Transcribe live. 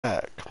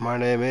My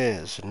name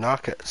is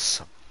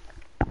Narcus,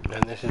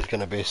 and this is going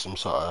to be some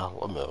sort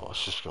of,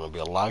 it's just going to be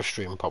a live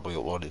stream, probably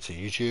upload it to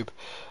YouTube.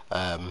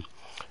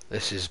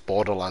 This is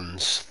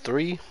Borderlands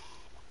 3.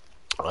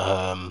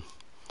 I've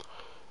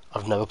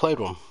never played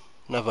one.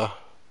 Never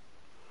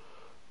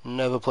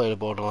played a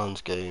Borderlands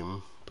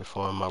game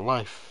before in my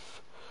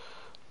life.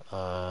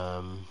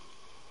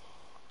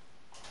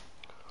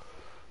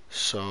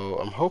 So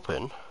I'm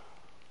hoping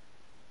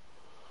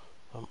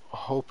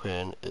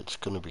it's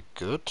going to be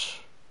good.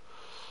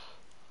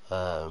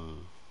 I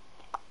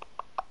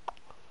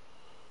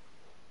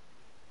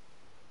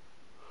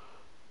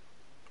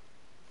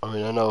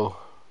mean, I know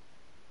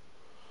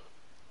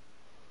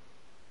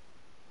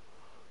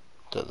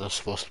that they're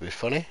supposed to be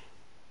funny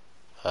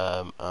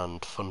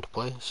and fun to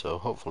play, so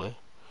hopefully I'm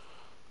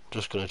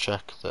just going to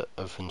check that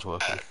everything's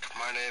working.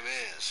 My name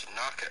is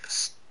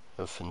Narcus.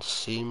 Everything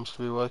seems to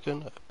be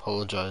working. I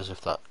apologise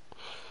if that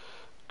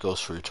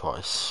goes through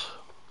twice.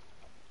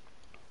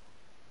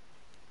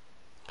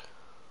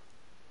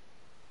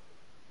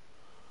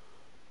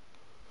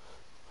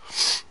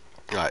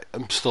 Right,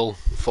 I'm still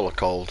full of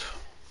cold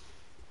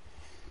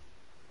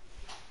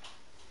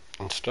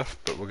and stuff,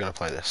 but we're going to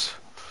play this.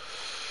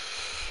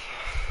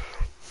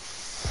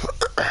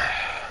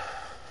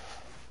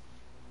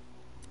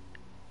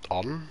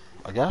 On,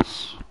 I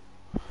guess.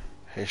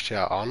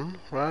 HDR on,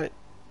 right?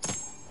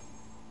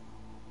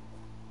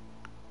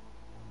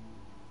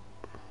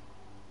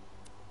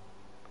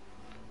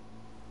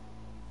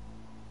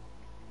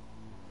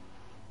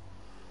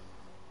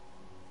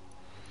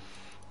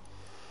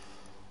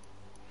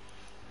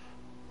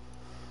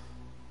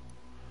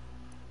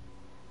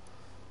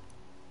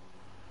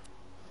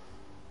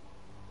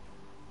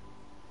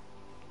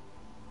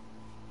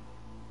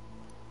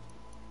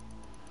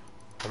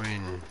 I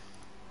mean,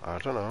 I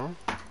don't know.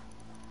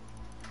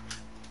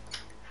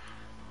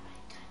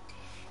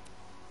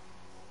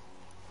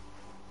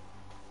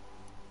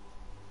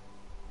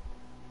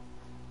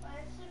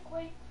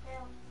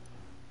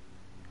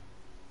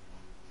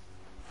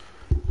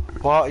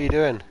 What are you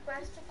doing?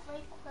 Where's the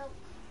great quilt?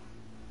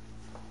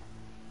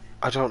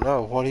 I don't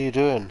know. What are you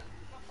doing?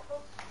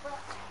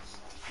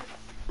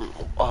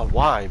 Oh,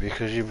 why?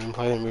 Because you've been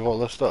playing with all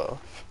this stuff?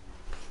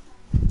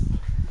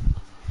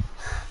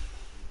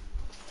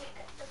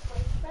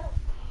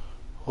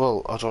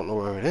 Well, I don't know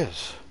where it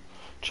is.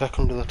 Check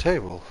under the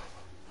table.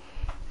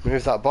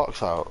 Move that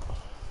box out.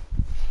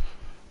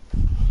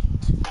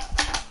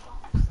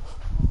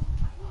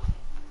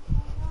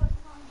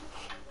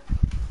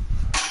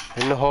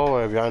 In the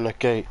hallway behind the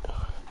gate.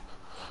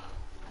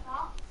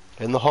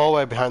 In the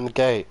hallway behind the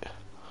gate.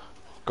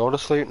 Go to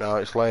sleep now,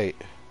 it's late.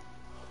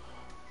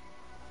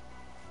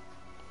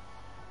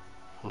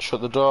 And shut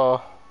the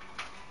door.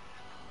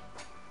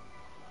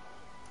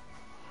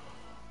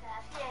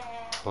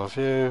 Love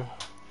you.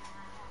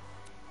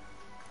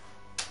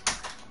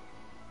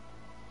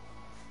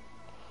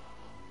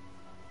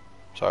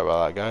 Sorry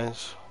about that,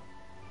 guys.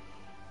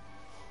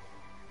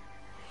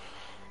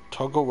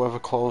 Toggle whether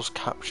closed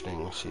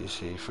captioning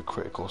CC for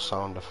critical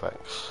sound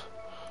effects.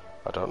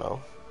 I don't know.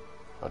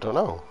 I don't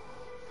know.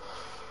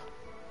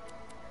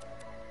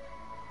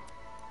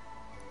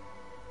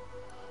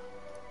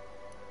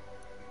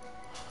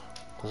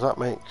 Does that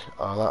make...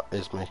 Oh, that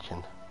is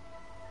making...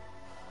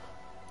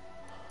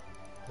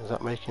 Is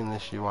that making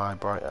this UI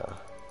brighter?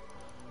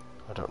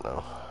 I don't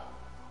know.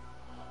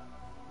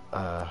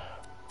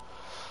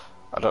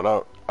 I don't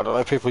know. I don't know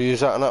if people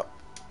use that or not.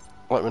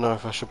 Let me know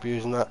if I should be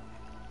using that.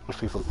 If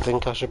people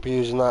think I should be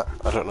using that,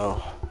 I don't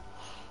know.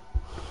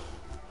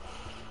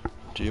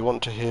 Do you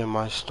want to hear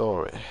my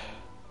story?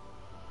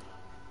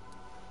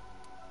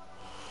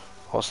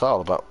 What's that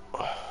all about?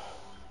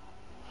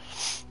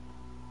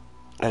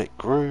 Edit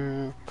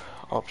group,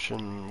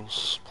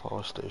 options,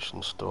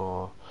 PlayStation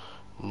Store,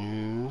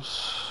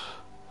 news,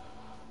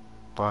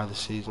 buy the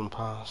season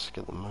pass,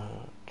 get the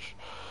merch,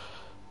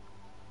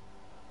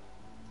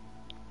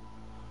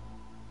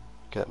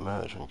 get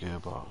merch on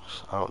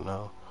Gearbox, out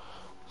now,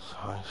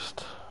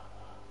 heist,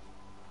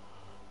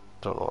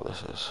 don't know what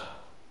this is,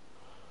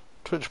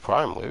 Twitch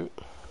Prime loot,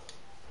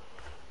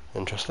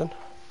 interesting.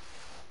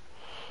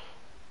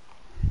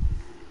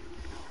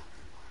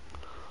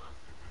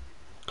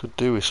 Could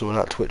do with some of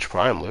that Twitch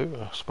Prime loot,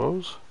 I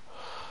suppose.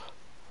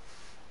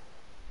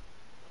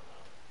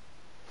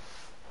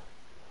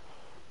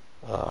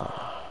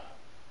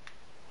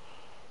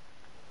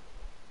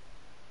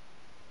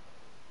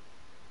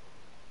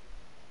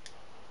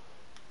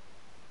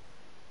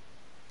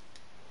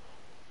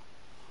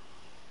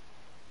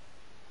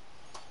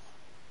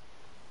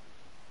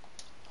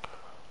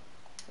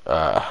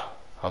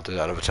 I'll do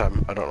that another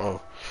time. I don't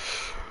know.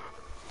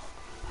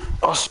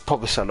 I'll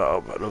probably send that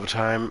up another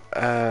time.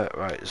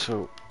 Right,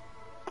 so...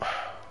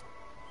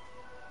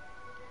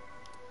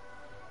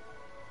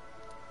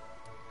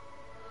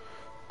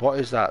 What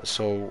is that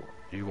so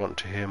you want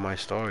to hear my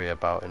story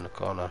about in the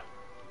corner?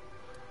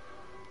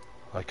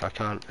 Like, I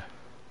can't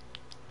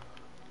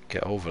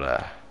get over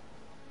there.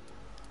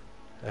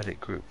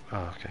 Edit group.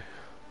 Oh, okay.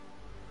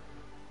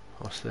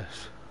 What's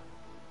this?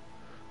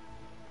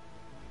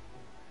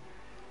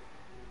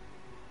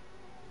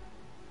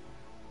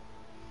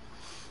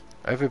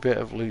 Every bit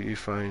of loot you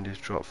find is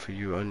dropped for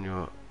you and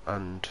your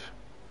unique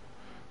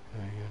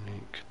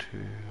to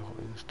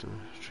your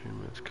instant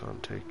streamers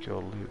can't take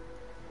your loot.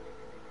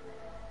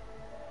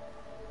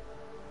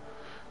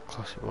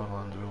 Classic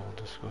Borderlands rule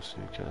discussed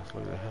you can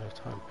loot ahead of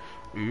time.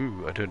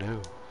 Ooh, I don't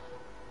know.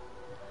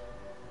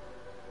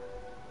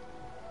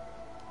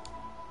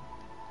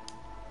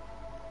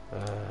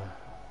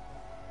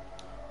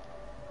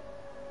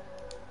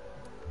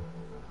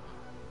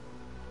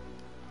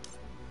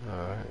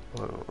 Alright,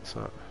 what's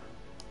that?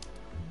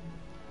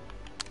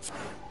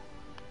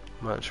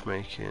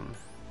 Matchmaking.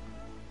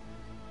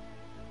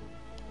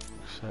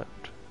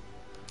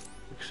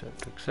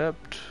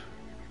 Accept.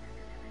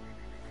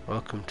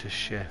 Welcome to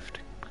Shift.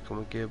 Become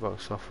a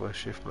Gearbox Software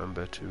Shift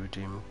member to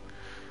redeem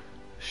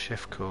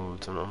Shift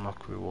codes and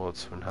unlock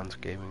rewards for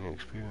enhanced gaming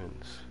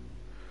experience.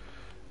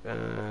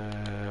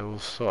 We'll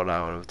sort that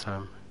out another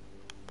time.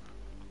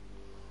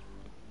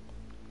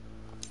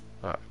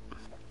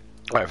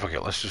 Alright, fuck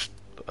it, let's just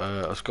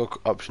let's go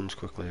options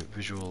quickly.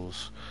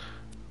 Visuals,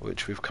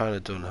 which we've kind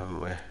of done,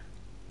 haven't we?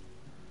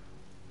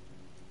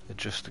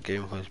 Adjust the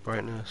gameplay's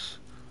brightness.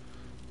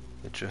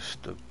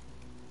 Adjust the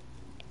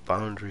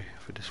boundary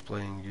for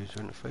displaying user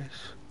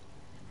interface.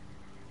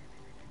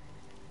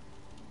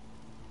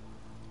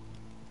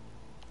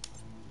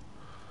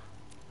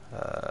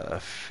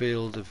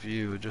 Field of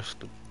view,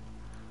 adjust the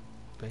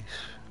base.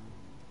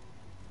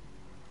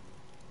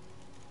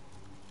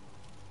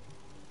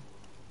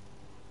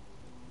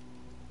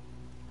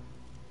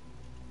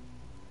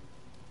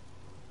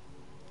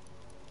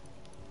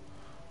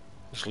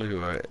 Just leave it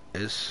where it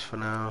is for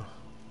now.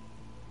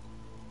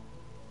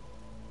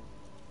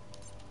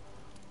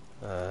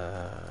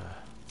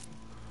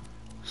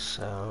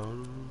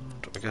 Sound,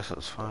 I guess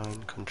that's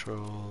fine.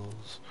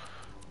 Controls,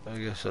 I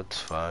guess that's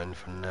fine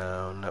for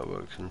now.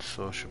 Networks and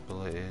social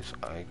abilities,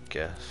 I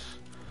guess.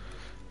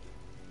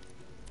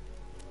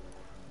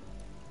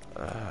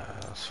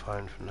 That's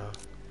fine for now,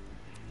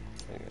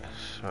 I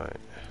guess. Right.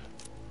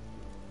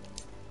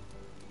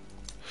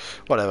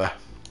 Whatever.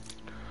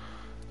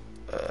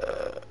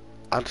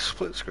 Add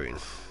split screen,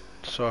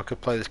 so I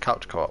could play this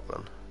couch co-op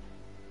then.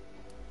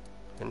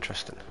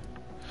 Interesting.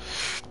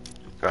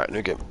 Right,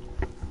 new game.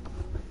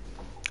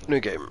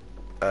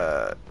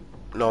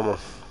 Normal.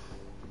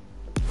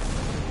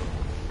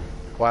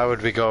 Why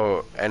would we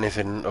go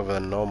anything other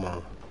than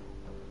normal?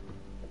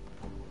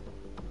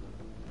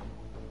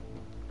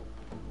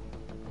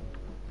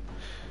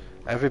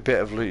 Every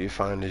bit of loot you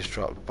find is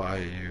dropped by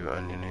you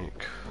and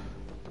unique.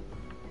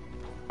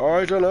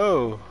 I don't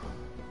know.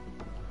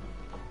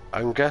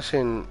 I'm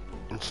guessing,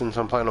 since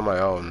I'm playing on my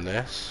own,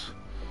 this.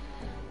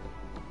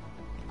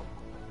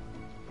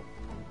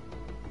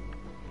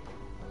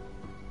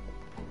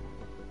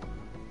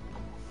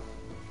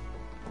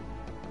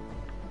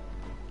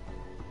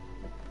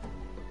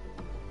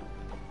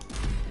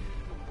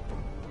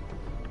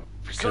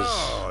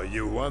 So,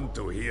 you want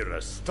to hear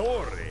a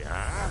story,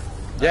 huh?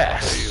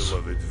 Yes. A tale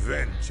of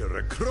adventure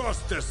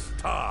across the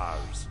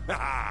stars.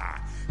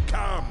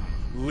 Come,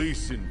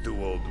 listen to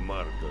old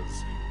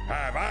Marcus.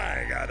 Have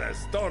I got a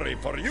story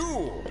for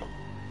you?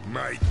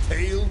 My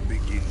tale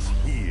begins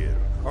here,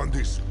 on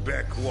this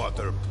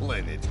backwater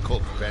planet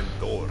called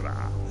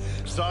Pandora.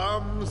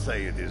 Some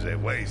say it is a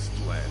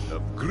wasteland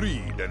of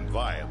greed and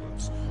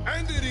violence,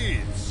 and it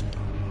is.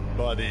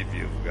 But if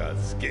you've got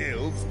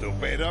skills to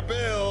pay the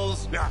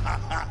bills,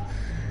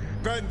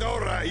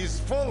 Pandora is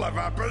full of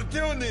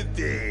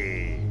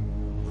opportunity.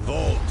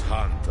 Vault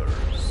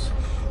hunters.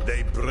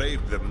 They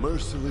brave the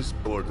merciless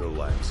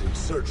Borderlands in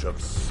search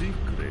of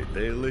secret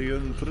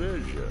alien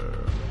treasure.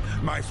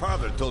 My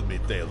father told me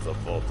tales of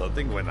vault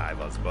hunting when I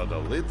was but a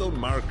little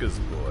Marcus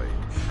boy.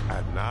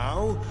 And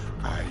now,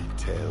 I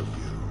tell you.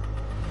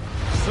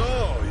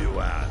 So, you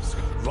ask,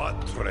 what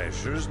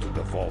treasures do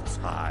the vaults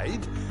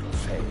hide?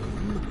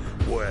 Fame,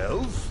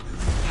 wealth,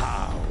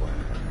 power.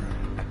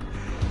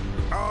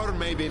 Or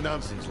maybe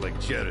nonsense like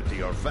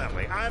charity or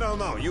family. I don't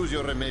know, use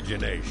your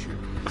imagination.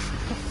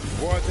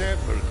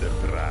 Whatever the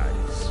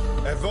prize,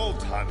 a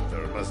vault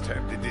hunter must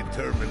have the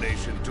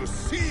determination to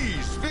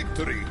seize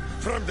victory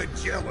from the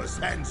jealous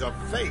hands of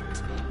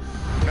fate.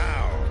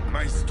 Now,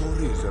 my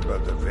story is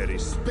about a very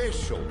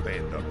special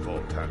band of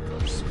vault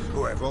hunters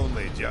who have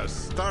only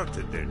just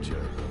started their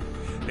journey.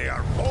 They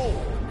are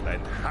bold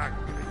and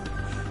hungry.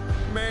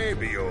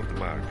 Maybe old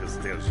Marcus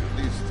tells you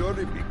this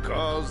story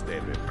because they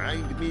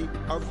remind me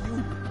of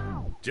you.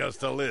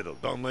 Just a little,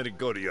 don't let it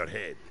go to your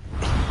head.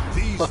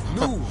 These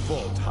new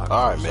vault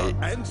hunters are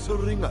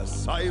answering a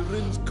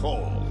siren's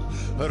call.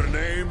 Her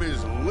name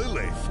is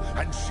Lilith,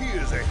 and she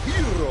is a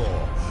hero,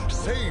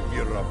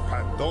 savior of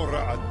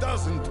Pandora a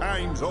dozen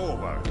times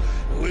over.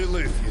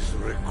 Lilith is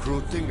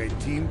recruiting a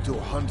team to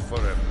hunt for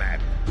a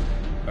map.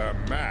 A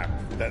map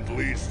that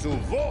leads to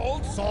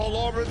vaults all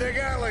over the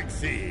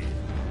galaxy.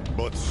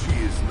 But she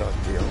is not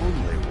the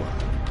only one.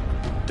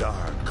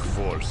 Dark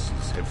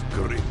forces have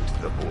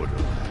gripped the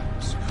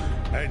Borderlands.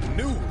 A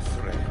new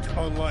threat,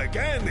 unlike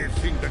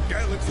anything the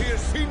galaxy has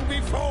seen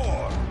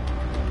before.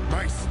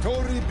 My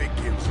story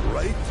begins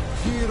right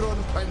here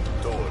on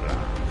Pandora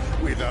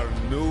with our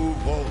new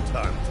Vault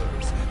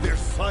Hunters, their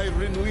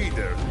siren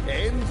leader,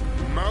 and,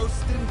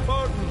 most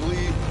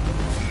importantly,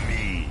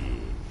 me.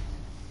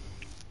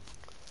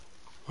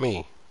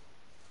 Me.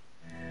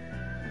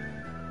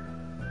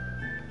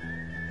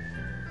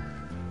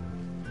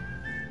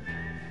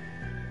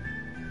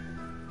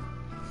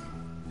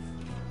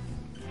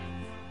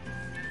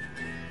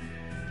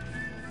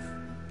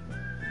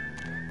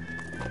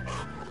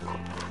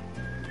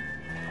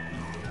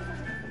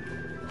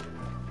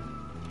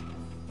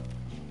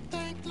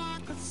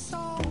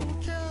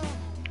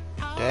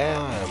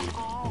 Damn.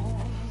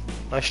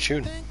 Nice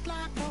tune.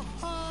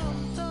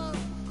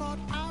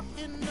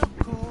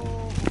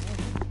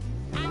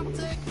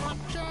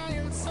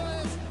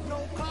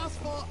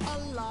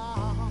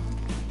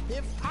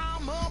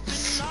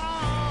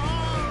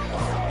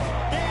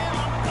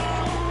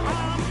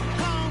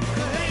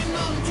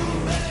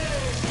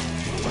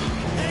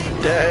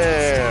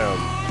 Damn.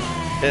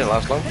 Didn't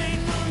last long.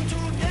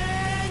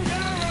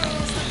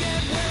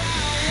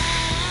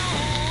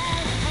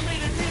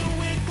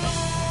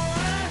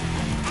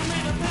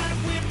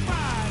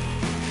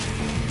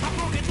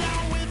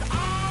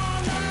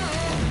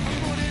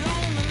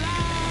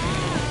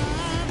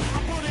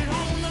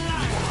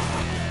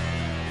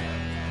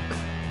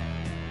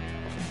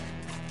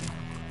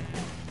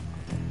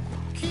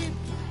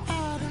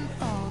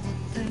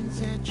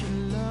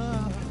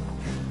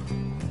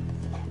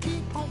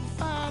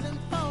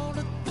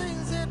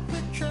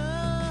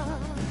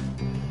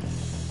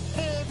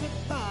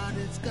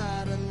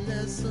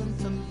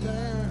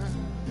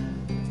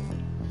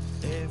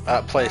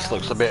 That place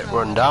looks a bit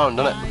run down,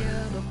 doesn't it?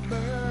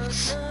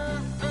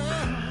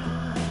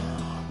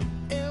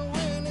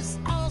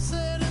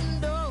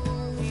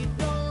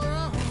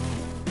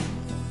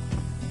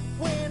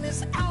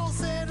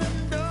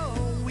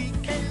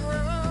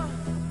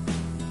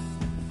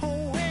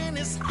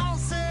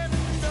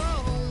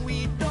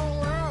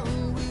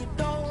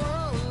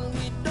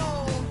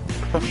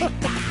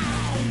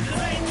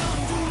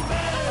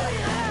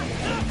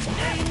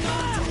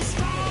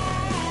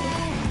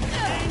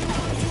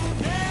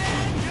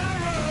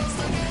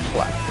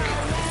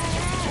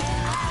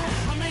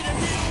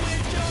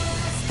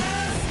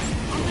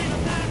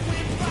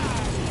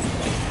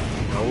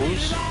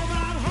 Nose.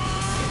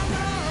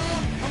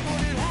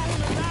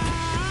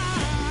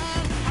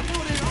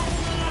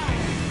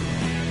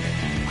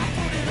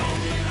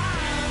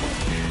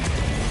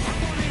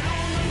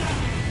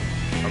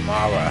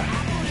 Amara.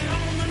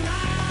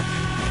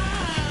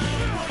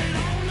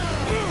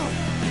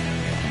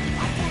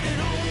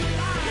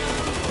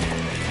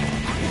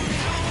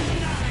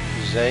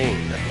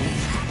 Zane.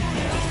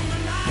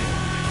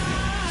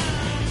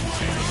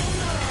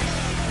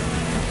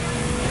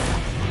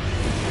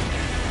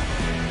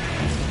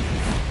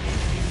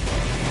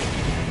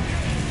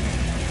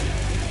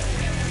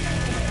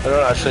 I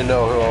don't actually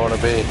know who I want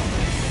to be.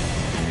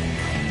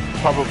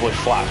 Probably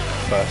Flak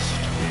first.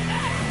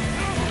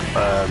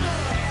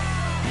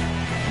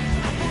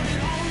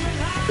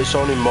 It's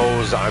only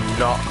moles that I'm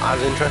not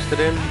as interested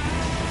in.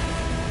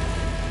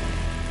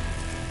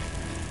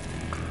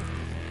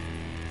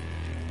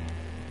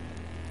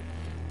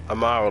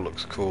 Amara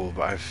looks cool,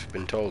 but I've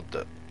been told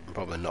that I'm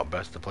probably not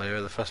best to play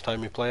her the first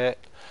time you play it.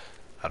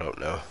 I don't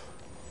know.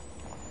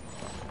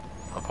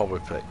 I'll probably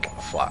pick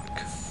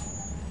Flak.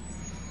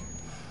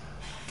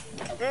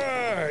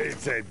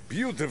 It's a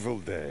beautiful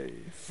day,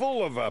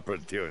 full of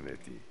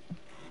opportunity.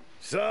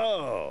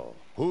 So,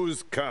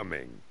 who's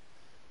coming?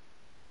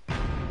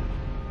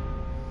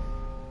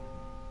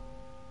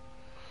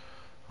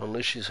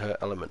 Unleashes her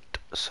element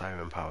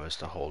siren powers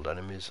to hold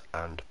enemies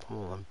and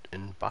pummel them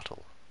in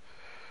battle.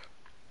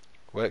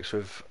 Works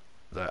with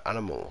their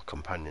animal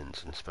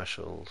companions and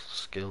special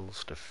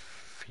skills to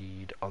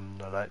feed on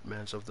the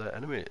nightmares of their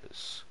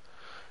enemies.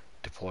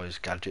 Deploys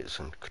gadgets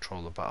and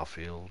control the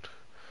battlefield.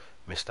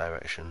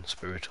 Misdirection,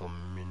 spiritual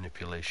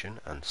manipulation,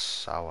 and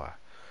sour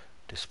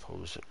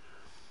disposal.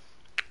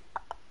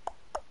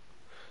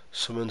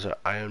 Summons her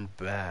Iron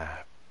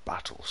Bear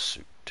battle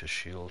suit to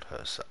shield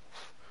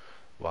herself,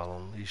 while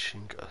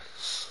unleashing a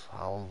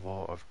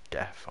salvo of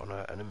death on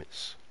her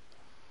enemies.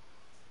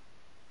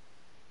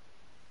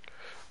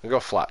 We go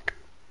Flak,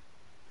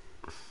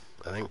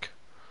 I think.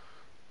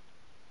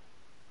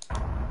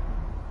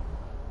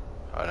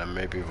 And then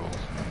maybe we'll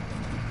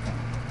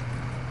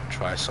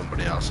try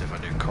somebody else if I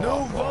do co-op.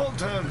 No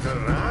Vault Hunter,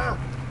 huh?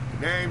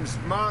 Name's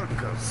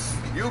Marcus.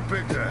 You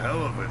picked a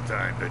hell of a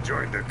time to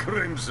join the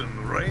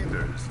Crimson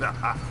Raiders. Good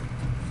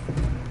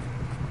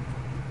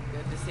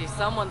to see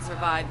someone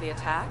survived the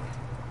attack.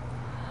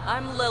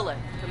 I'm Lilith,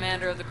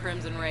 commander of the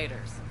Crimson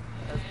Raiders.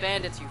 Those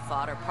bandits you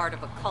fought are part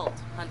of a cult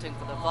hunting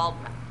for the vault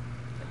map.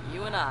 But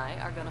you and I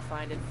are gonna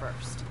find it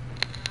first.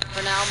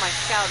 For now, my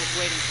scout is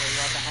waiting for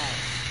you up ahead.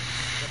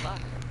 Good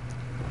luck.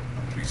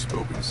 He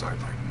spoke inside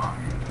my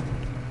mind.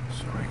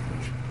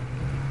 Strange.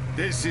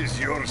 This is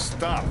your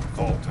stop,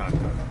 Vault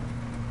Hunter.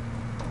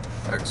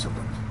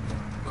 Excellent.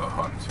 The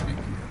hunt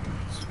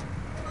begins.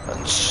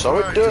 And so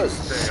Try it to does.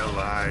 stay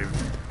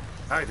alive.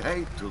 I'd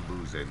hate to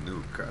lose a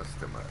new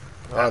customer.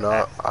 Oh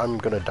no, I'm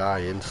gonna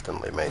die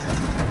instantly, mate.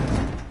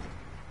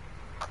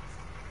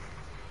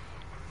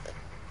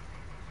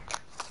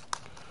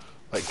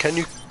 Like, can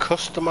you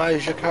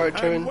customize your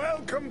character And in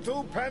welcome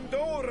to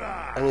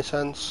Pandora! any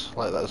sense?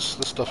 Like, that's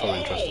the stuff I'm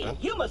interested in.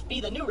 You must be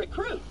the new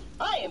recruit.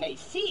 I am a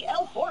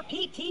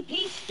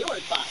CL4PTP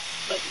steward bot,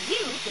 but you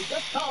can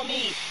just call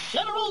me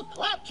General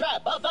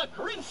Claptrap of the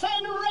Crimson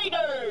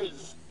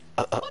Raiders.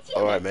 What's your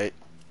Alright, name? mate.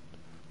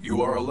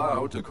 You are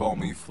allowed to call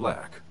me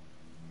Flack,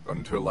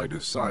 until I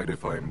decide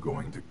if I am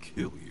going to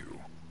kill you.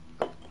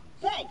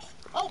 Thanks.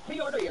 I'll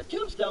pre-order your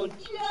tombstone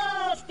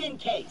just in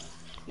case.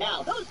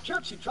 Now, those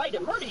jerks who tried to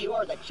murder you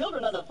are the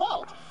Children of the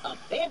Vault, a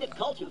bandit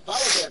cult who follow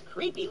their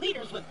creepy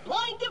leaders with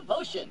blind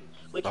devotion.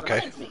 Which Okay.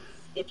 reminds me,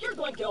 if you're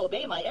going to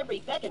obey my every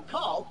beck and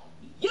call,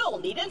 you'll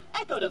need an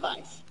echo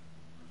device.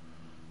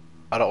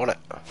 I don't want it.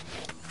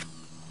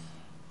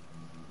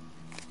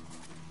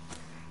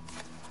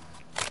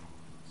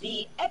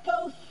 The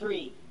Echo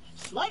 3.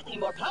 Slightly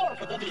more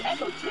powerful than the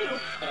Echo 2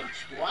 and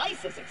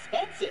twice as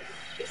expensive.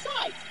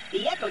 Besides,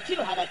 the Echo 2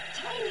 had a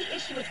tiny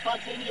issue with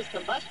spontaneous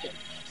combustion,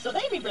 so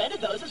they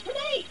rebranded those as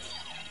grenades.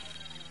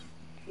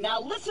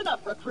 Now listen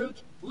up,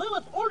 recruit.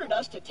 Lilith ordered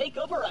us to take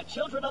over a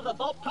Children of the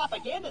Vault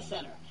propaganda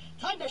center.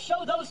 Time to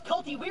show those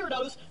culty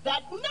weirdos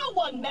that no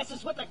one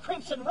messes with the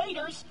Crimson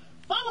Raiders.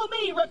 Follow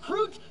me,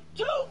 recruit,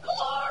 to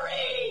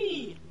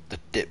glory! The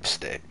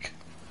dipstick.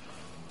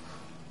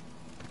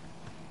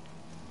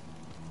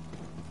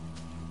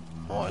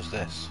 What is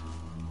this?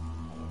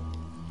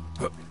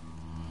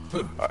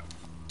 Alright.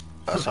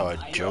 That's how I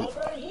I'm jump.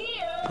 over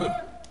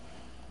here!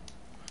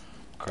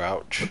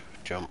 Crouch.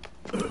 Jump.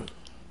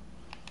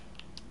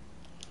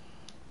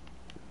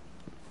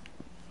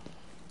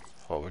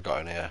 What we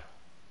got in here?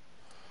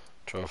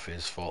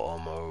 Trophies, photo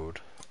mode,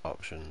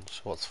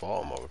 options. What's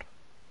photo mode?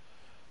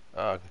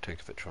 Oh, I can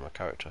take a picture of my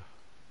character.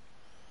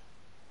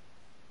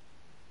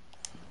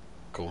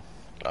 Cool.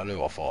 I know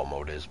what photo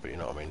mode is, but you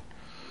know what I mean.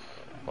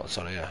 What's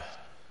on here?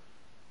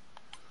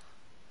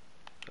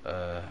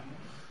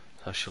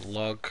 Social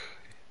log.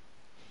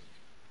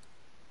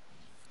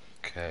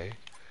 Okay.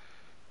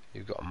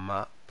 You've got a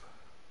map.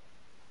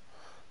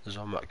 The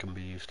zone map can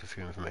be used to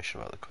view information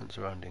about the current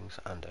surroundings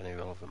and any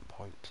relevant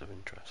points of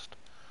interest.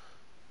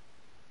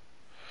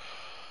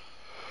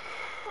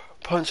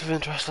 Points of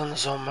interest on the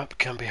zone map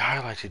can be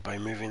highlighted by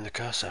moving the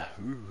cursor.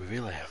 Ooh,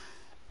 really?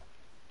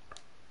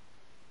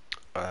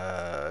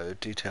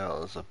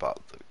 Details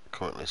about the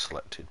currently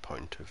selected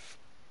point of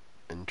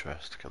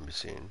interest can be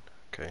seen.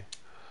 Okay.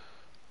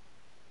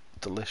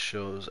 The list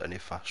shows any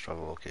fast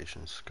travel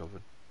locations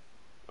discovered.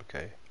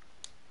 Okay.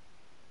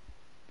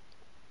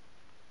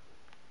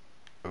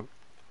 Oh.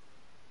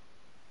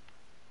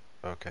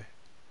 Okay.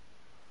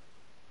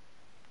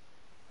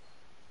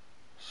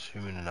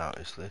 Zooming in and out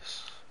is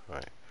this.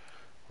 Right.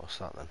 What's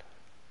that then?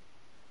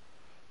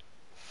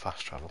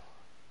 Fast travel.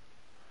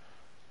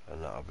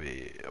 And that'll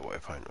be a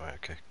waypoint. Right,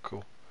 okay,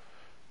 cool.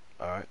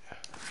 Alright.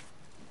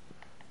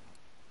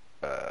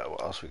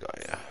 What else we got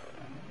here?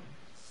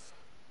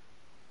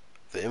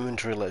 The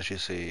inventory lets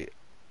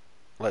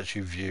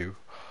you view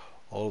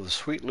all of the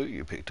sweet loot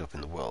you picked up in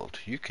the world.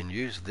 You can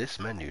use this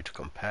menu to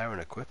compare and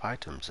equip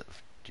items that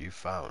you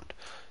found,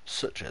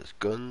 such as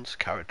guns,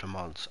 character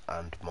mods,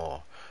 and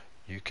more.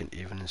 You can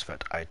even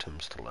inspect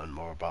items to learn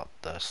more about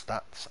their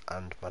stats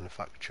and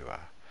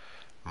manufacturer,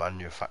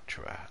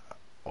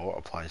 or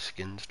apply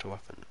skins to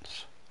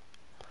weapons.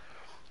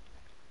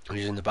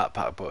 Using the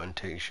backpack button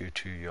takes you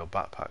to your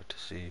backpack to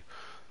see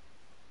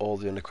all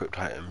the unequipped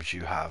items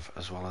you have,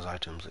 as well as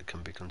items that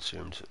can be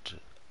consumed, such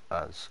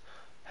as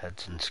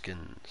heads and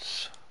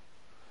skins.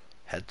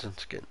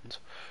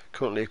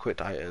 Currently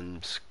equipped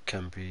items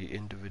can be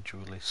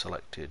individually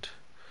selected,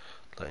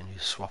 letting you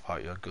swap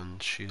out your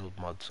guns, shield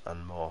mods,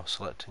 and more.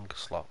 Selecting a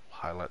slot will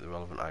highlight the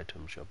relevant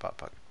items your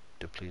backpack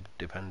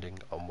depending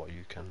on what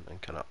you can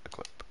and cannot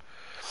equip.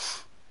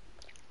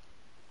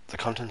 The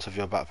contents of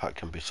your backpack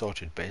can be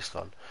sorted based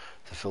on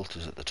the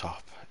filters at the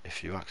top.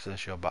 If you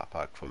access your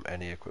backpack from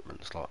any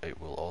equipment slot, it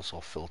will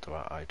also filter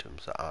out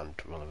items that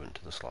aren't relevant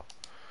to the slot.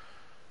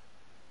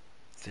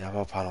 The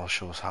ammo panel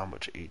shows how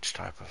much each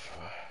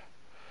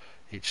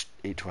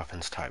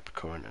weapon's type,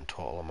 current and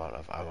total amount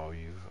of ammo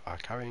you are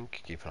carrying.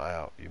 Keep an eye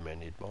out, you may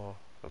need more.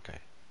 Okay.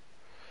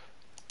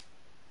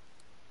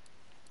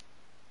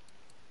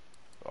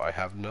 I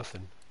have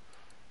nothing.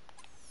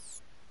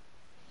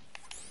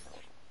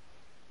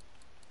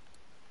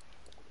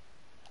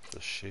 The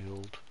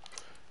shield,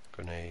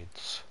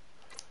 grenades,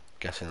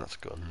 guessing that's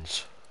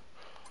guns.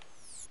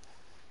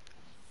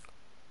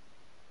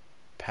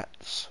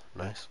 Pets,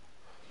 nice.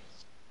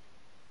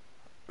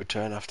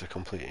 Return after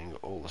completing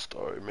all the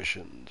story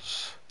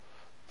missions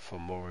for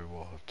more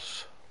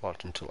rewards.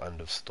 Locked until end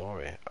of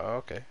story. Oh,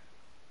 okay.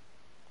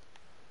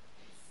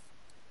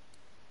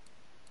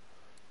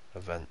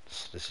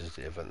 Events. This is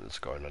the event that's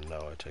going on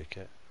now, I take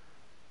it.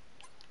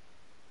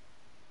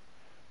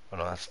 Oh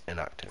no, that's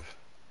inactive.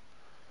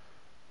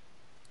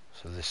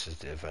 So this is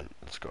the event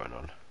that's going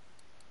on.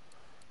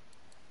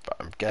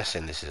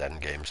 guessing this is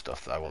endgame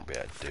stuff that I won't be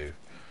able to do.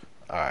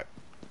 Alright.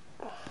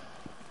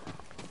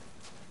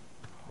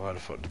 Where the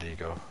fuck did he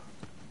go?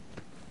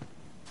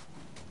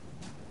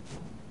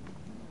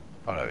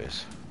 Oh, there he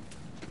is.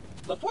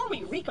 Before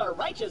we wreak our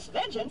righteous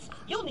vengeance,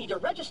 you'll need to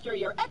register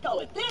your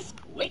Echo at this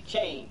quick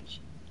change.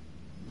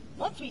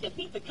 Once we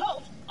defeat the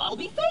cult, I'll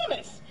be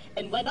famous.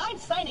 And when I'm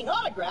signing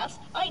autographs,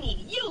 I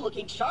need you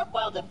looking sharp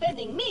while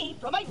defending me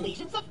from my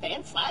legions of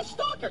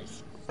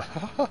fans/stalkers.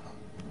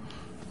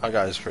 That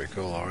guy's pretty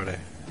cool already.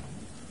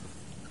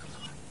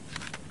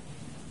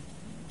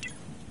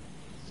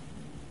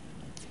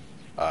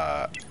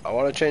 I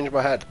want to change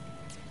my head.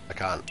 I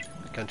can't.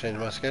 I can't change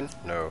my skin?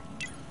 No.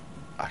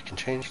 I can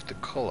change the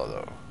colour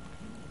though.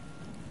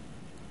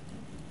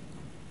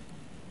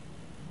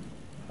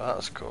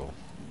 That's cool.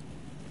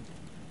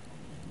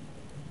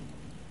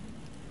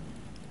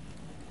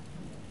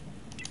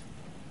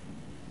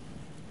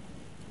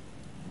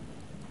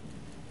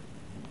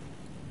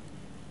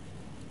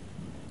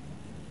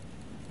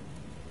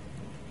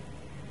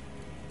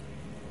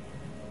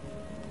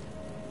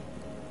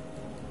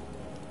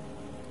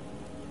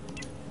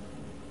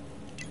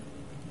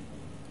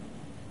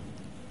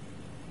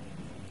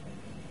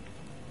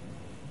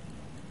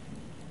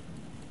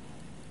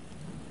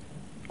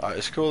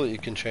 It's cool that you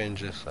can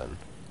change this then.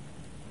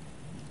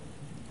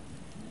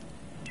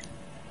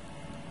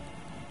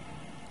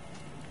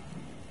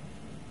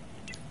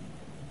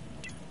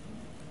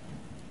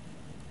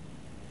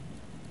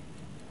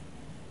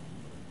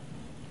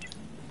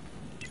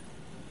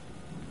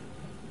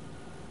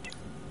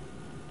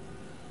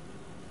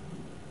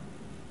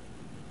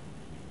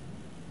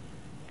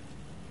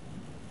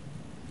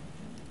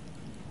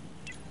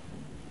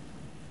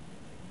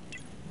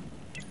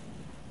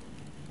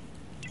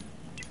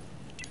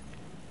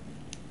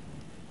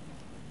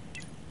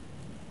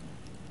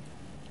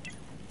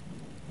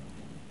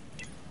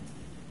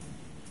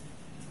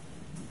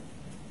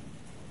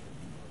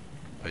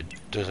 It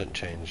doesn't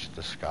change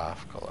the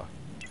scarf colour.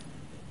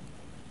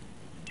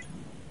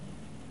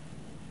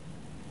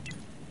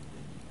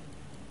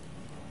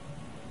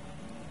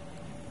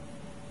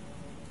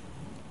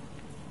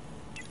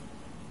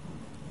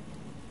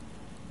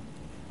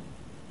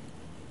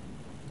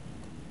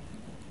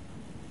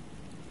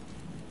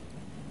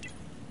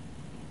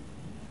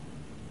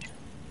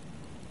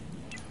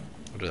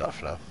 We'll do that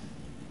for now.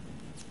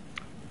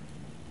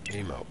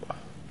 Emote.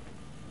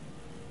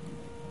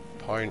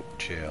 Point,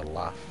 cheer,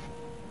 laugh.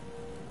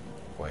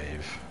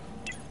 Wave.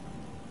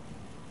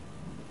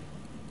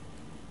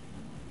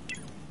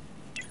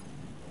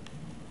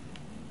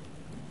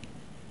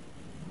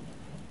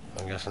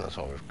 I'm guessing that's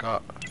all we've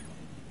got.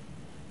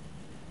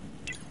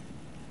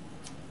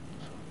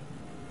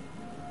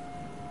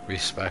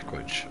 Respec,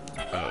 which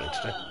I don't need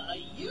to do. A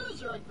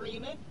user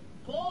agreement?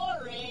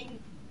 Boring.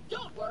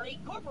 Don't worry,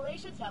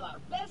 corporations have our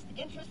best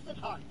interests at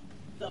heart.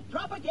 The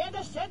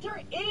propaganda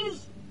center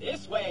is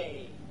this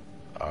way.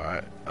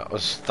 Alright,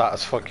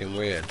 that's fucking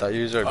weird. That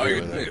user I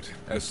agreement. admit,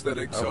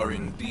 aesthetics are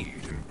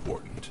indeed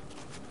important.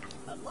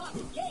 A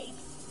lost gate?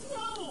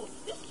 No!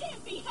 This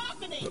can't be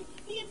happening!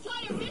 The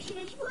entire mission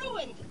is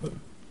ruined!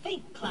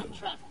 Think,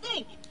 Claptrap,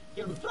 think!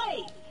 You're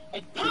brave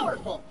and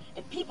powerful,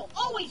 and people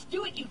always do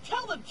what you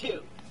tell them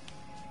to!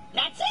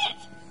 That's it!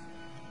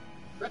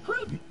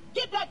 Recruit,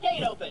 get that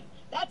gate open!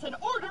 That's an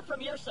order from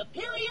your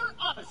superior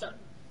officer!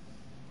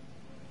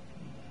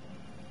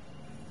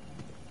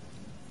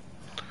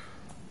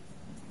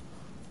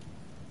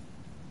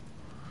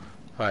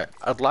 Right,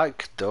 I'd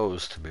like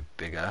those to be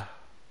bigger.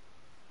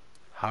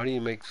 How do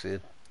you make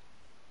the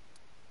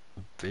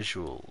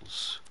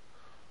visuals?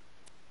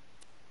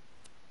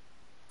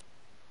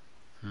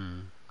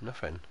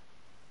 Nothing.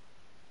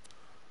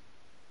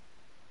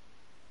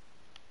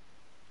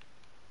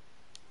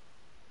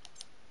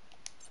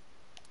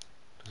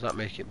 Does that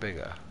make it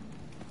bigger?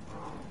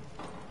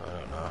 I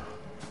don't know.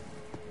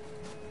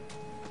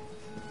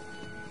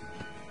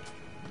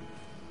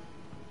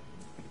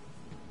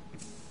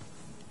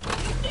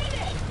 You did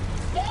it!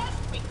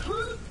 Best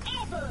recruit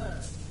ever!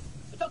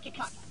 But don't get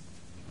cocky.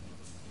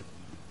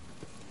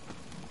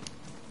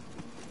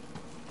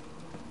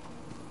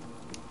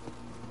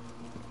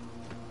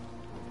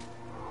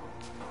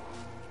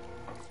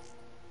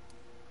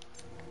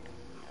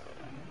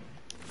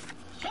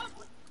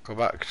 Go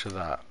back to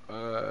that.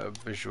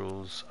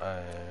 Visuals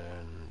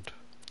and...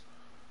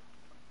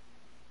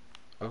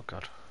 Oh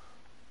god.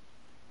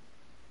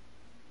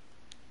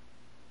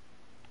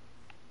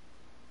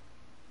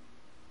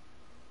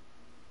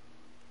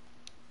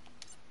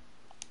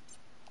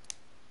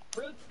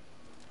 Fruit.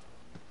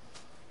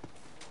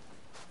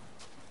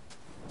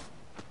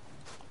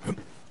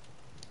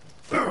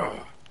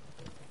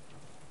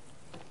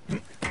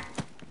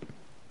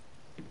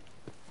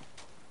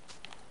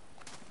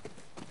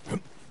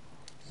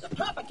 The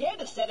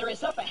propaganda center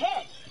is up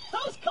ahead.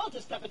 Those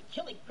cultists have been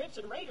killing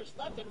Crimson Raiders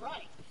left and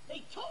right.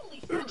 They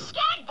totally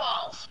skag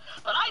balls!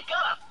 But I've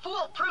got a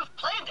foolproof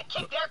plan to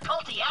kick their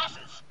culty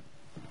asses.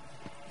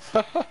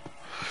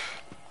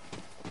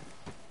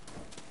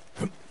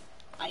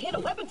 I hit a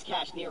weapons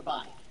cache nearby.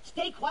 nearby.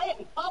 Stay quiet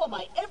and follow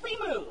my every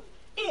move.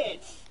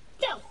 It's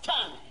stealth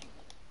time.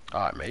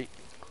 Alright, mate.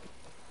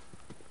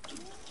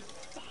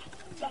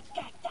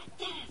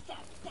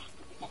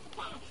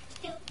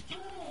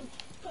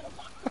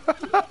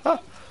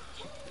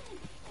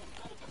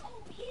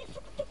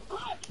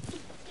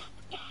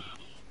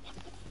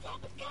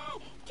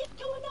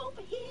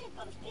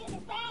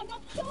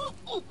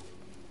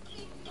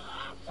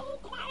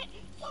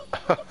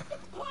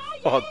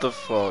 What the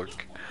fuck?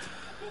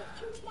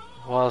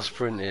 While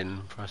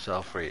sprinting, press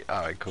L3.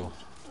 Alright, cool.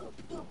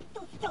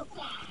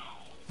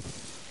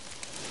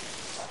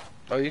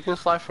 Oh, you can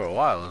slide for a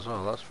while as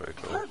well. That's very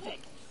cool.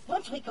 Perfect.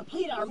 Once we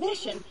complete our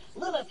mission,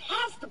 Lilith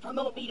has to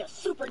promote me to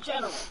Super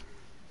General.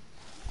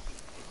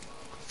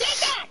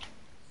 Stay back!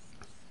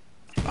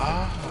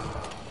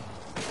 Ah.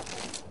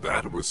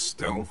 That was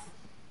stealth?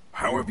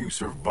 How have you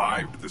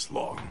survived this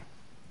long?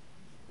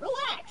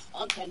 Relax.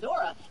 On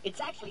Pandora, it's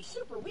actually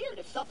super weird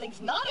if something's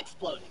not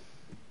exploding.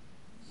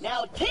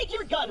 Now take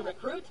your gun,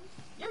 recruit.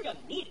 You're gonna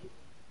need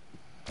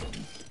it.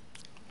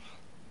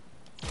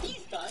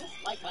 These guns,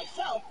 like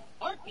myself,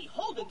 aren't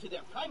beholden to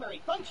their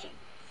primary function.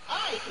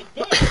 I can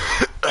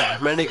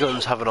dance. Many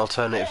guns have an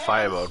alternative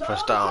fire mode.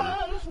 Press down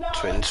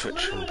to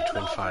switch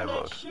between fire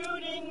mode.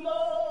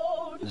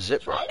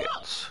 Zip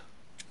rockets.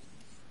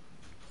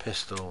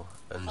 Pistol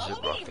and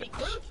zip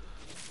rockets.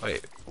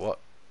 Wait, what?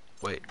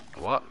 Wait,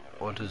 what?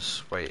 What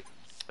does... Wait.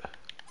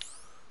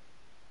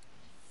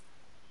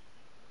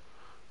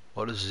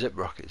 What does zip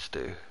rockets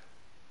do?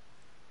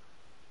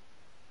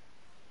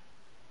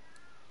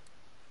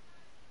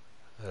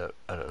 I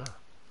don't know.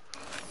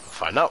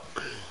 Find out.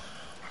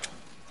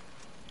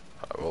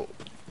 I will.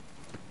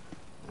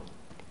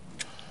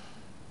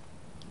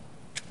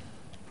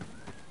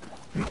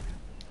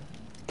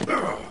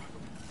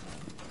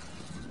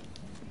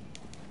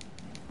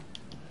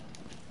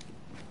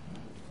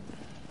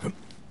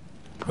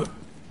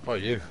 Oh,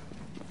 you.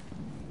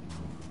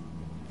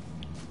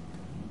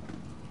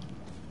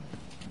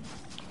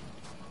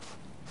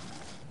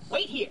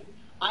 Wait here.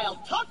 I'll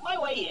talk my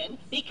way in,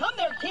 become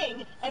their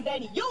king, and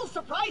then you'll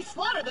surprise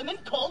slaughter them in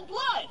cold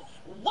blood.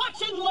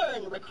 Watch and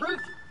learn,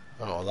 recruit. I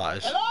don't know what that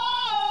is.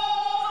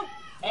 Hello?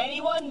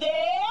 Anyone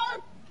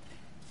there?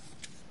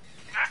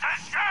 This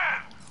is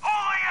Shem,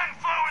 holy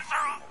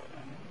influencer,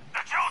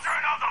 the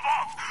children of the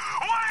vault.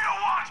 What do you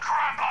want,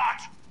 Crambot?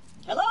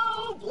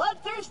 Hello,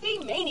 bloodthirsty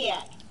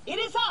maniac. It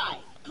is I,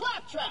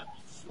 Claptrap,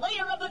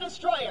 Slayer of the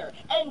Destroyer,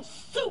 and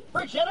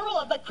Super General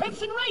of the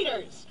Crimson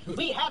Raiders.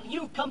 We have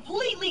you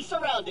completely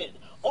surrounded.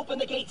 Open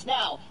the gates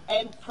now,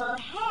 and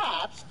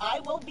perhaps I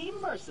will be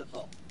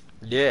merciful.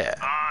 Yeah.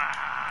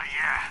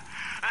 Yeah.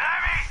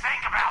 Let me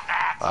think about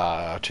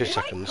that. 2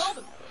 seconds.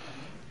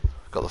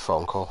 Got the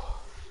phone call.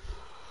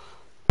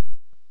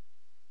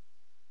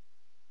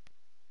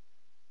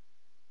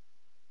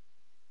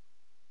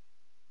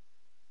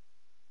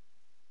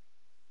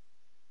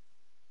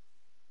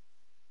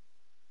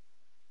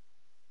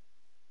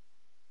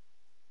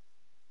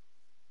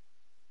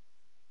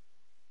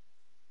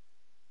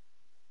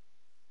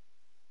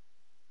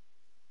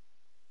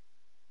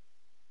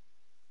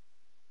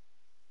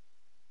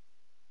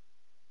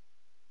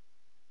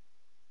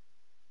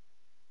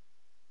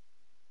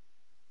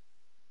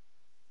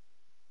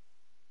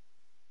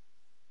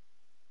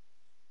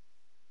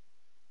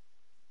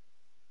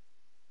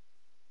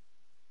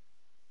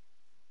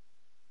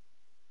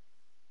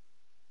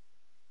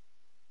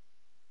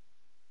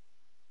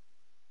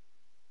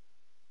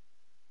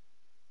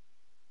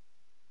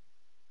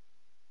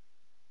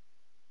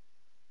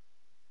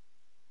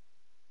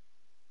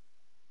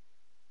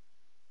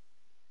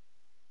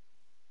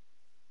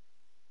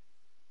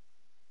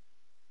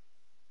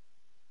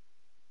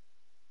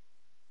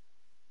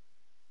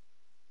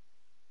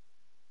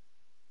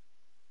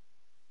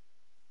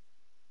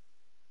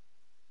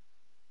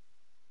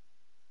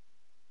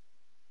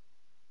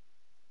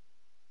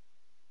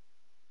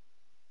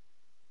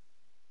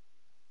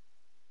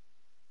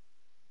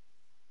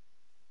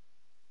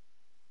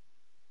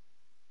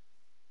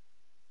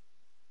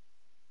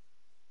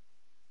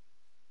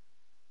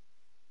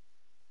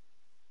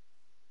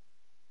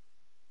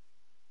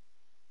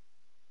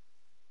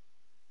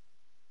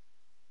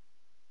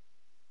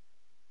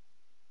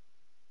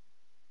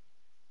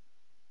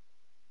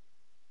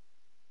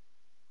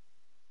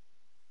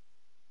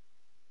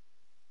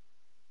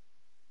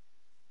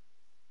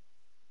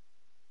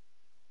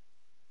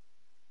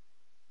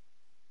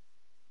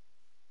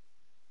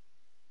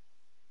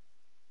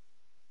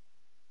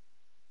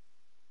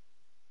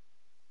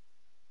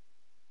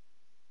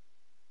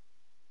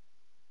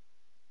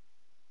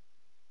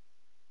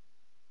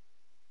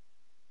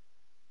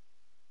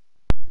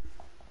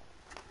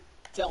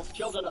 Tells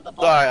children of the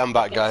Alright, I'm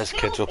back, guys.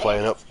 Kids were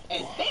playing up.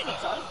 And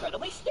bandits are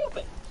incredibly stupid.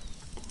 Okay,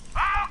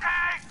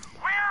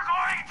 we're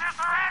going to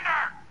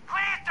surrender.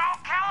 Please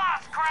don't kill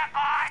us,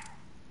 Crambot.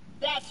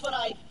 That's what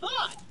I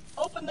thought.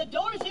 Open the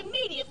doors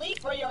immediately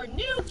for your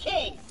new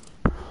king.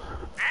 Easy,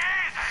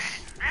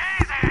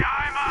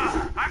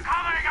 I'm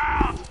coming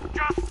out.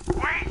 Just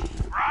wait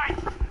right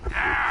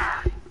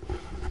there.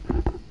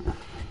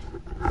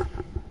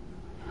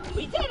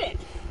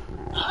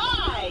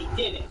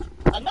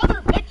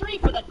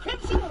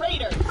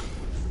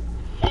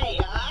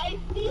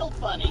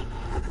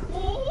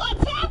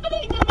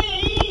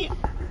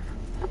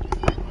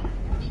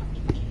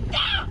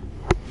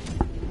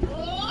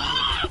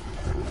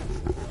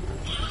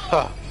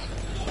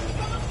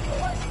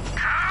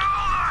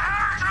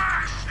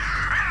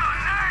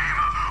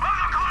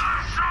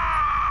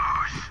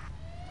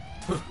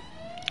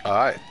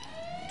 Alright.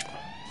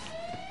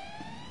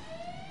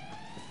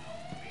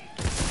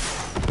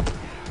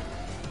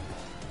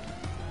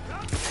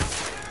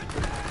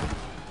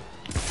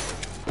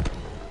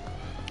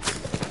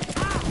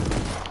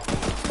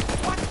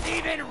 What's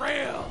even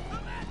real?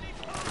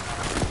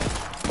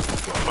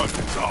 The hunt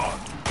is on.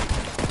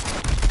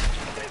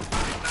 This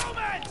my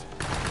moment!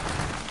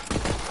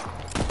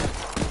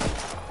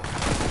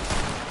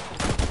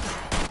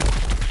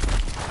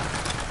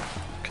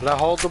 Can I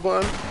hold the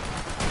button?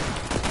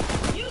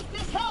 Use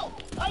this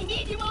help! I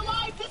need you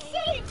alive to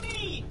save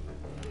me!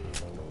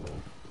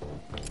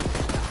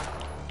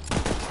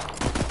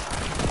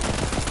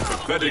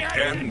 Pathetic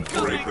end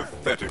for a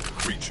pathetic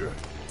creature.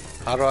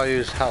 How do I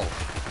use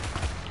health?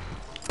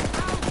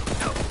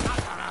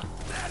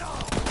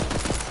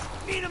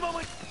 Need a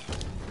moment.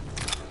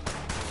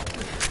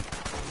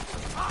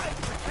 I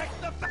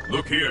protect the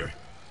Look here.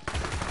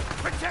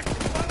 protect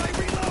while I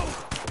reload.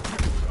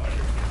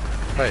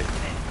 Hey,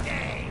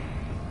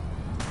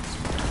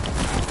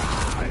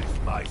 Rise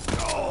my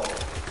soul.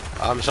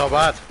 I'm so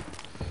bad.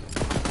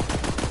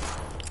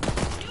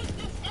 Use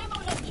this ammo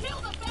to kill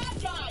the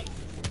bad guys!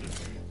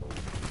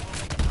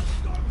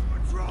 Start for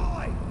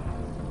Troy.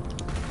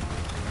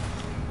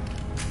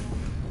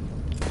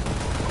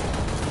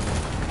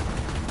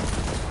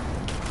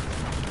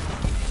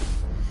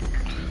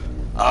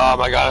 Oh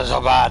my god, it's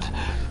so bad.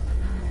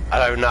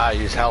 I don't know how to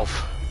use health.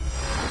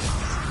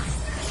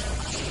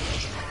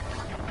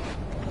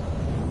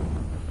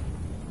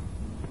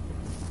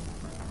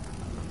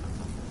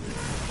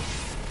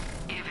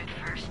 If at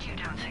first you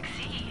don't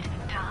succeed,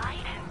 die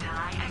and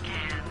die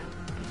again.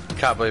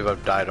 Can't believe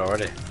I've died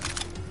already.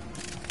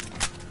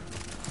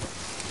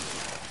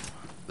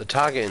 The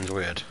targeting's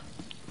weird.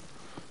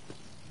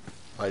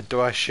 Like, do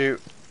I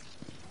shoot?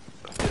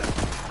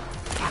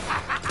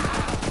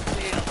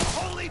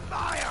 Holy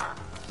fire.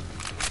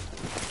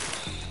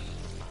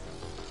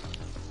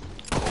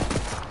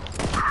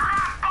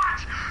 But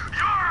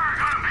you're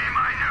gonna be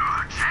my new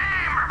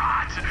chamber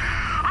bot.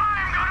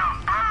 I'm gonna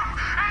boom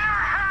in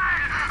your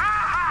head.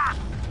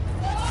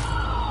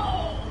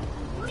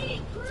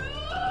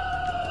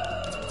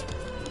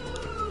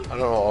 I don't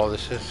know what all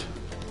this is.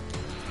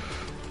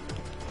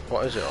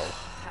 What is it all?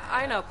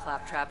 I know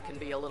Claptrap can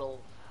be a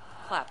little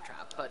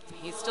claptrap, but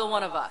he's still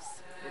one of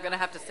us. You're gonna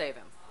have to save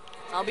him.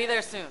 I'll be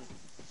there soon.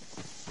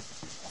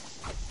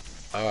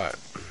 Alright.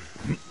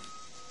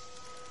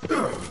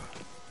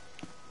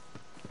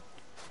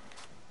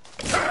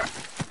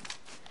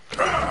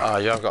 Ah,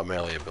 you have got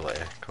melee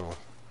ability. Cool.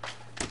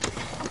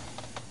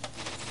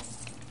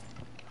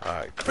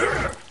 Alright,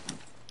 cool.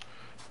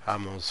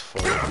 Ammo's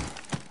full.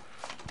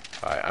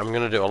 Alright, I'm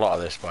gonna do a lot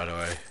of this, by the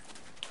way.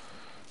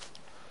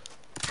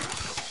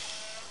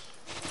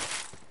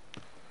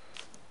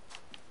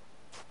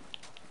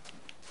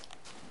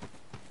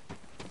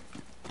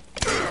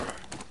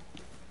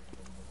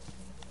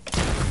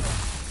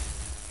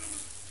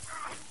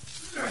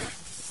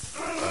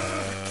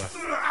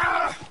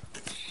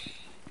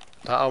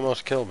 That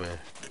almost killed me.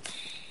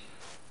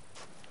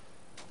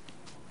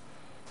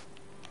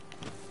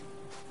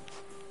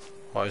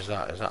 What is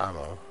that? Is that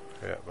ammo?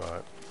 Yeah,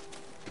 right.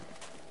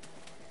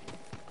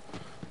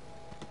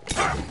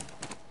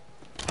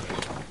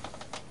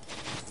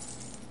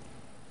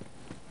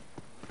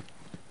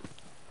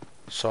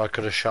 So I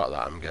could have shot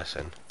that, I'm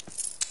guessing.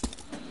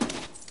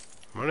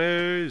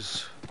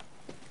 Monies!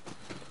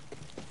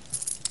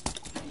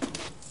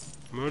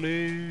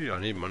 Money! I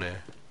need money.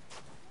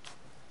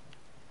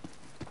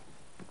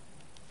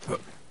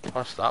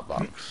 What's that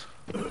box?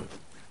 Time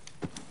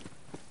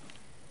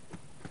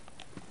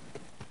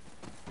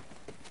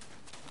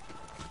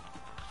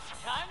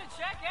to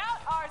check out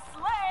our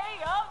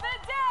sleigh of the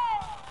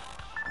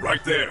day!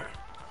 Right there.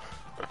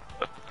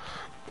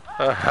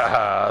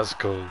 That's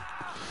cool.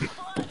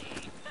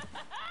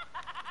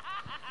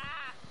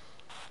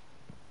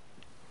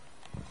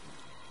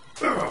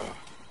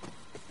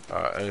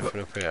 Alright,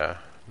 anything up here?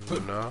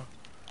 No?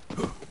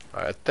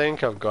 I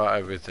think I've got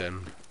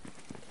everything.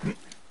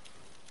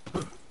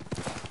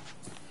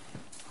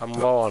 I'm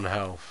low on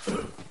health.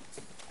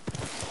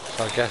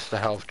 So I guess the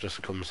health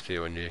just comes to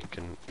you when you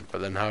can...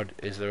 But then how...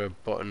 Is there a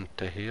button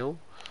to heal?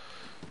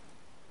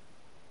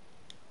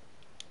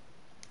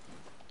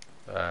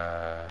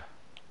 I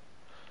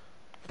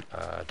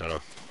don't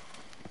know.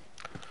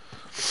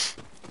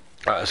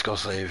 Alright, let's go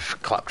save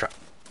Claptrap.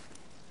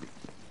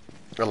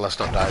 And let's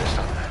not die this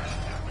time.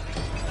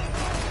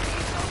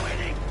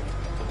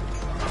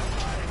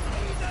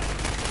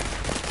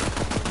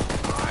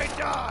 I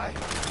die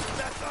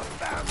that the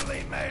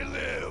family may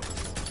live.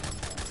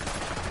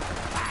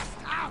 Blast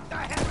out the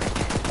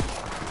heritage.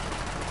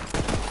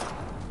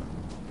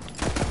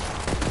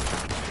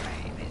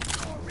 Fame is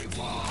your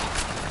reward.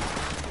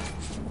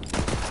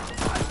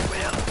 I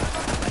will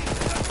place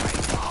the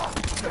great ball.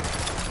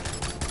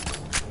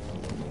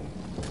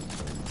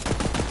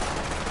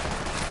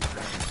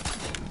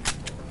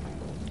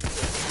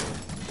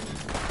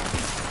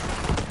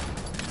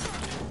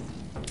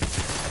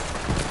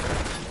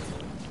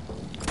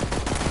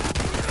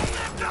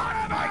 Not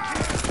my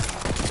kid.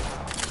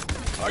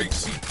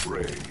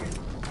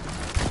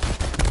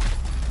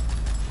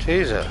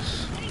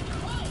 Jesus.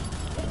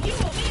 You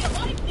will be a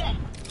life debt.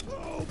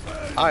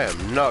 I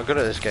am not good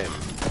at this game.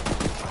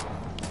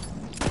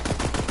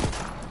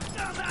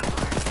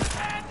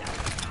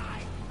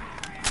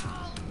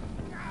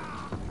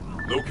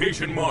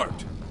 Location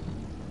marked.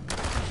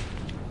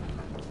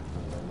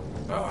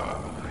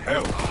 Ah,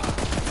 hell.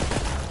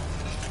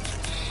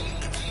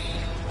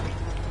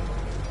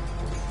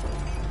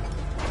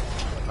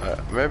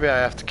 Maybe I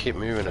have to keep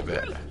moving a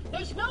bit.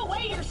 There's no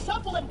way your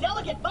supple and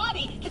delicate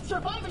body can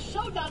survive a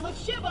showdown with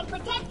Shiv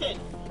unprotected.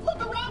 Look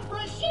around for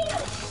a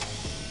shield.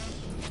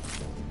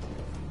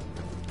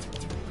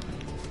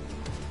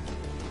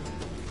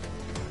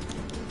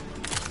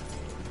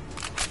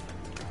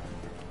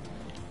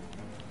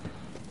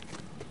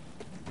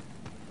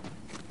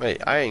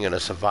 Mate, I ain't gonna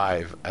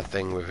survive a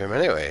thing with him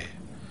anyway.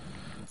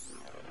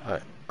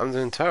 I'm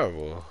doing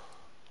terrible.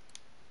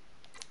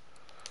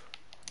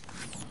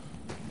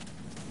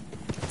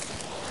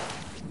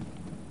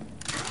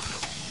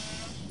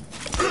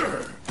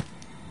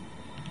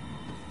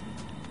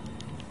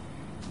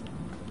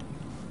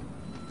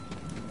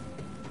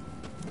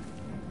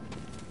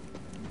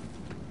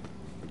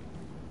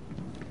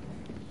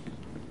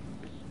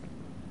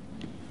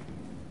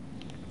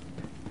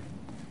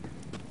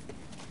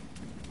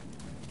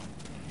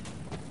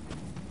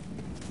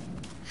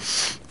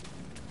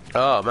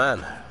 Oh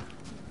man.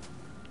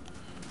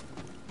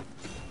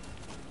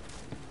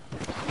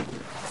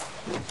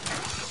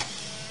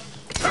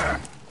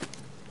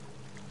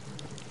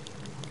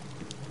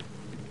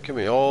 Give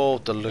me all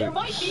the loot. There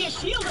might be a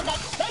shield in that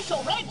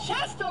special red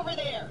chest over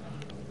there.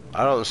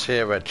 I don't see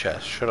a red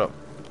chest. Shut up.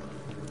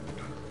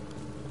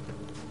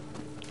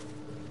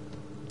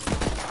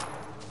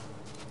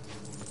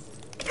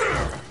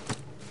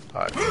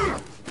 Alright.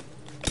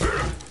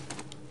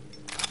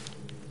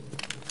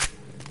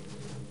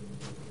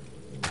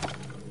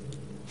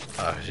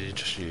 You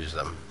just use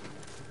them.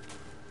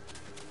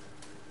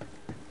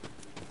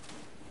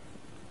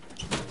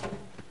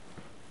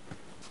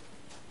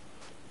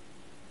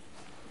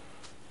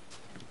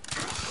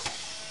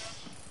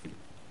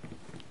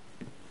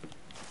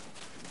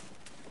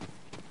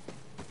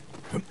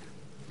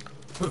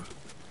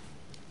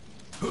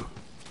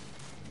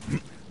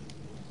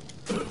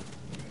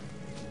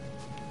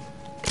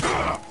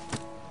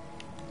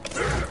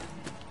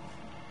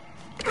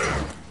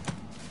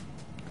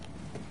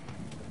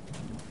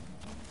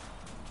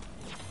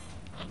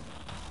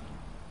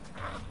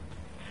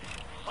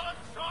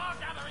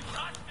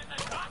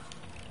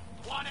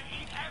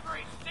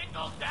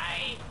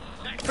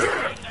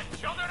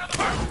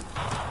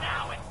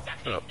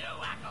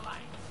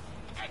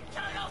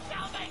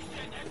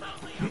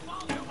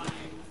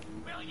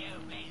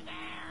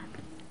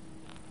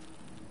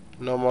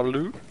 No more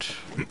loot.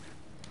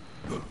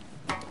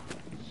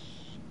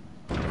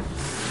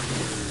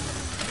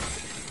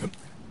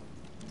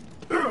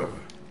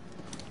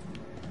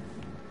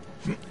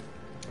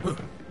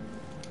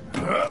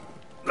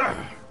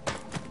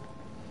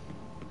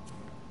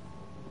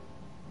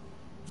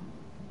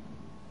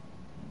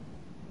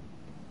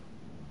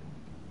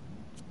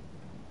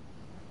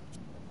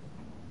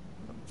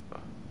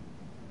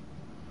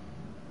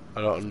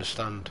 I don't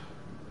understand.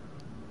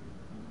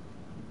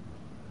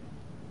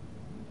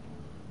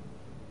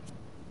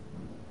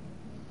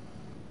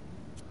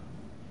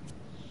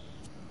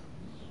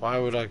 Why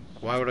would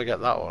I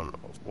get that one?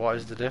 What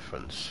is the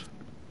difference?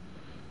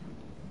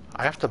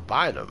 I have to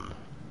buy them.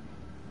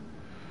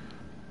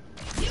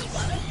 You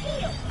got a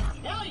shield.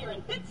 Now you're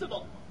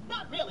invincible.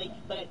 Not really,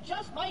 but it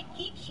just might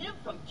keep Shiv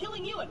from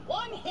killing you in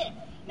one hit.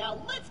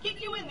 Now let's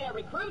get you in there,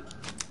 recruit.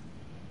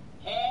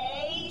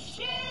 Hey,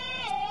 Shiv!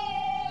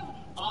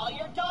 All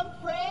your dumb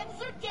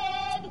friends are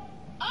dead.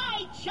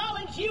 I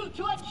challenge you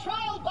to a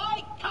trial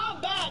by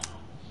combat.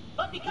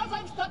 But because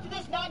I'm stuck to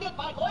this magnet,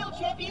 my loyal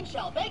champion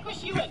shall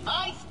vanquish you in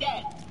my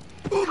stead.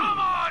 Come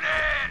on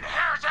in,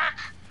 heretic!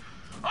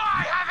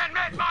 I haven't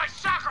met my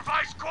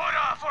sacrifice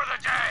quota for the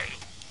day!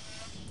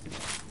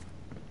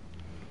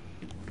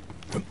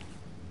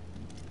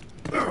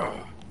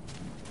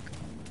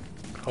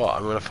 Oh,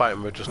 I'm gonna fight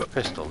him with just a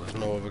pistol. There's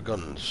no other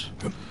guns.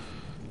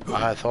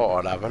 I thought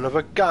I'd have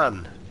another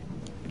gun.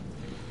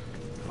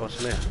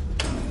 What's in here?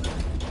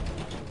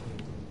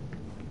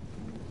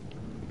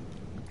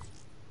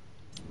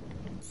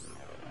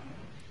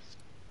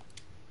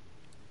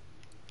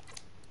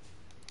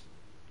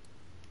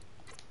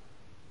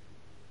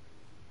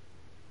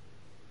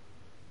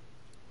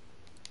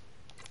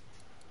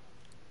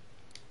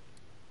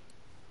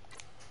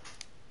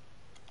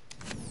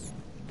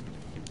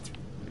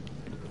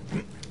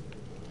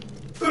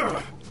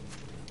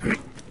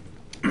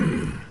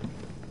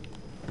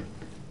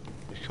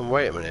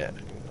 Wait a minute.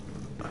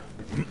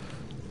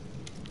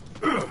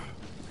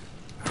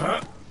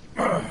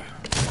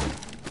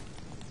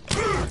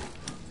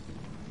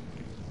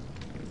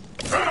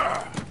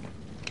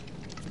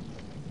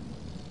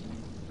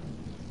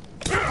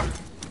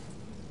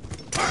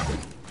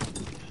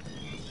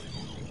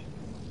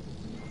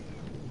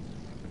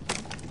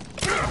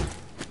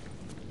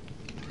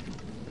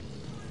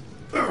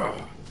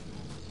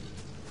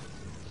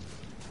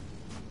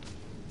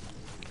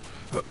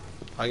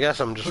 I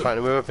guess I'm just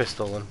fighting with a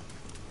pistol then.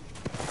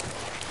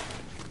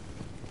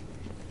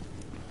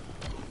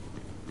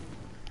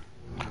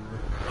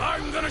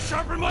 I'm gonna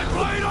sharpen my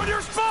blade on your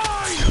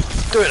spine!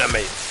 Do it then,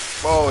 mate!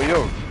 Oh,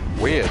 you're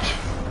weird.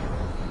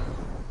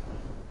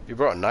 You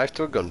brought a knife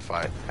to a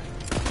gunfight.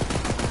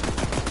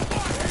 I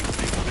hate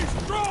people be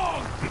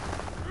strong!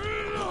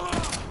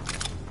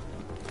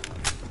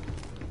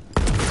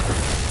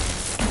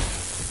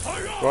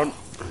 Run.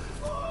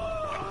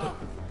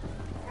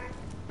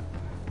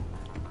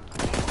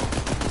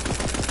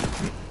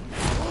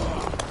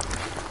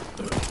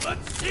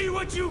 Let's see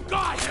what you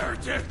got,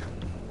 heretic!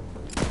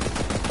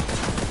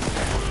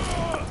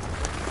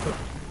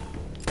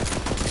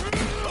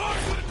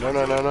 No,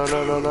 no, no, no,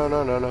 no, no, no,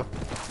 no, no, no.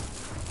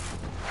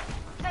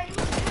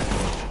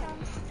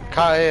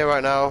 Can't hear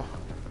right now.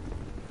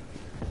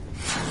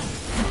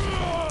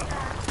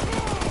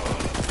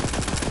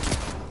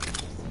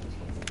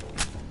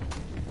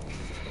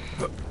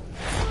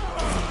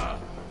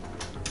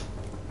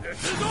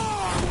 This is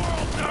our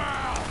world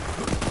now!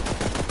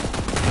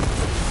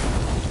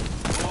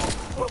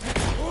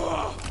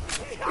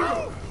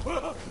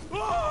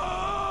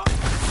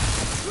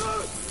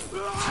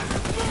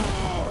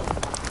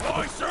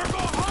 I serve a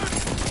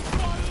hunt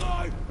my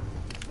life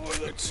for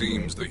the It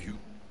seems the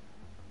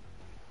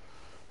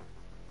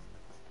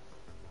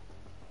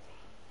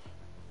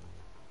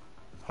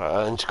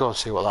I need to go and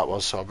see what that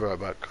was, so I'll be right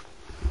back.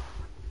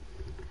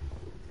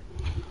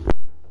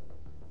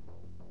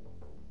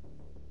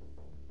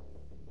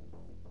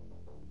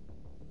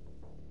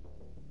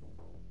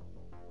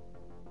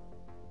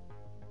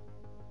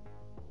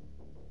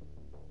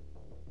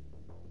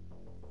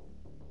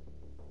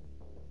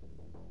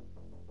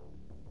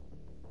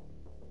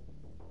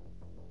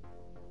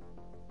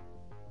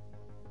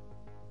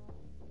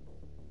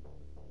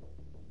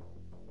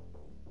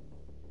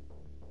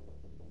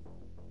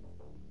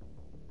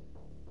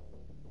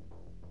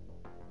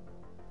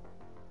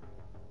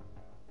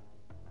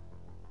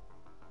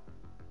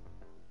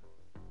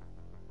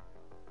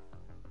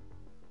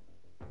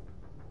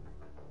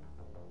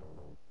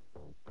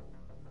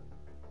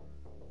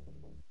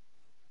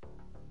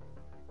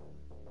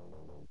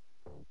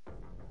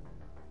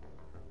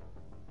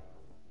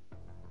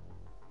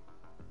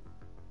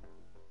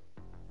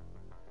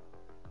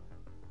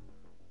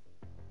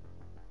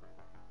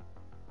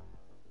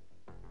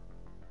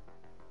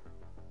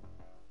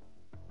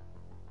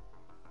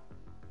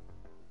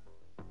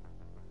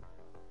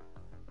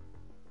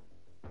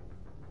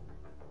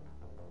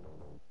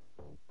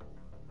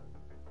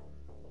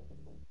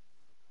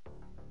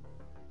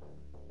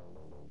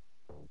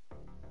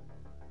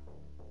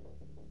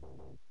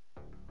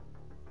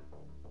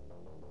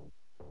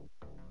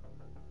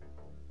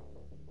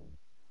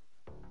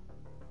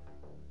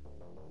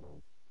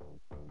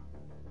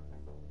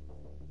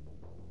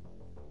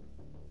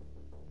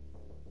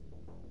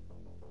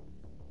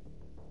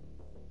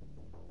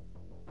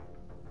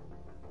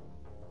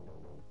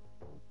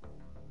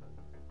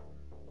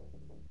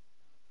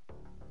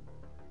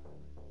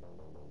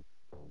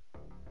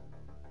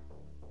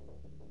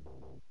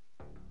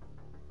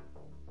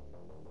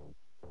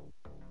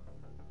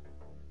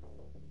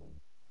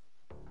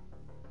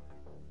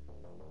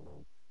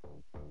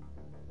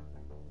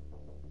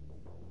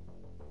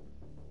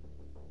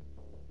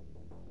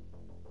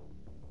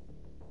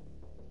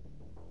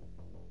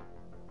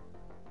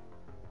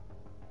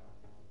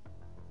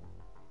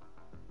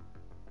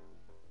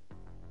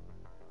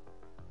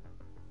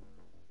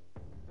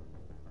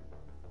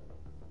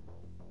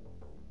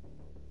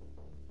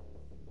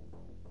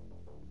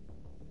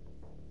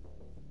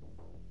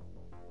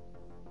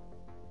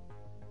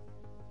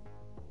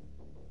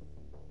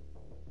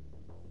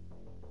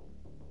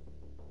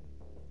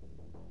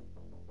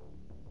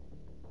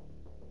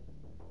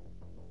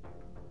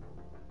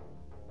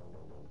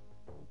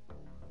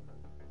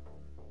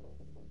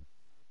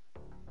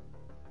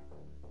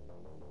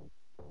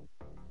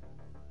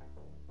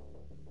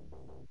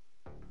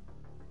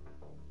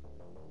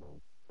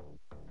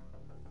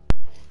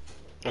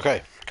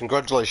 Okay,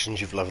 congratulations,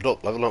 you've leveled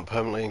up. Leveling up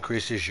permanently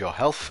increases your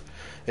health.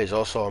 It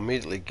also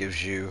immediately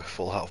gives you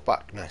full health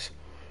back, nice,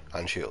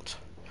 and shields.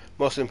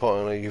 Most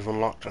importantly, you've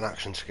unlocked an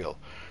action skill.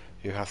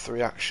 You have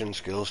 3 action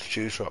skills to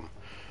choose from.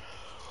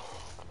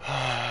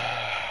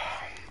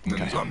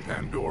 Humans on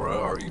Pandora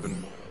are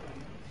even...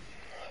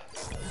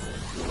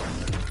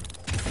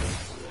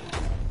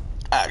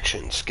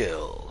 Action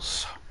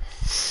skills.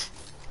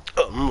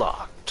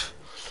 Unlocked.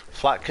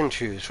 Flak can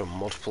choose from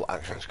multiple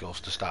action skills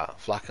to start.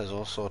 Flak has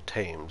also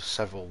tamed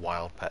several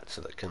wild pets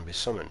that can be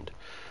summoned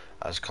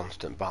as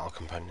constant battle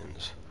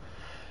companions.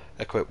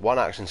 Equip 1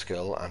 action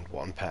skill and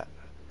 1 pet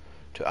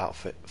to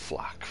outfit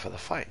Flak for the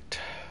fight.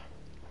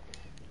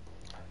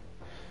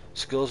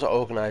 Skills are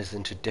organized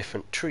into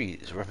different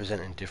trees,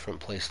 representing different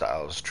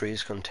playstyles.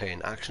 Trees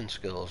contain action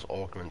skills,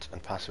 augments,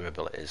 and passive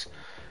abilities.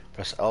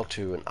 Press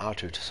L2 and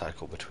R2 to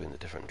cycle between the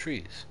different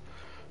trees.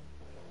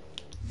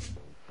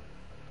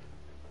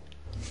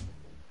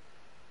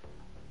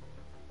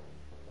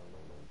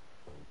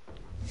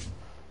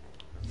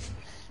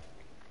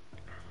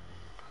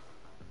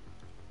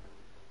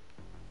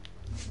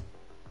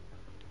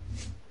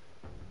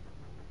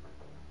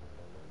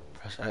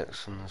 Press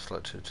X and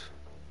selected.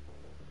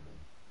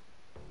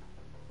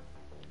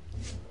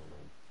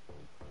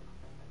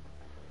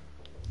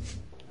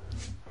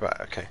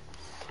 Right, okay.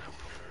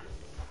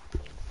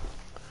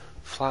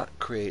 Flak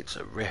creates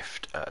a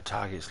rift at a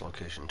target's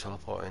location,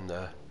 teleporting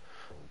the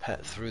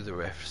pet through the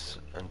rifts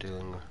and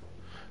dealing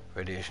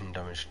radiation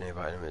damage to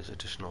nearby enemies.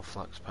 Additional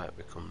Flak's pet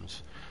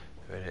becomes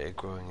radiated,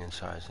 growing in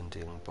size and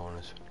dealing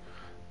bonus.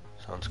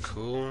 Sounds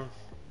cool.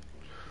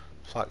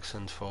 Flak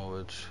sends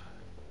forward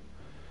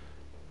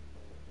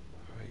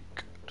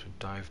to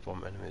dive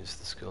bomb enemies.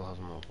 The skill has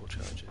multiple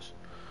charges.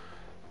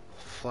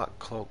 Flak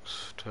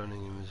cloaks,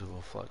 turning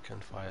invisible. Flak can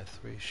fire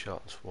 3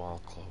 shots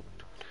while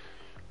cloaked.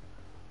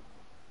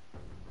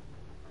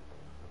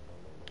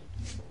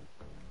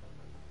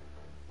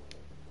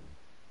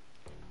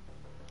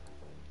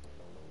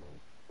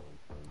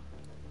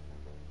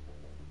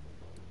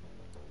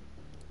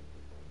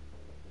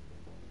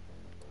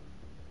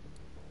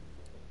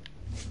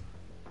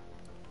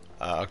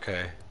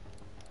 Okay.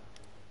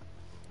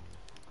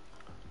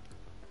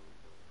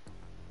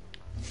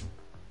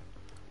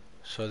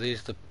 So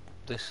this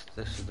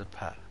is the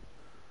pet.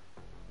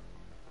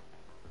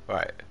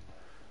 Right.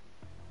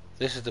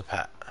 This is the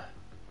pet.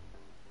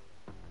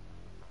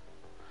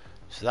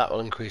 So that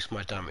will increase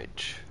my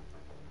damage.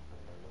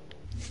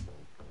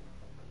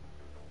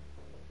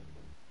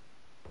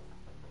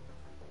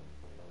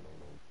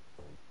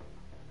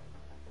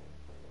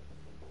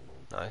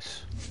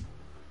 Nice.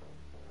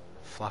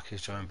 Flak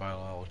is joined by a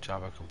loyal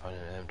Jabba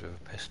companion armed with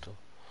a pistol.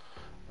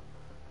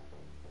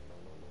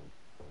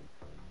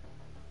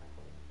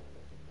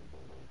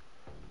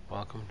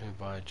 While accompanied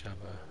by a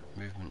Jabba,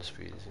 movement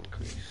speed is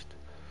increased.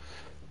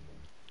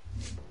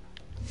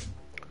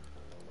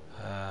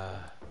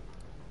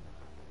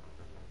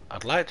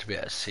 I'd like to be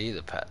able to see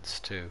the pets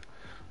too.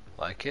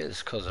 Like,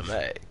 it's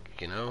cosmetic,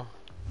 you know?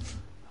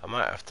 I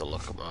might have to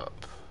look them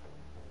up.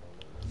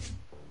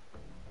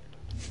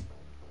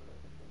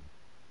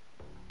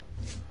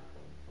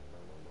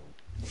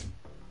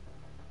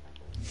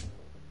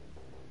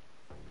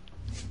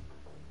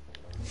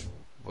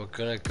 We're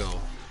gonna go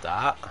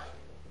that.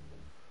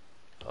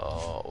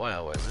 Oh,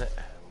 well, wait a minute.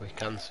 We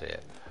can see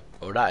it.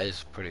 Oh, that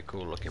is a pretty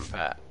cool looking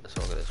pet. Let's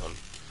look at this one.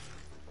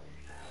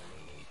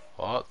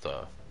 What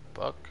the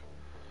fuck?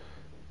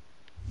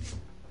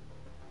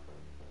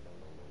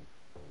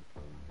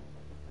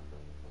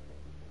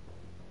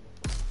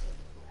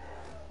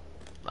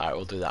 Alright,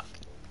 we'll do that.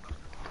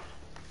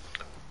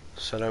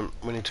 So then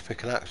we need to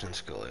pick an action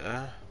skill,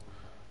 yeah?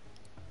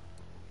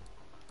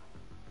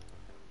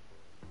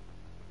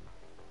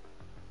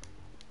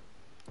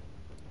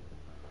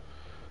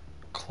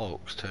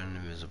 Cloaks turn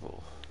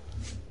invisible.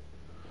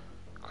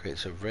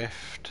 Creates a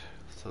rift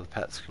so the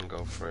pets can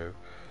go through,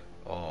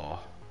 or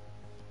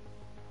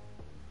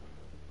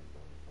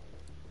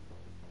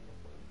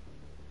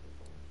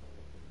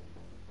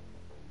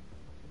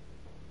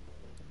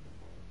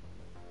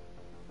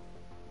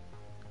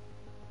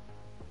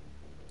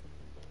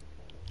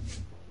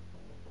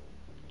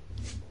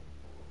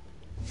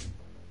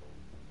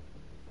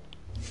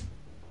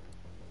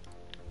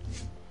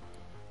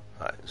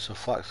right, so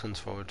Flak sends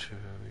forward to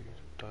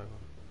dive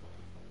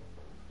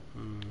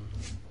on.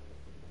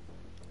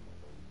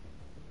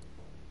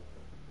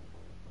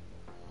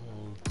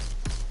 We'll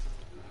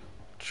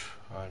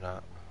try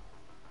that.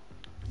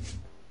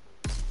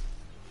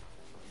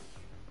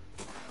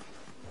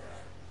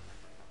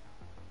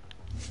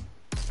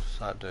 What's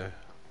that do?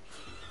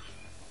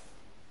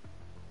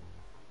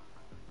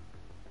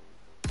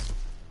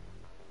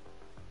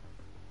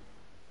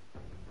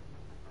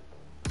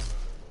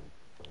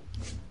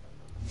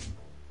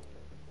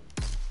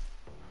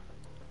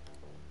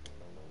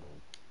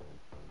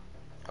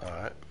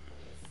 Alright.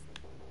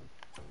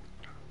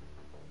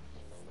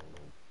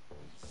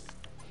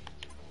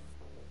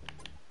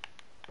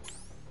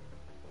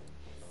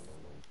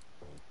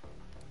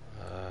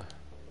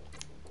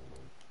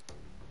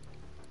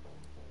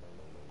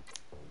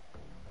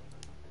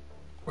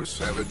 We're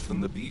savage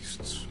than the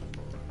beasts.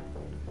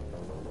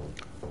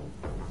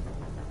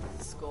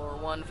 Score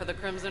 1 for the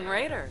Crimson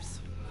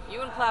Raiders.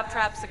 You and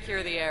Claptrap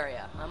secure the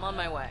area. I'm on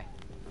my way.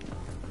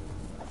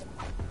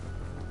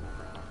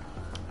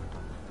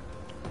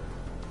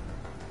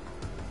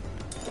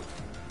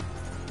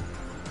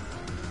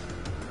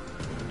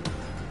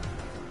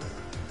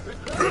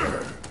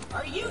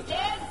 Are you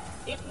dead?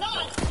 If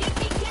not, get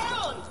me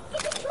down! The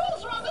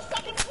controls are on the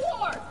 2nd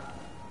floor!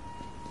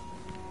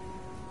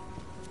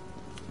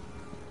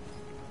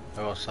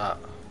 Oh, what's that?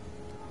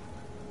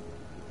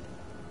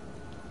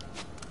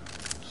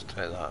 Just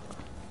take that.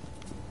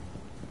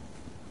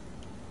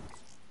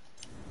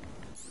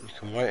 You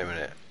can wait a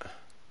minute.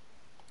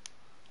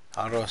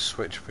 How do I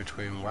switch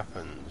between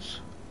weapons?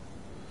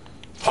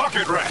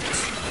 Pocket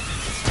rats!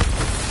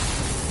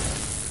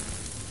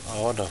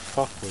 Oh, what the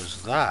fuck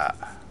was that?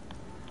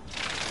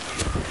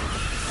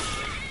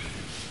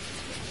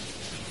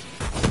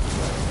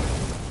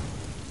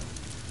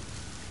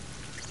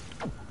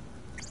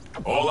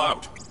 All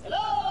out.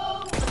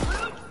 Hello?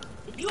 Recruit?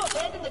 Did you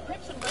abandon the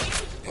Crimson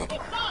Raiders?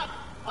 If not,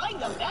 find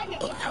the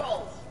magnet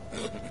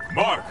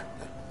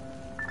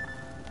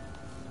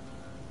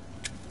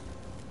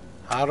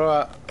How do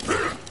I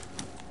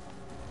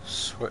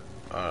switch?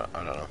 I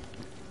don't know.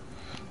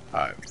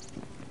 Alright.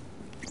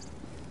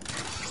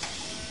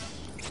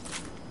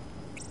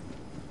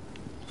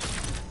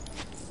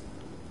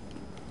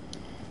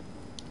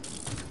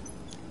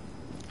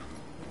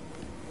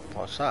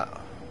 What's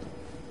that?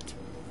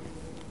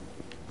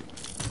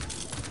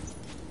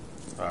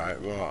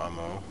 Alright, more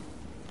ammo.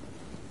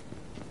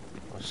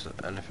 What's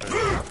that? Anything?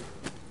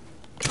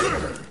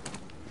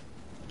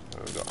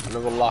 We've got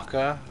another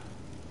locker.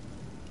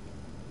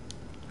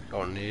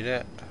 Don't need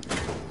it.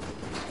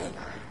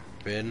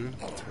 Bin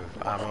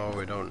with ammo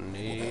we don't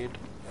need.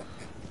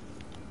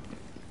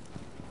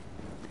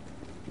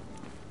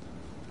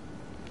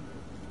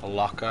 A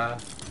locker.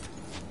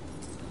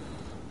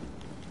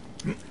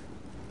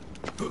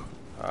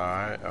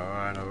 Alright,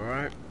 alright,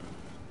 alright.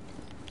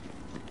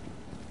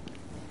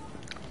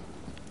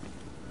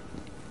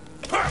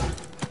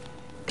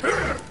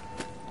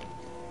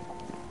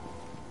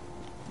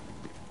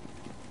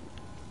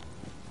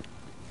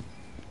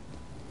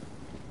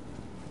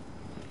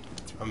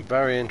 I'm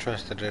very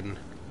interested in...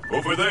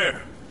 Over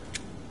there!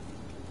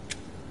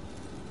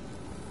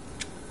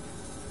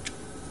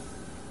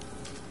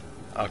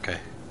 Okay.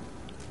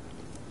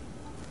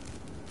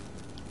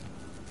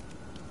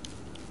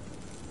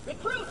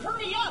 Recruit,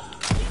 hurry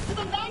up! Get to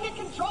the magnet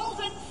controls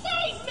and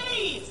save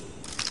me!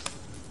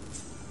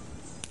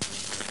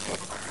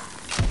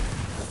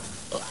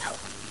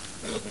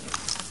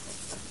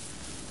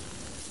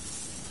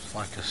 It's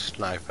like a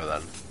sniper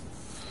then.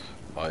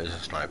 Oh, it is a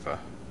sniper.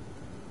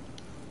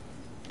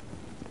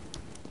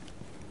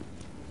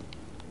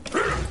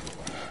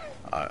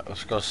 Alright,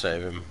 let's go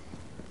save him.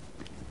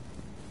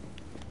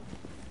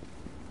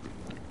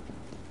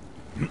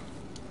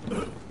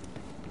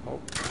 Oh.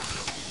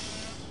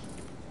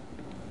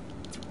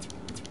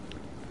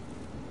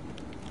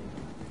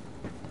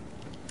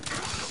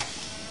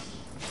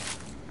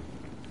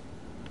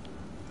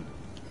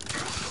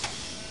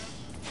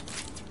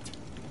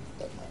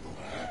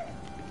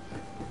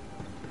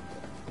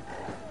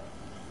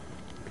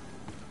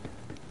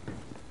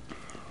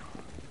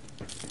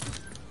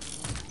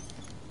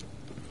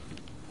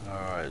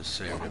 Alright,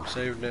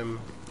 saved him.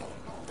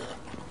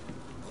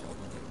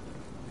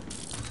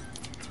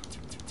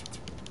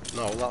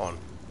 No, that one.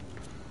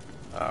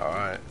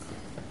 Alright.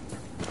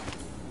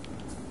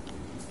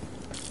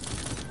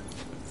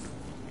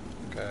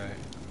 Okay.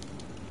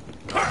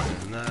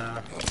 Nothing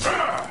there.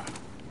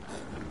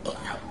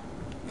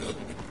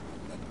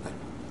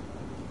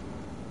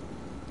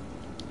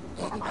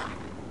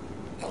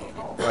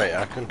 Wait,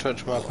 I can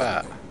touch my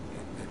pet.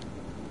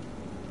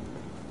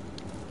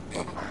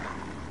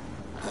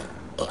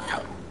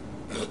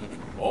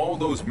 All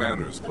those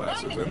manners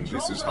classes, and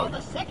this is how on the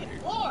you second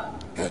behave. floor.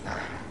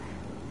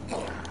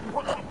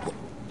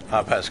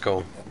 That pet's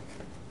cool.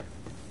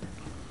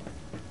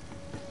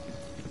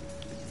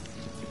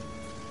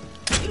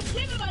 You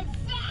give him a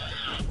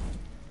fat!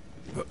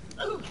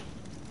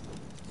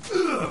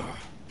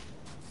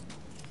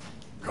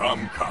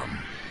 Come,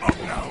 up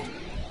now.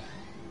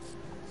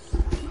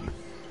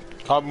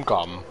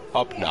 Come,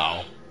 up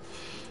now.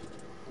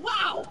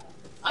 Wow!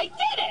 I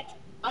did it!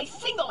 I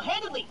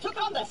single-handedly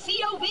took on the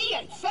COV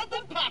and sent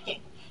them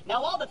packing.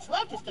 Now all that's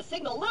left is to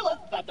signal Lilith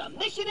that the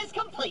mission is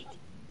complete.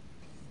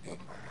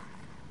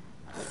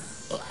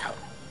 So,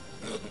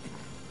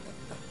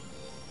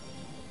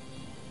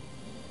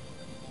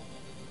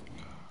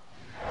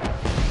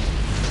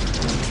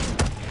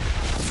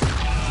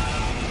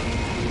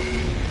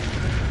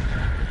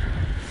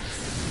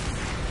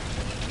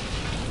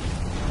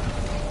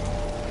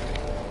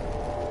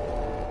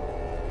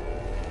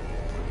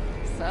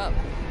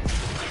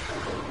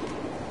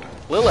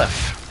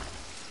 Lilith,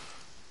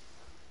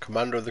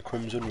 commander of the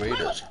Crimson Raiders.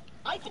 Lilith,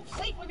 I can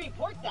safely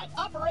report that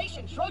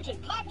Operation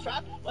Trojan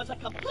Claptrap was a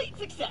complete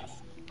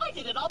success. I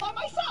did it all by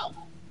myself.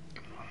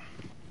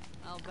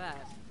 I'll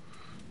bet.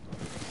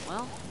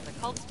 Well, the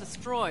cult's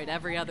destroyed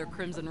every other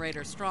Crimson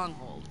Raider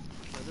stronghold,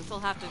 so this'll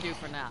have to do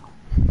for now.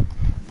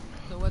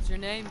 So what's your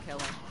name,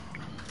 killer?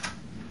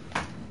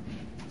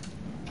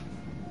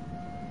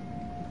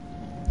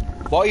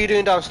 What are you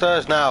doing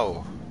downstairs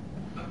now?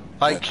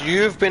 Like,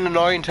 you've been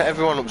annoying to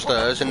everyone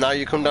upstairs, and now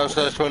you come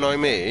downstairs to annoy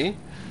me?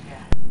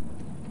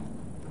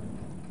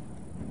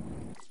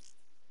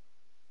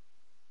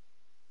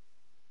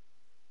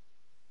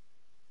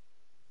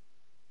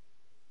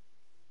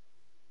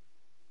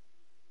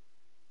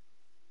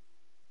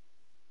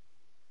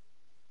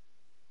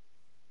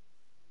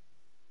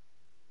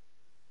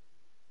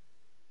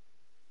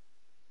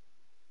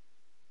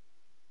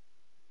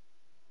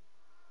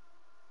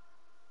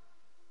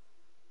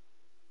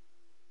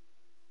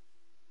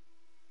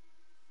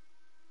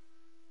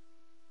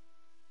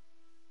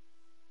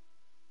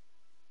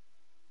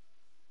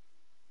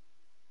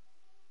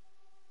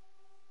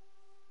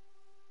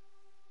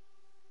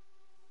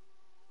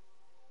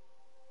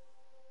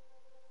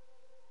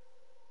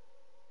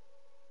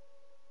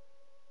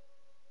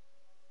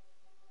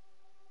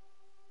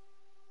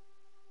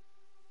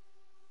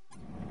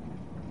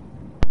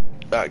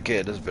 That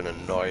kid has been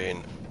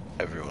annoying.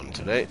 everyone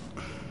today.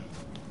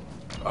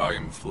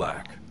 I'm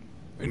Flack,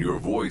 and your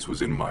voice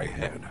was in my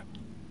head.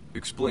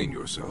 Explain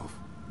yourself.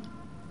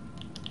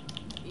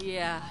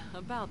 Yeah,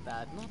 about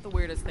that. Not the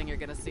weirdest thing you're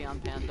gonna see on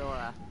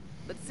Pandora.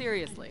 But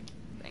seriously,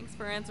 thanks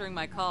for answering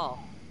my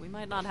call. We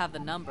might not have the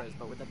numbers,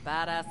 but with a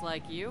badass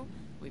like you,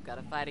 we've got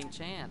a fighting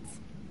chance.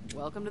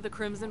 Welcome to the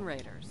Crimson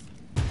Raiders.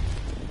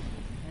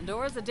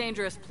 Pandora's a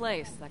dangerous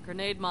place. That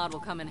grenade mod will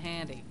come in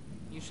handy.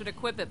 You should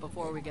equip it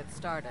before we get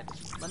started.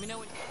 Let me know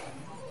when...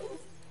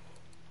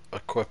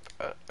 Equip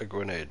a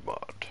grenade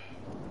mod.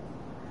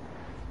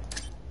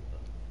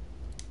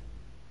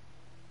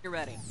 You're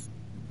ready.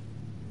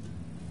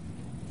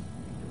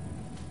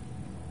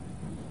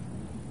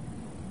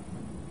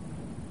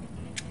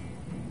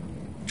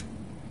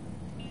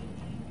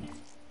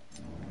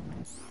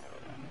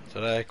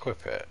 Did I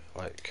equip it?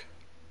 Like...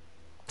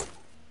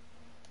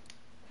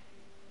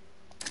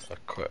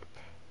 Equip.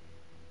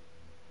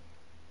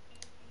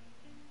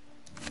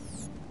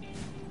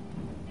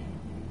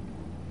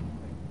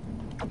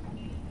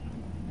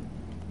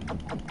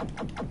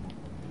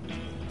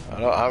 I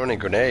don't have any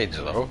grenades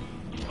though.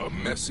 A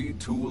messy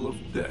tool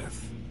of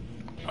death.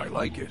 I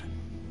like it.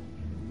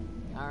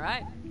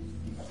 Alright.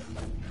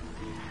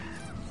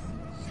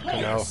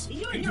 Hey, No. do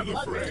you and Into your the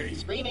blood fray. really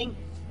screaming?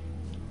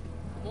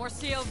 More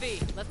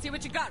COV. Let's see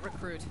what you got,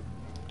 recruit.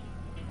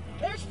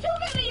 There's too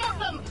many of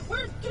them!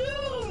 We're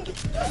doomed! Doomed!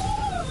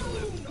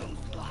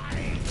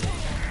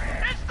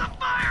 It's the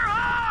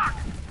Firehawk!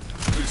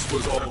 This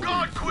was all. The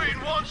God Queen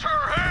wants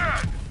her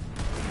head!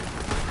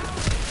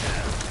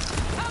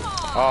 Come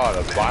on! Oh,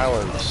 the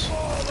violence.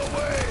 All the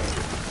way!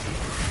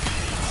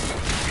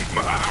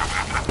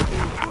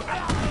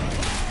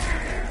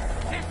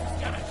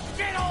 It's gonna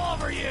shit all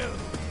over you!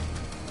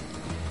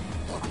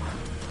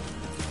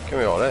 Give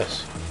me all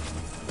this.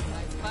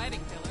 Nice fighting,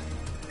 killer.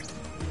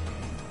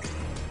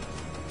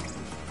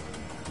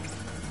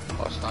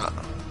 What's that?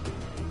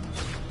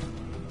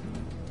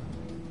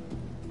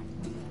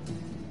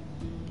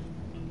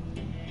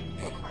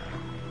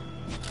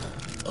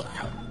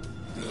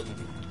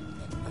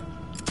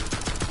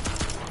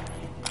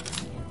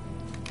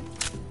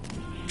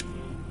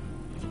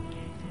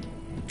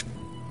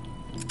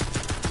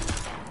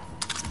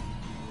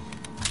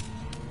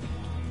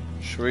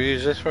 Should we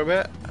use this for a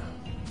bit?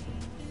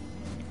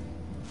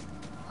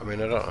 I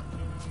mean, I don't know.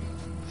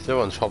 If the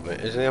other one's probably...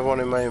 Isn't the other one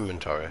in my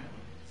inventory?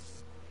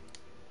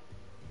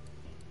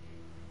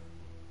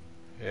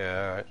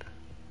 Yeah, alright.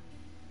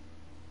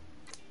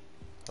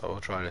 I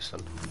will try this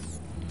then.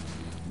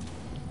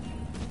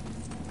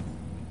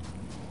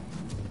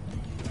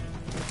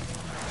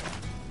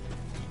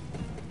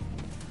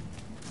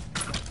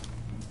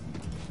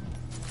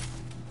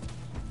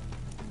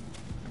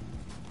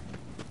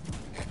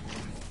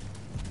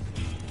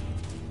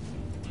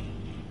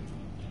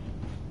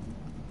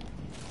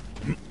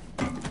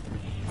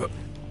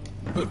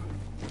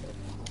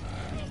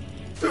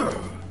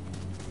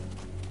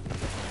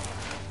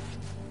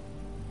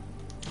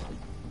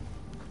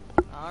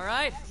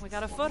 Alright, we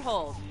got a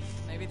foothold.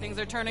 Maybe things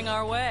are turning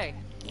our way.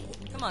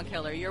 Come on,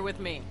 killer, you're with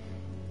me.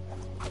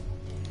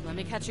 Let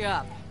me catch you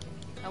up.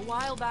 A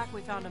while back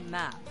we found a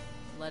map.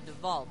 Led to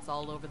vaults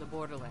all over the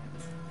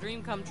Borderlands.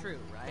 Dream come true,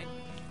 right?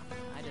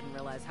 I didn't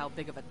realize how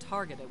big of a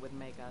target it would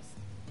make us.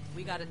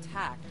 We got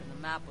attacked and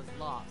the map was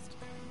lost.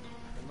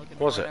 Been looking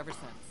Was for it it? ever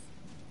since.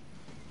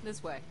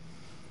 This way.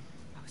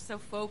 I was so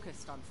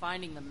focused on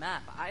finding the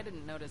map, I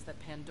didn't notice that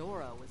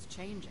Pandora was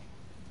changing.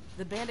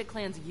 The bandit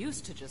clans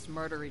used to just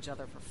murder each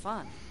other for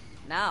fun.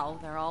 Now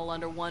they're all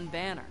under one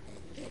banner.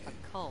 A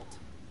cult.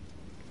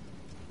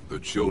 The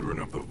children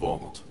of the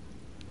vault.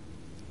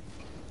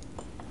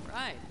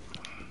 Right.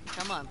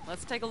 Come on,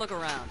 let's take a look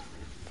around.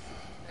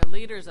 Their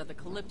leaders are the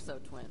Calypso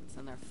twins,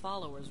 and their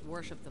followers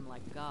worship them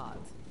like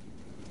gods.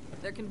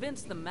 They're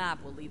convinced the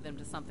map will lead them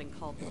to something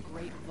called the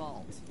Great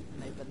Vault,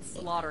 and they've been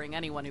slaughtering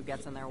anyone who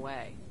gets in their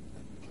way.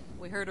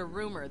 We heard a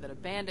rumor that a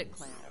bandit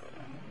clan...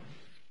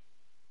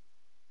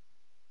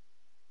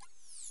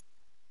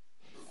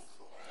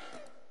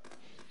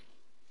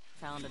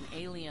 found an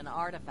alien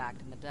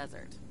artifact in the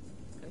desert.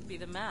 Could be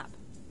the map.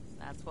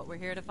 That's what we're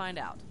here to find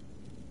out.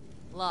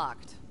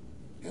 Locked.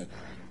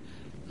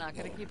 Not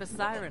gonna keep a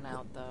siren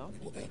out, though.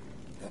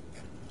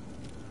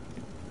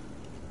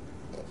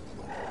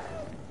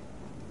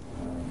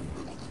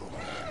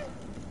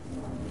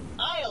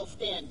 I'll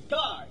stand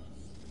guard.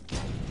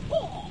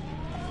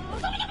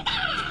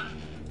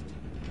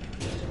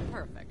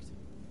 Perfect.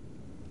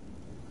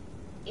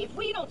 If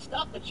we don't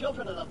stop the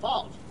children of the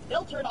vault,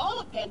 they'll turn all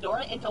of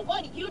Pandora into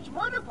one huge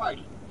murder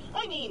party.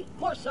 I mean,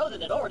 more so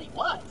than it already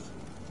was.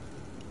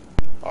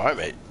 Alright,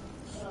 mate.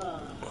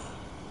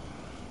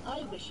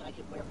 I wish I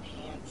could wear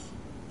pants.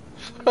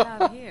 What do we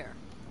have here?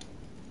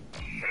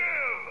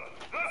 Kill!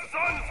 The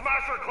Sun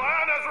Smasher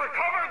clan has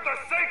recovered the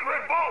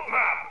sacred vault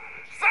map!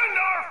 Send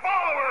our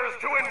followers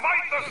to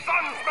invite the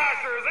Sun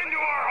Smashers into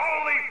our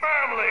holy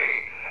family!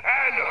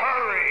 And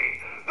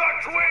hurry! The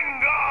twin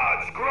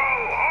gods grow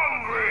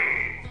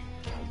hungry!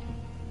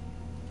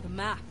 The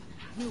map.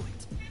 I knew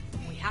it.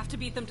 We have to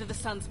beat them to the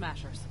Sun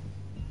Smashers.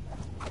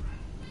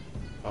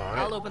 Alright.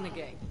 I'll open the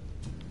gate.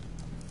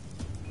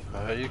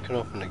 You can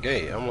open the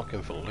gate. I'm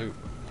looking for loot.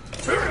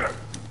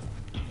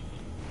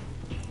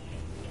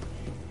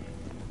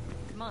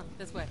 Come on,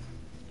 this way.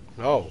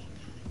 No.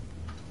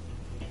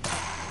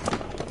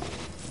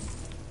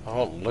 I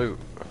want loot.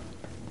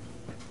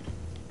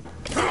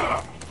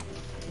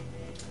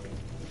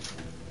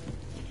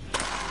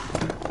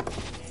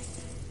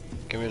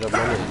 Give me the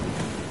money.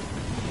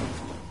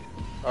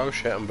 Oh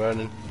shit, I'm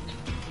burning.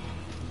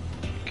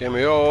 Give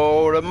me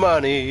all the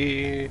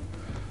money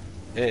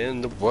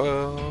in the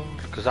world,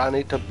 'cause I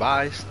need to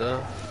buy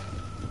stuff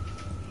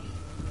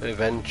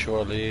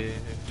eventually.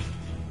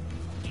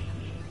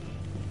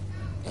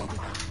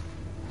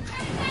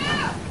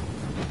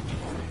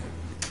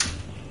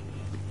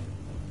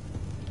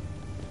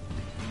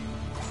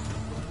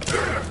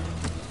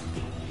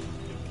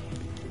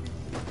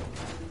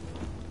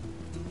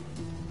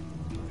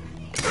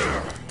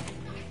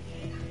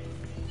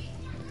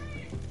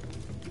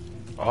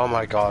 Oh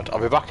my god,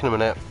 I'll be back in a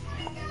minute.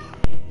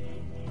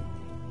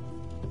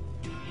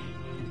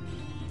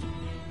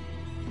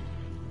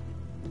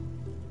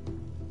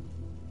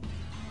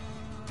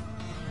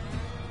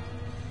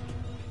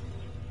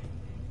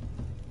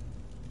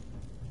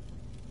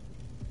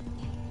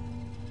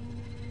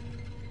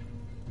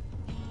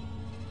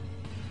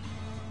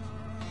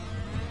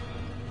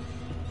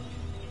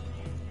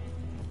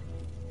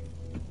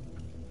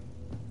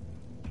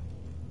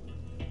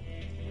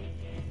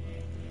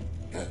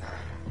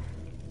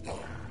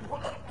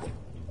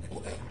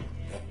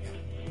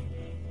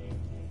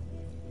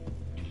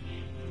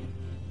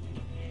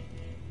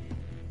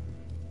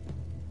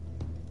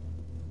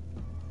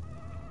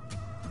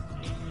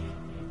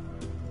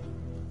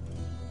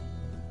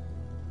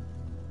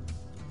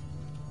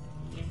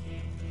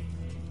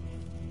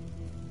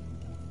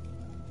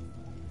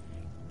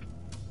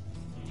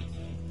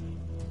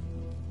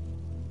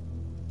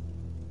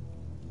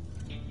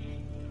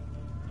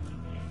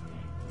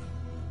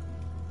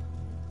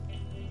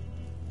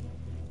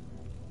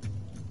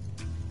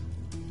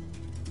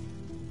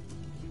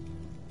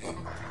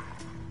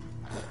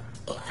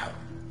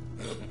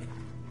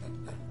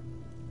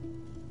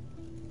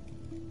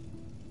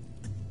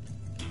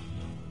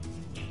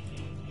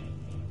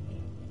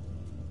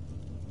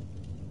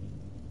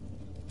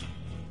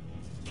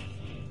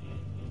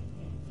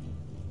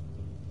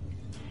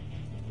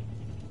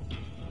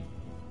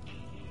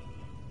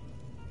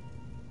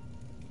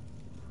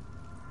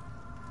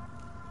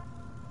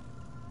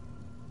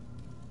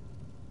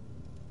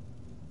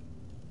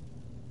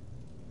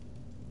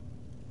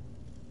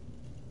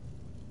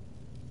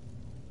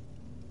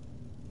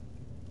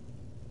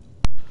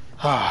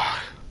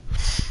 Ah,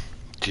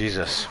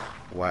 Jesus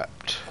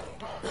wept.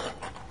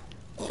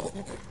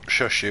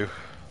 Shush you.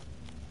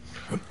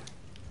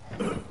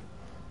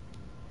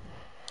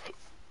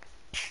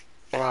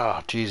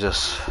 Ah,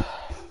 Jesus.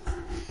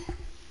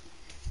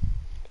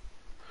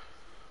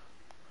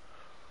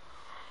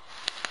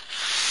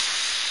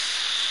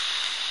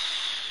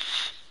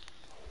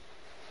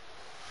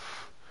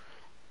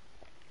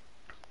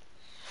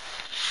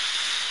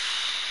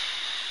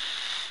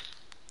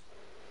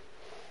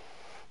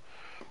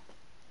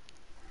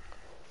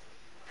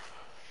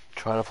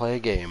 Trying to play a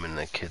game and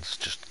the kids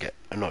just get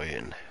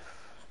annoying.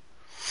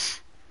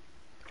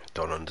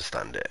 Don't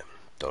understand it.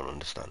 Don't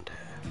understand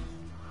it.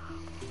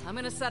 I'm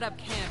gonna set up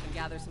camp and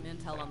gather some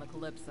intel on the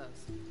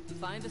Calypsos.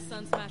 Find the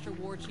Sun Smasher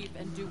war chief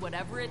and do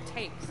whatever it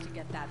takes to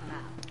get that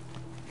map.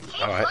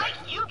 Seems All right. like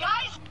you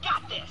guys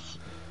got this.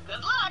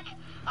 Good luck.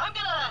 I'm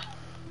gonna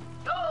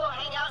go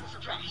hang out in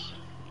some trash.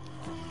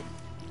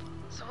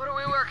 So what are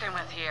we working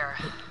with here?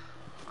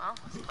 Well,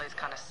 this place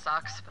kind of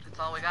sucks, but it's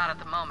all we got at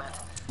the moment.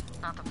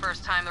 Not the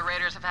first time the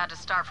Raiders have had to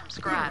start from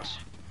scratch.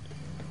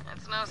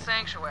 It's no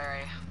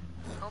sanctuary.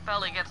 Hope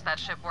Ellie gets that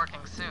ship working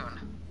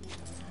soon.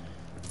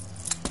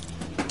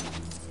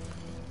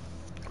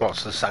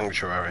 What's the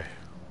sanctuary?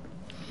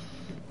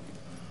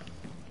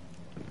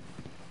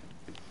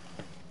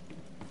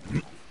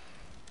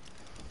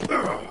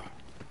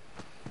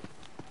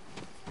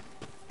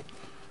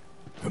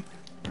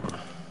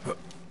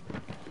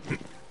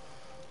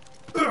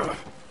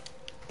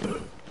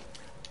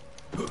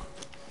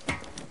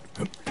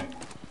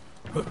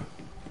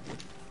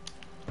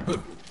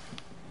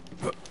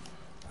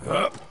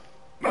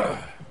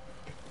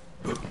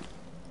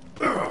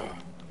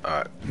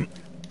 Alright.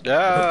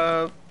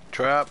 Yeah,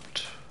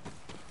 trapped.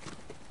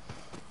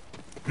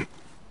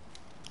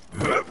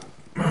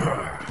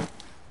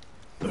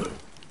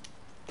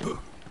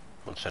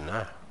 What's in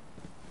there?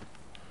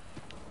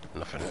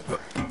 Nothing.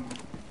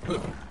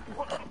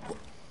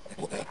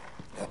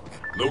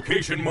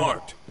 Location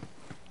marked.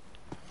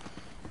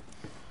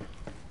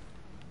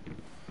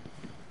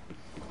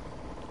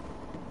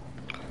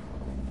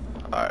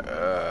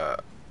 Alright,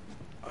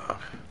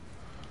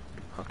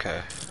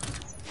 okay.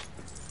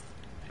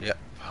 Yep,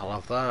 I'll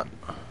have that.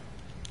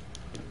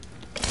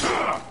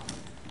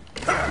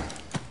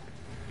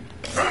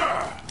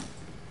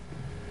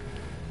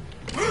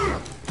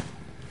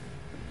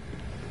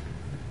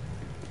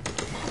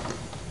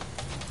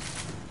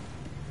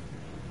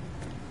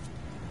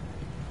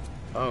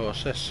 Oh,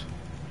 what's this?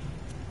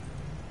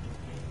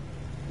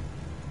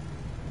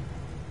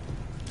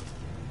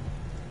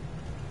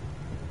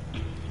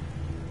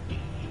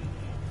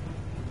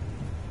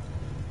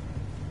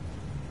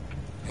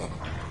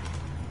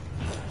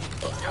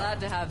 Glad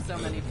to have so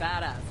many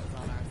badasses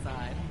on our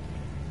side.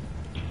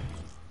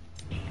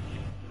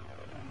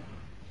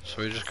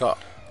 So we just got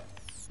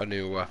a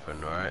new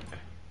weapon, right?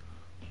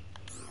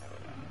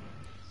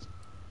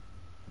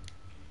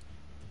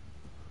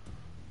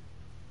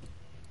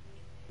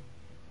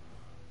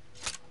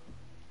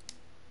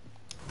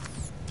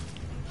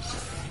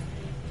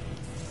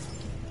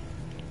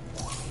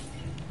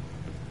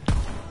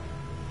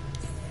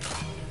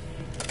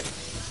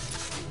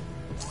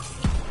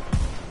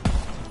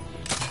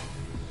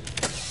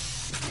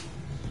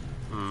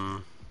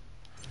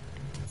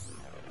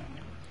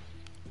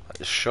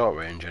 It's short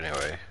range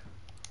anyway.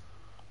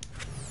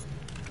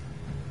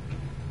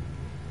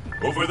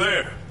 Over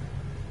there!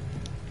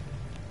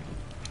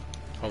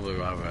 Probably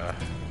rather.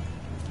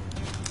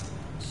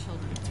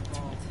 Children's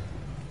vault.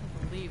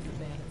 I believe the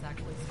bandits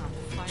actually stopped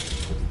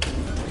fighting.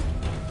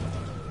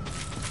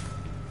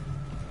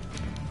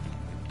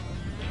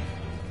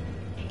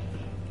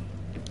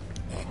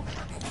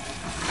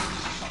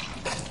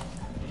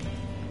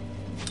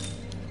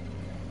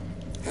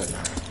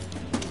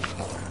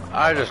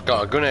 I just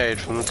got a grenade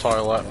from the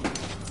toilet.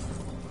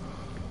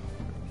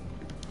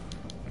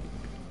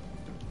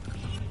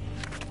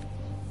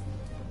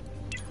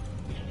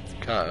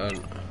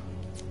 Can't.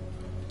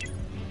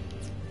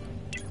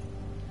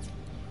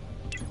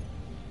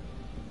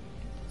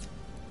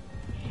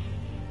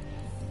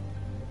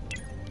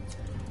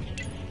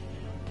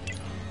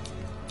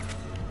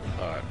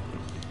 Alright.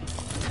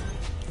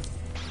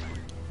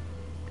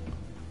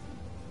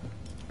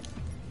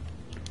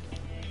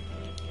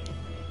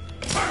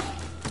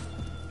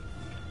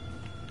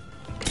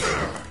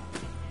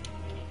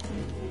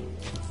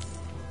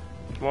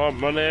 More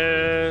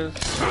monies.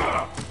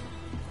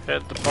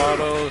 Hit the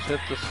bottles, hit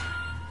the...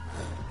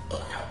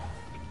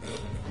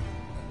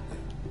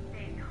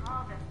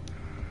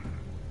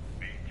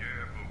 Be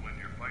careful when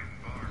you're fighting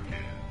bar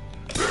kids.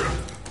 Too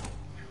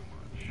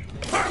much.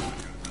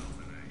 Yourself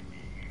in a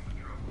heap of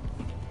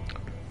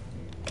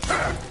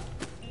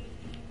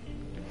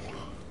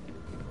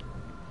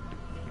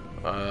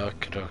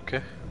trouble.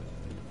 Okay.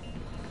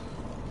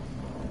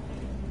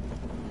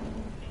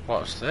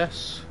 What's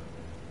this?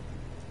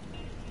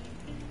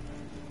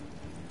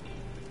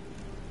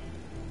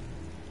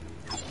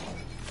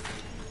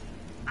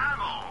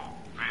 Ammo!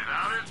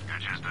 Without it, you're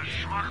just a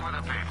schmuck with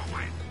a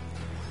paperweight.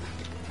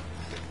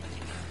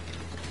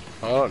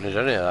 I don't need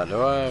any of that,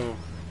 do I?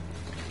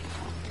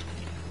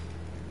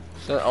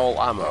 Is that all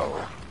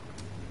ammo?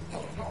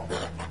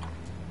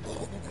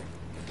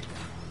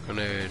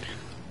 Grenade.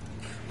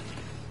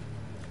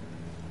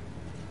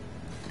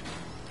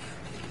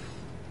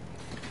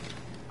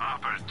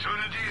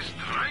 Opportunity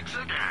strikes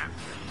again.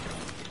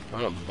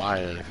 I'm not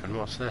buying anything.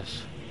 What's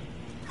this?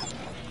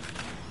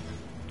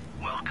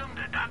 Welcome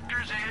to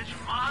Doctor's Edge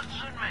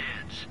Mods and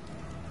Meds.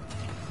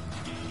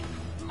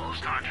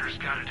 Most doctors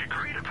got a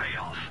degree to pay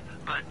off,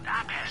 but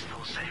I pass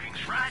those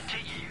savings right to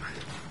you.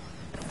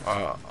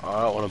 I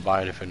don't want to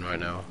buy anything right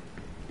now.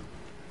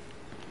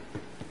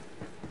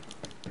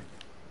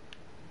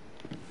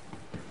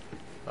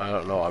 I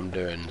don't know what I'm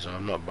doing, so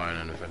I'm not buying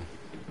anything.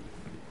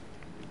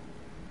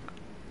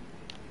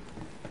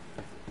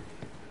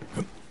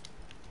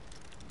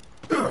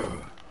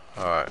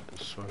 Alright,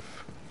 so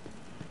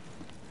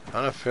I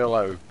kind of feel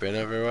like we've been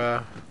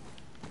everywhere.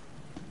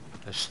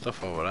 There's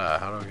stuff over there.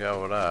 How do I get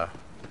over there?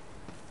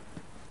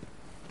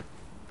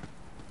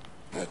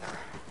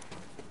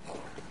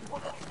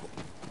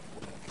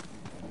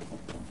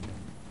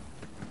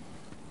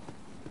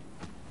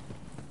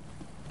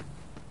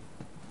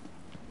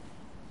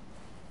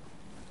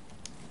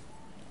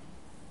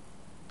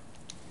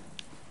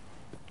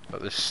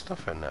 But there's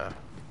stuff in there.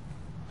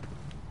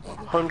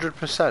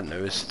 100%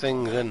 there is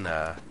things in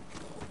there.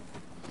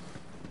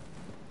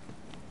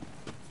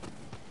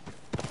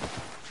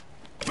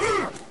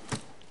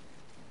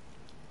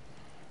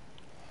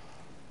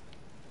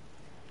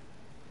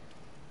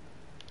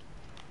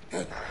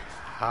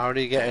 How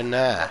do you get in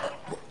there?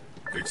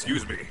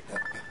 Excuse me.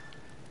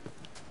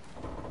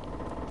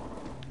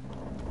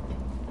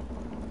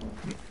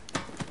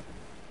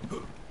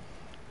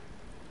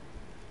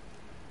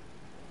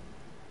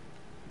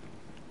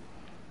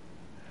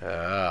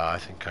 I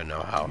think I know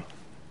how.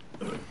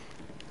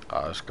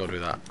 Let's go do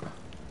that.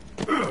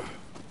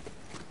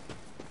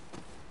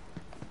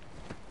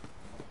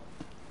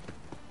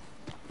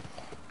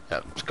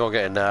 Yep, let's go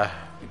get in there.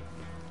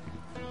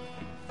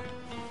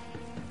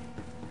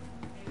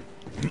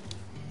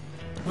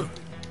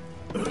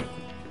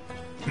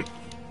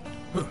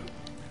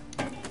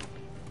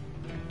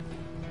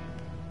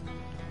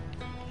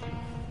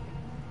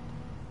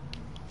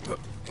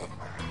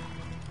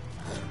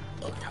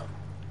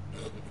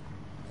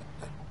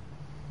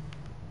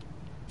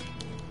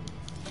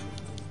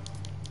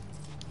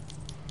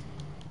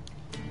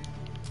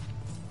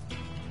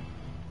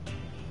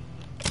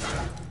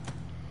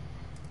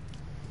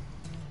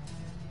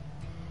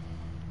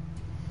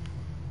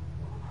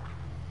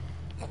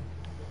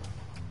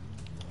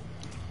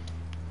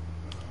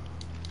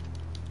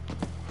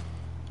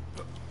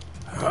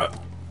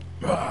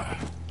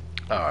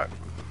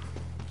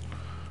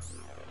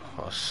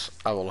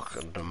 have a look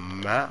at the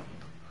map.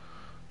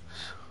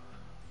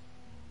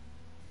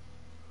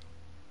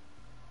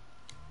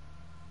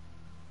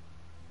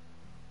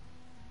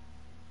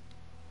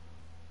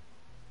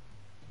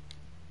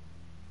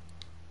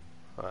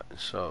 Right,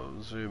 so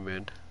zoom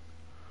in,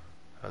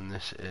 and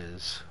this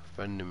is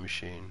vending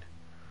machine.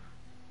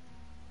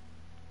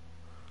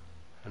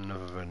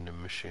 Another vending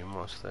machine.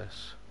 What's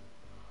this?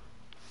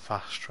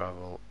 Fast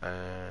travel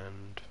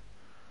and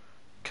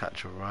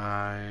catch a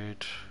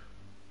ride.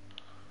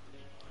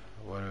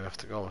 Where do we have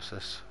to go? What's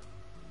this?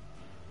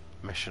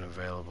 Mission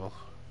available.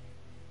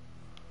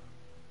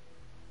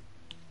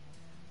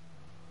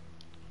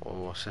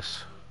 Oh, what's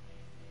this?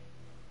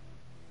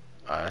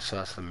 Alright, so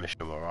that's the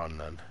mission we're on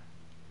then.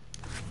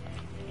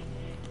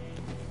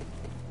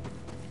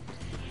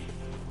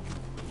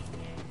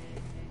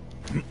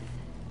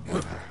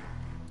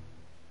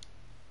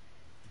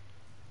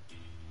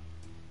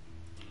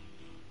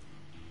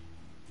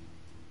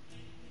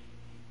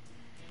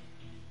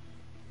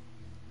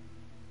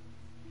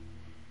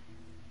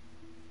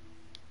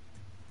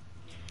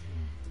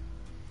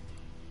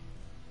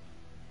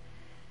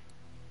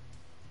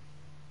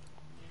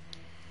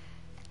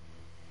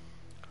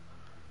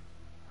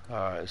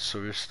 Alright, so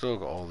we've still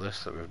got all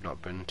this that we've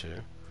not been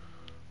to.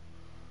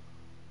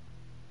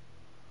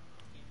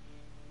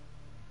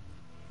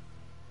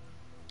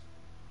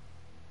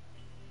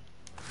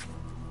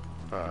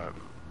 Alright,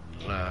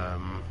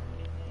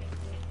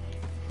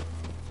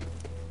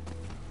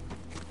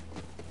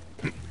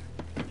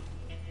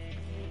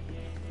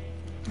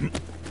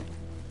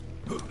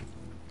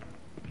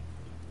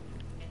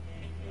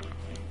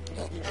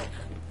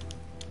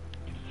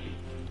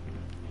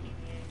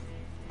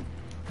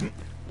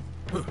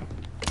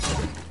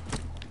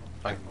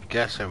 I'm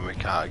guessing we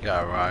can't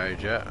get a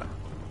ride yet.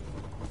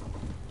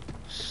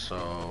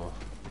 So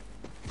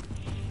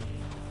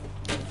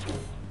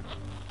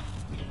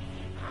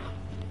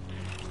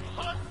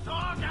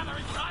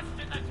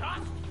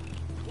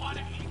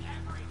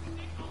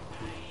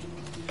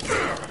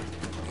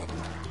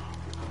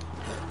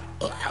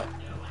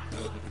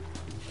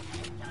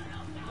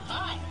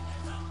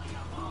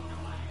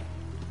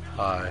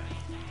hi.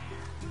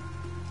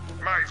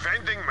 My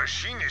vending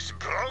machine is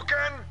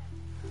broken?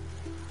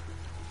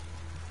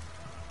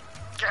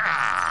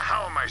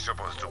 How am I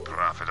supposed to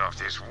profit off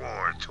this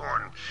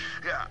war-torn...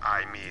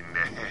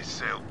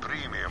 sell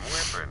premium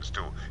weapons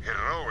to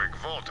heroic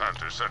vault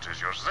hunters such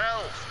as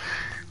yourself?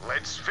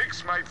 Let's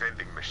fix my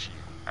vending machine.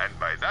 And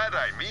by that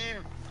I mean,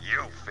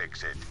 you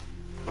fix it.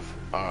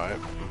 Alright.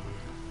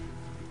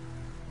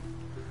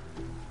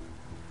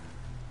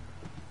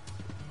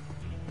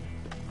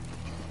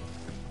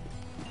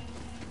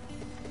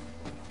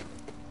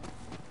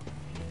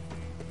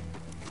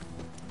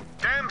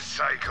 Damn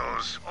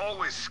psychos,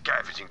 always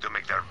scavenging to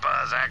make their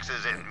buzz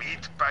axes and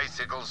meat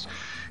bicycles.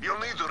 You'll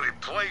need to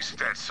replace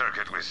that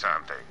circuit with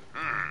something.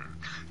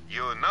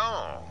 You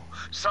know,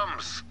 some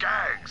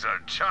skags are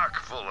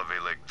chock full of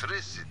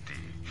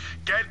electricity.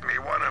 Get me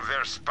one of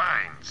their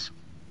spines.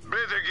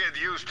 Better get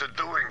used to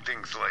doing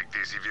things like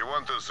this if you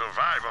want to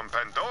survive on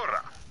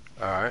Pandora.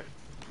 Alright.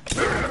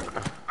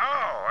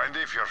 Oh, and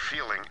if you're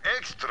feeling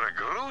extra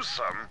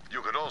gruesome,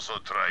 you could also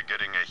try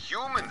getting a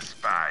human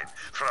spine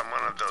from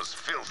one of those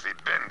filthy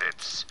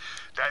bandits.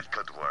 That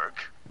could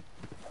work.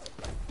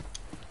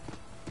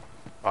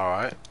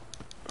 Alright.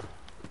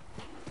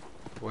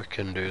 We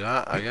can do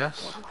that, I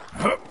guess.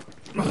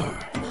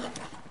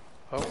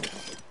 Oh.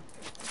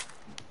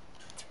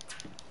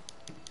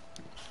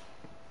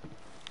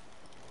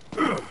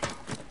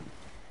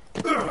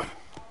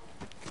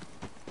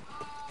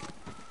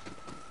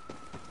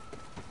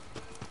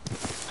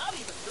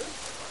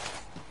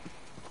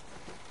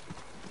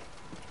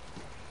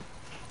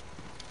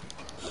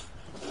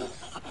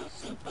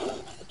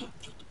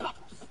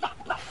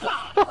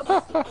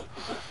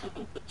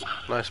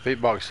 Nice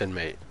beatboxing,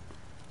 mate.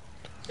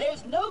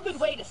 There's no good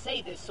way to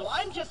say this, so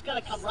I'm just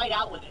gonna come right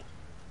out with it.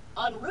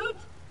 En route?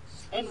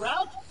 En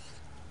route?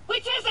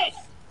 Which is it?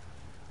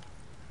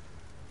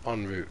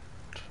 En route.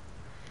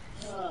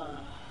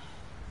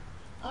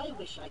 I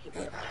wish I could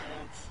wear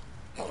pants.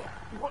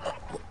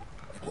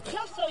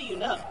 Just so you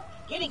know,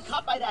 getting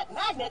caught by that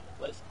magnet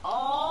was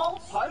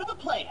all part of the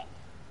plan.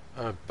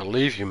 I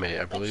believe you, mate.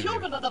 I The believe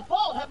children you. of the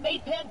vault have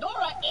made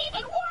Pandora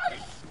even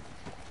worse!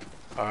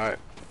 Alright.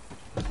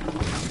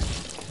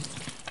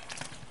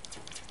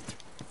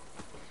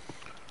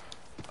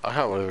 I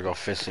can't believe I go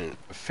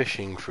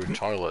fishing through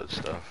toilet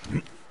stuff.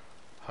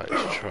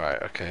 Let's try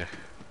it, okay.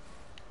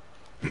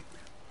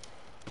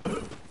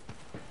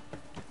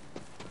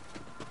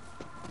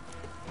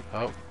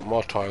 Oh,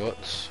 more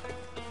toilets.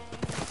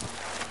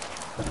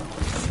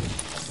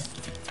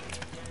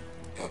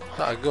 Is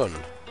that a gun?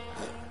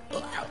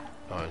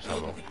 Oh, it's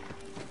ammo.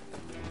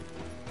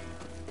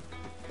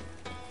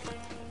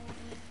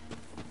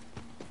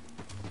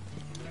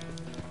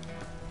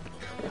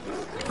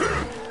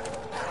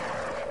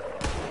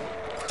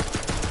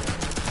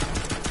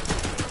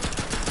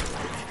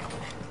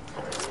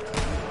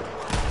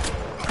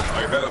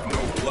 I have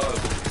no blood,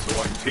 so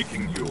I'm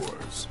taking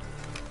yours.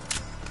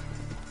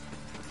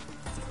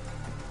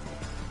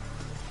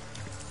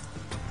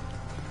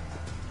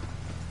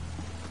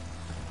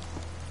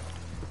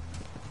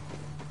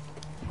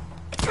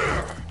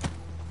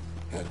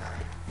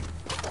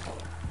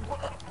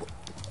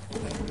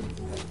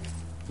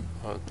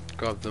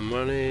 Grab the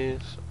monies.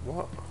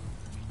 What?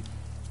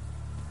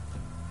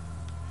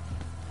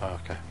 Oh,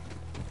 okay.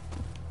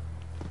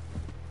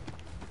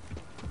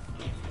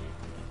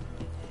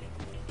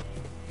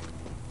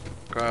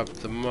 Grab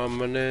the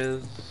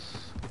monies.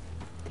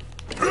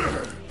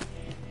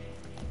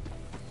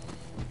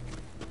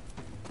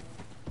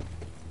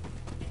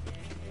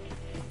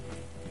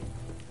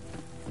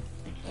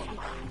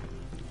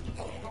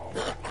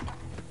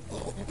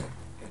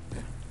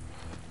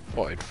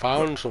 Thought he'd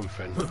found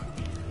something.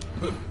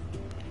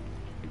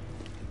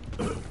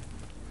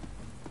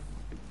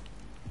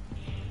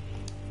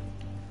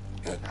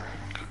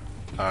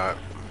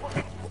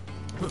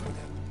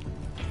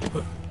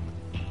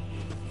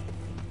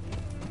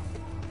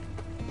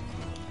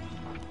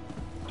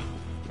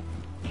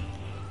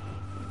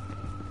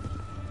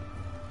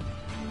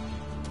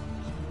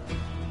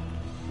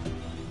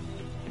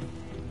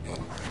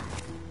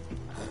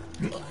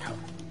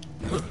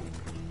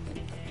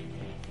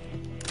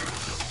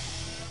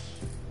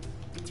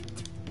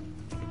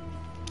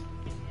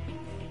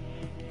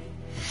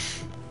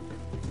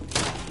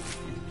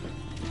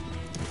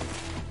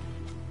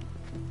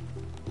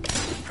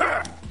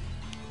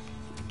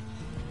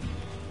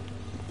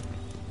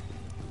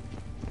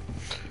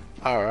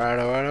 Alright.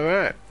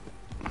 Alright.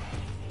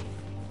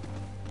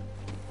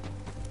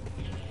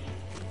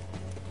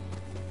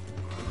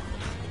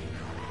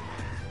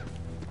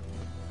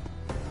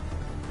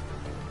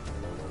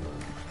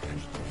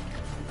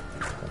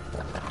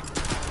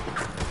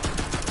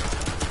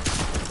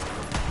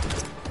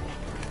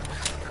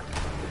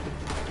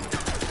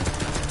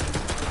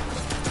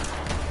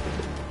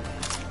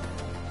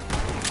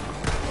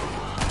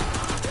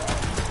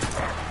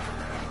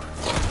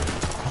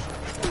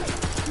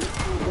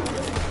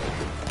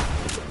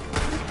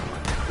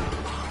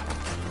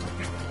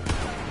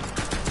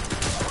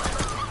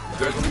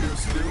 Deadlier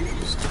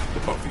skills,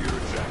 puffier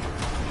jacket.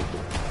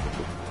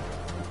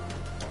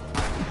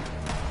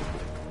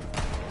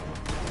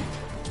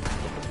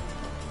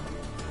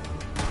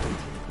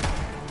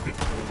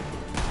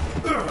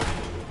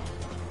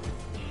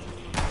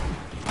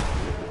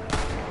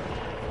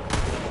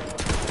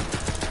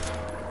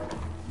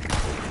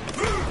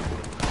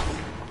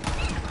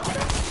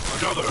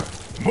 Another!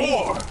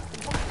 More!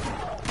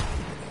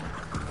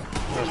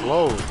 There's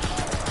loads.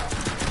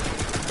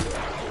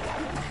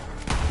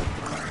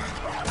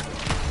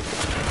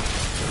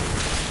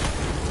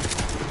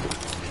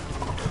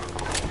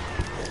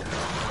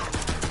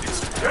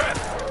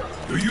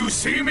 Do you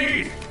see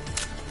me?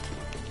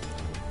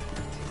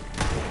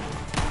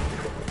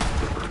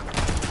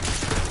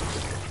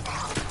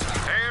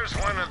 There's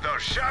one of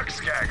those shock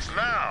skags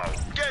now.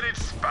 Get it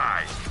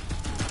spiked.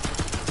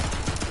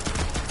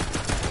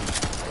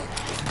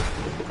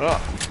 Oh,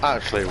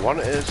 actually, one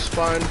is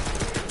fine.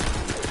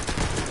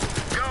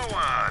 Go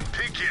on,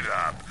 pick it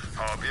up.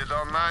 Hope you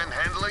don't mind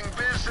handling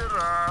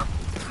viscera.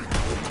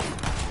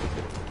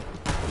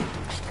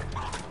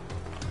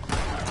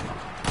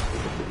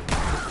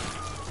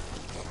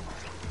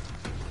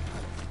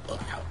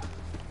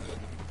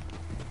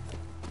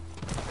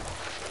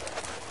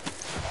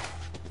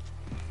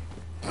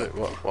 Wait,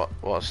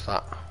 what's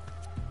that?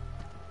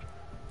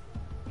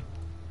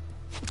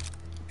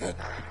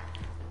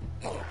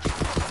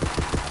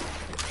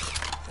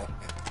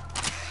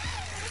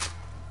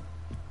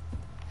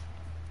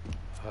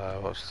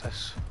 What's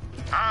this?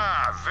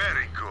 Ah,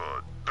 very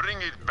good. Bring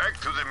it back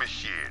to the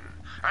machine.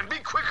 And be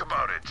quick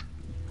about it.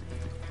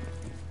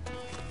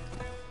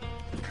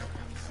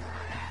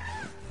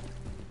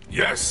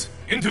 Yes,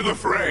 into the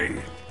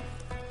fray!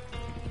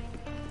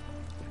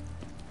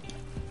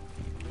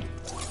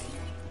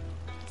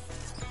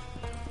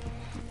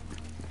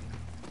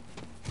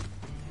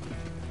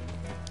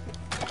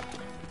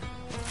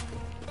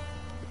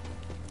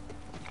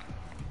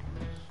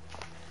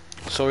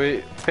 So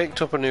we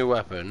picked up a new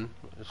weapon.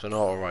 It's an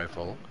auto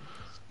rifle,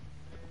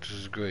 which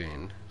is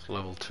green. It's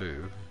level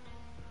 2.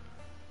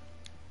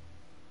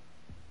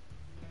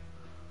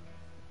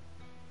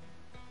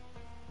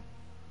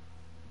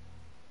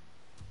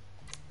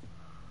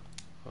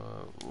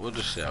 We'll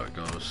just see how it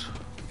goes.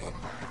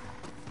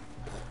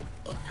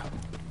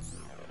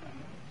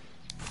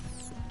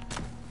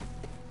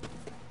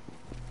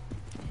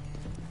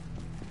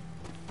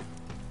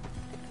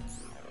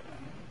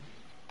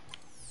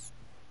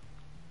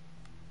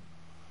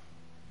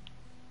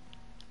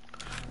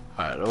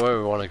 Alright, the way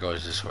we want to go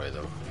is this way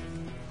though.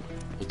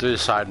 We'll do the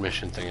side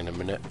mission thing in a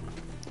minute.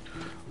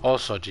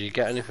 Also, do you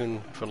get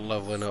anything for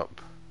leveling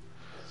up?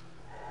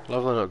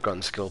 Leveling up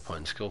got skill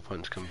points. Skill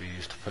points can be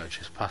used to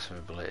purchase passive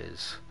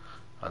abilities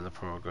and the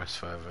progress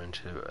further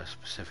into a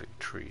specific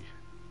tree.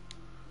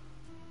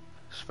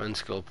 Spend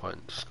skill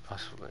points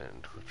passively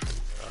into a tree.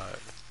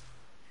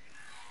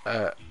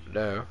 Alright.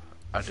 No.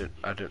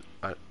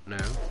 No.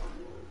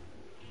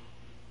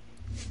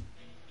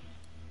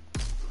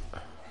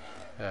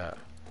 Yeah.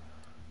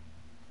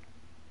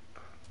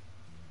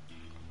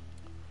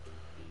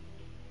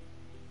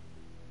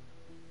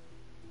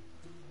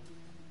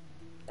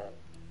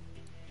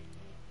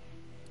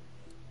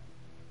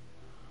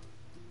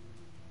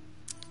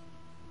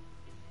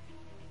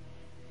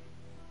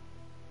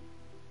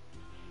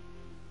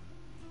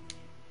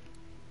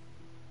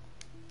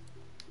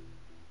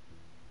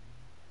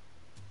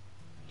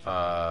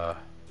 Uh...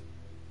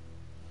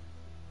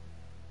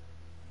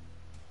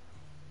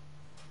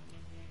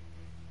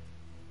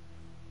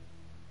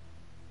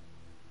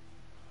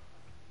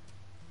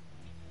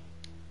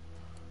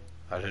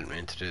 I didn't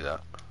mean to do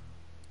that.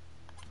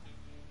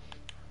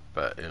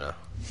 But, you know.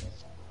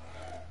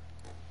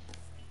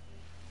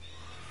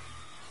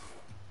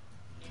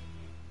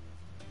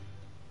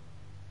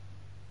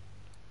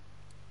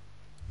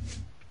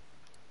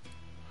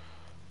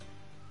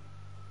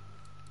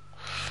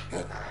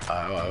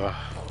 Whatever.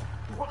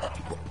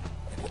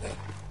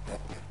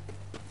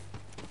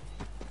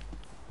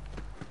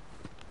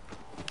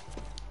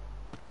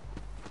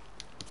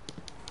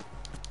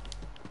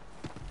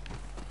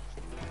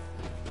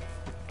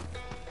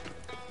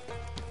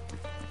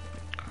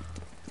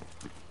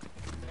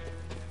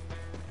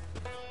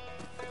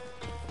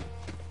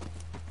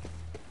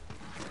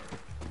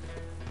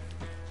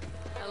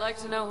 I'd like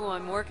to know who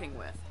I'm working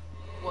with.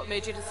 What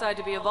made you decide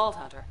to be a Vault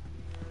Hunter?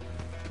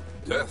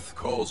 Death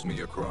calls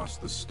me across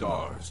the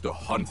stars to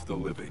hunt the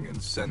living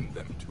and send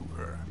them to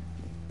her.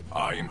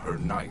 I am her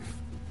knife,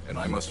 and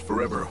I must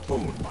forever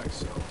hone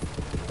myself.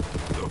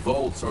 The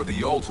vaults are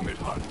the ultimate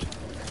hunt,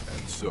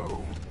 and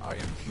so I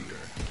am here.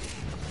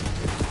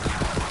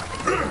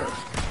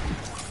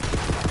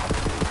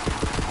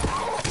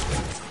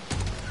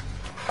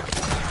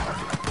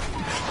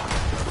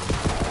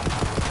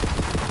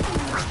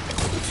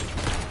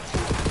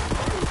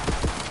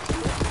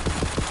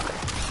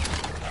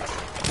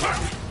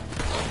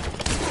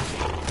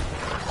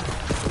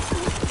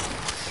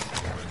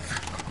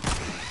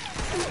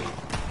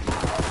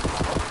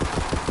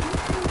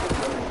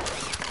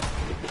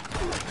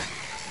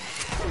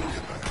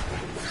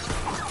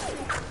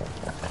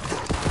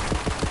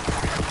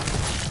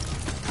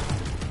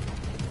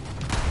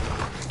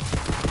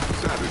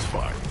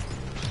 Satisfied.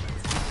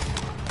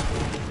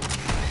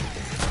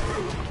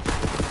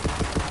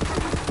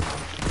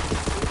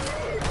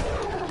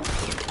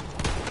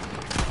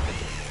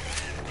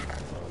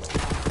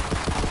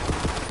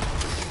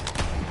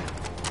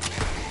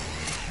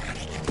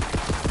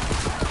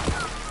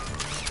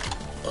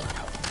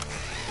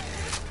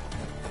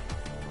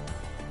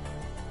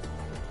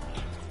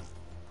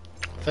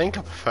 I think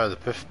I prefer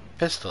the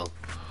pistol,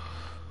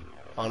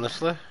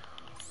 honestly.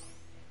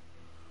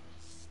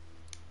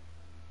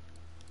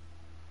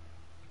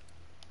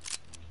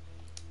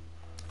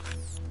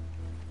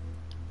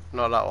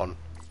 Not that one.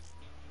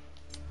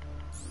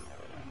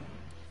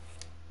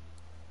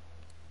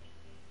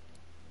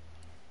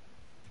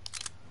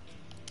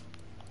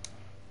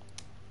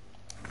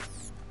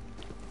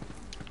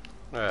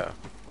 Yeah.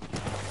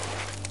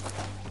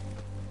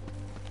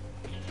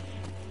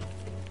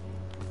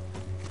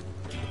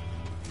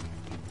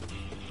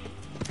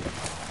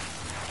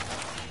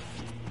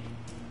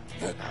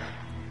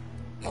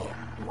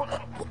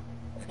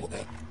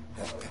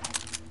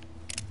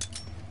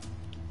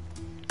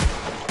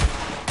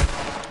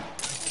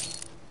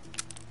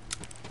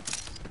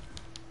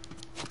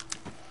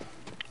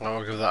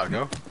 I'll give that a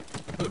go.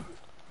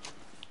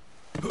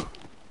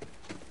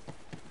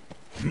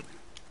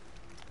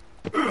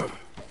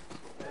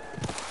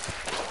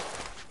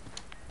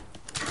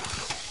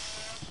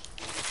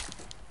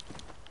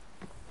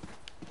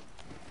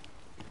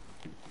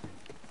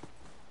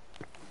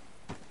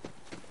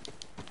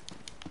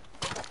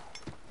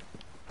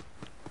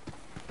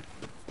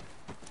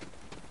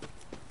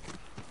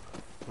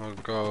 We'll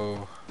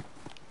go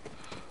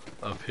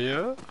up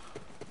here.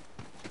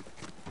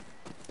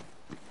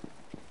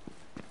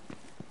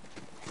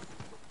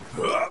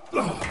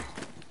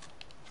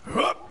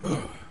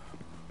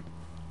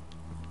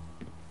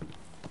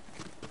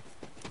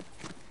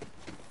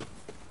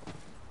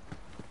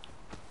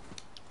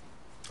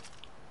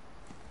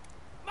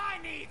 My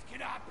needs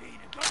cannot be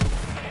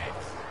negotiated.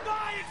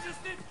 My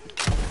existence is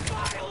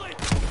violent.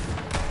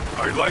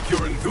 I like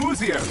your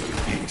enthusiasm,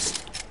 Beast.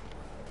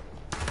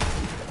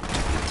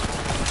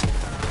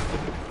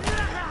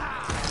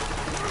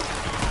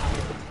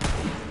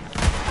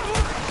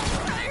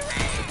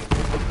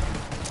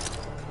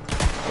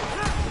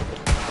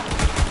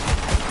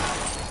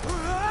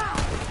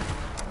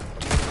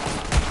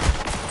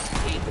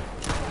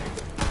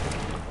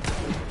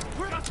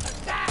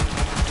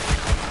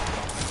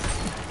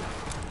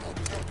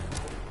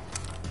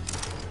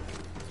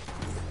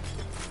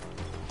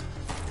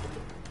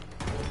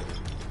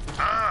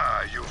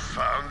 Ah, you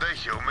found the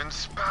human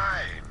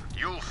spine.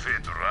 You'll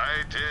fit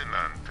right in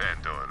on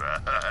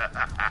Pandora.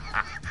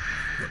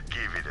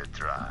 Give it a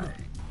try.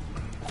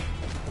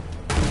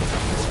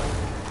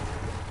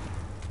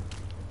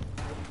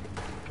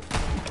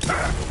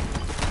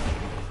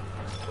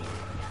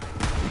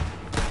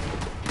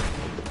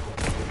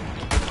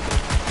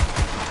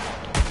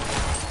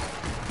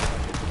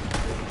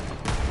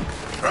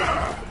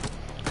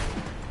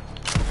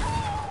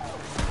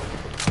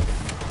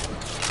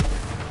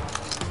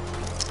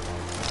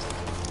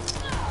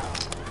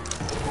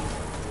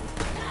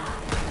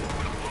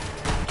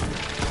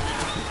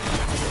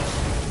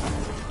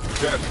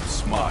 Death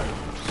smiles.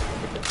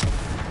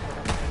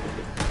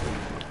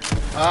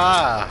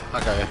 Ah,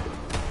 okay.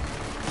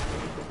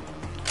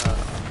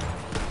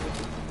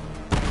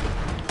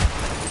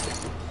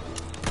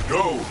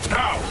 Go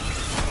now!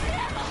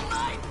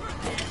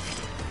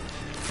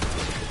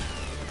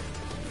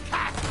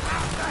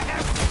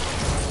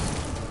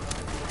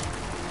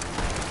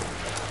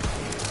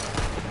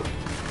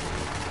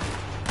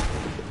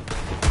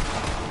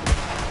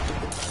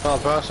 Not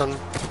a person.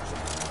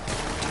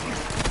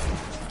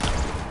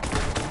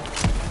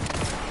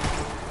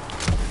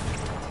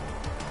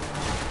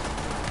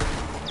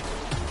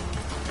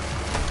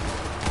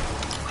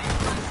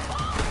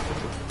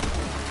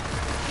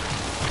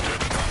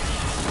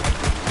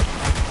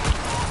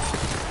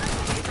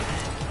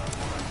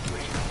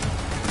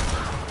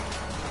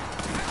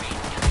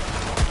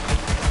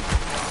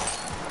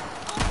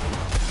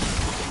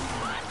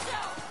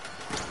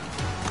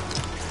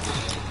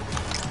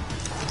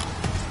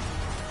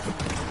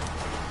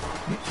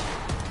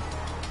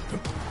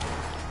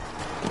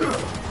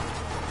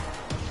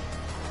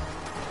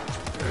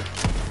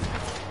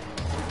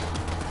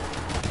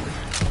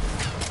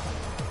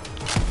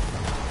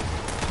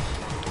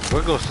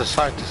 Wiggles to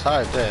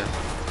side there.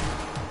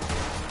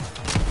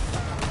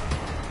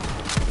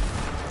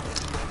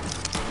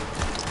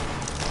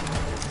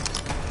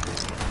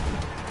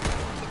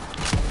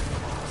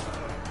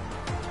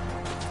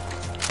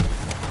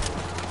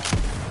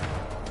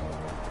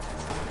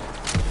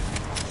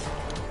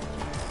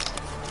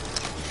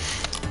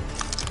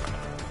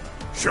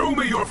 Show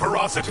me your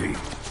ferocity!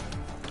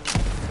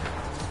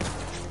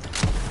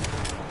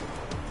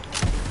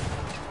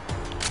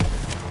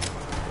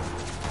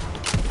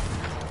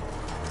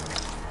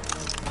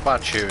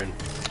 Bad tune.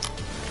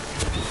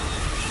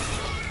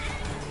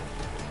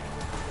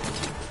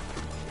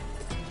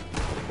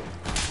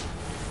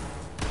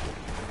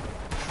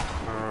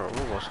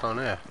 What's down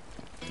here?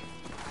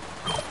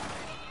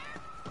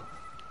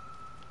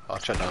 I'll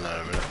check down there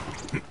in a minute.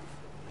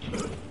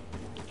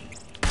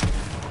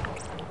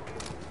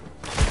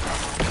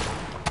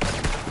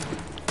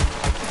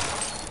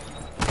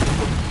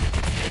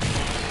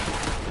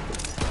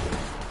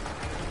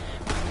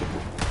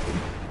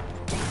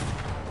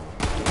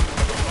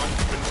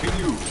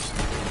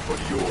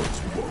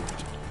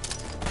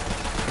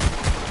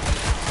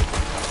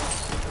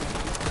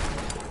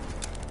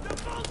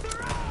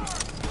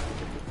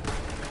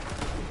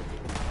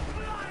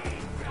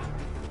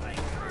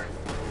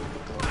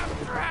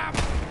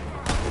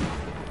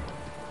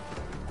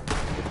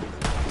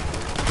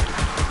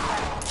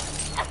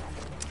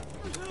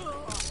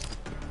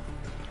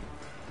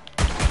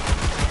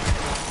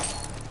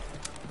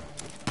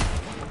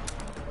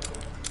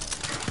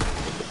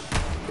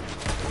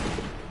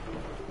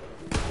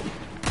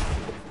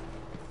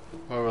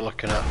 What are we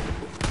looking at?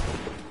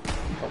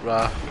 Up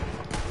there.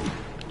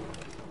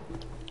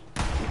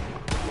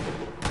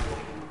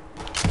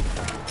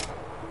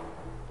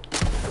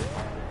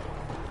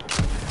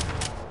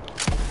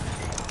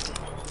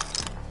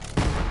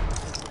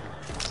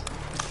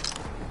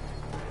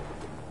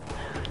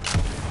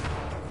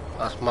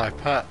 That's my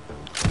pet.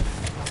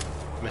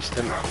 Missed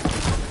him.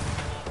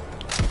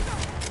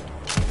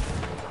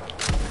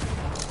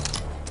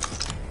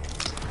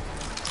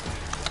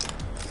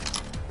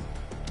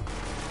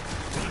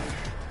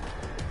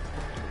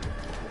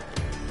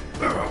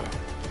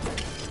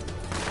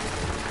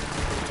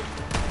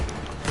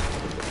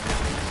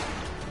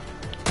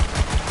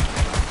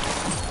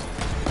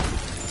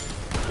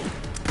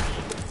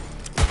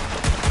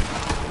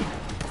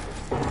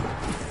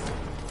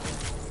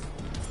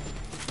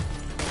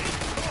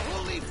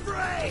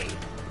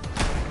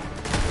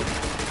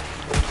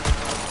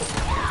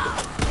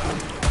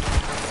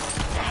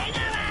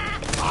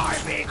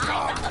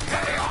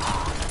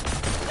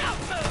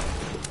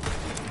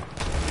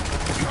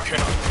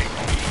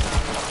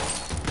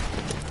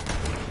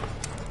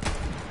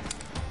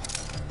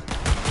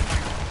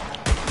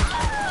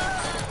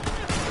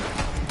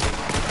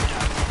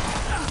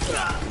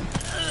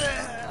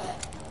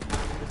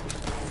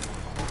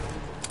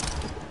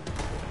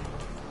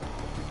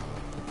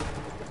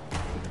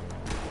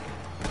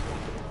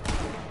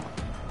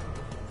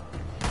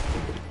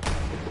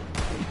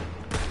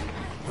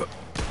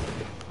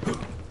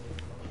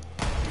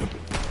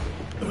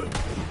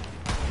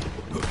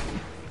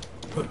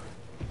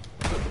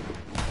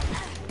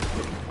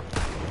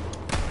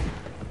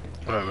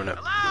 Wait a minute.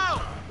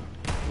 Hello?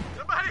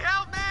 Somebody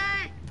help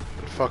me!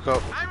 Fuck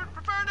up. I would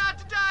prefer not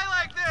to die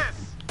like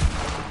this!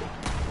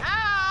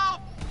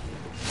 Help!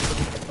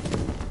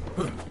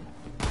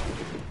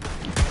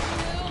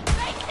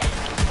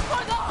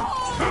 For the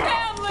whole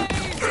family!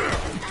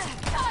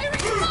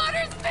 Tyree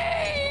slaughters me!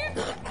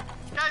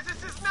 Guys,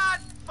 this is not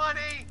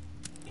funny.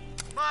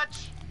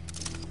 Much.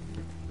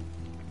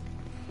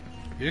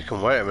 You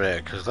can wait a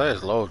minute, because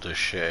there's loads of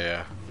shit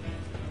here.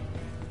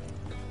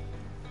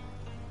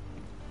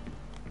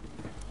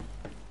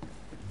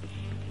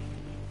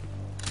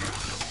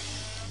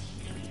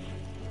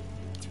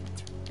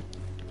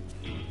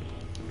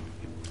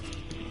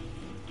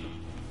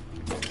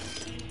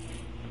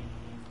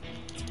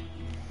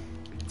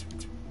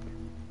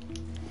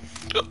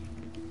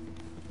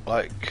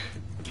 Like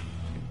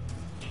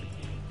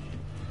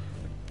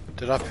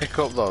Did I pick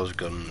up those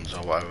guns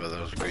or whatever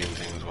those green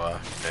things were?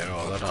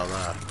 No, they're down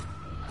there.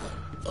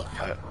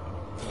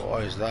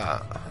 What is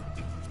that?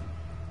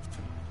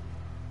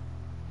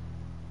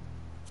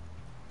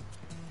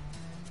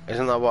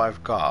 Isn't that what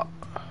I've got?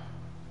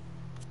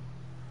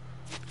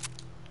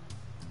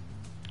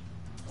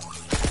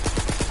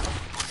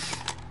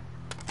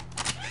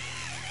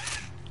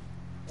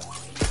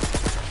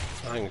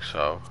 I think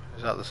so.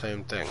 Is that the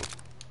same thing?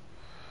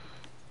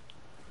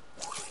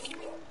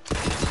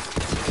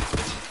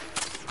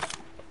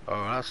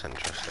 Oh, that's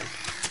interesting.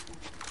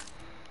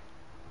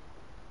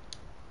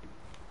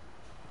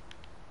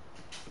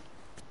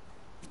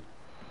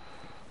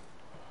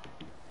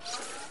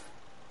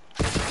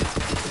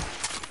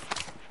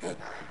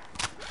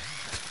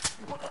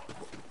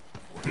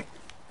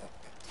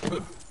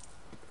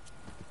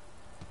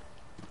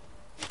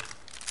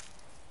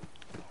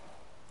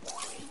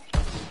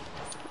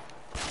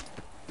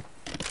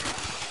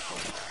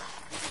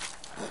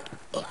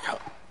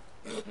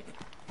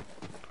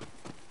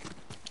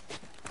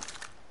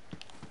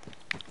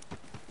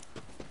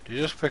 You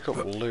just pick up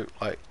loot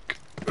like...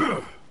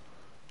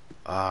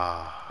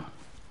 Ah.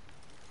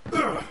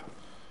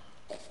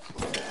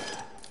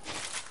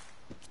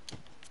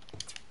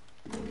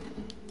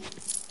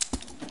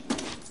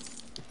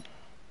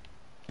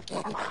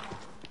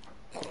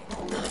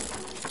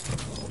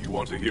 You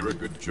want to hear a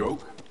good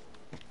joke?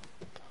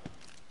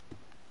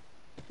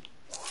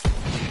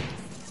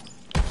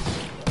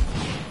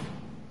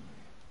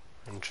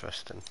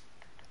 Interesting.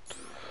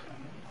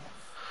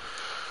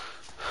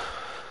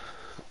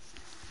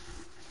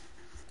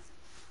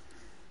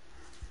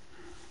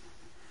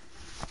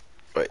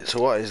 Wait,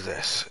 so what is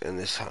this in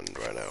this hand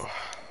right now?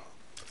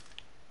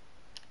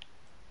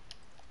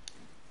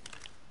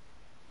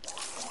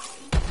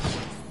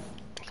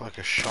 It's like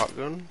a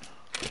shotgun.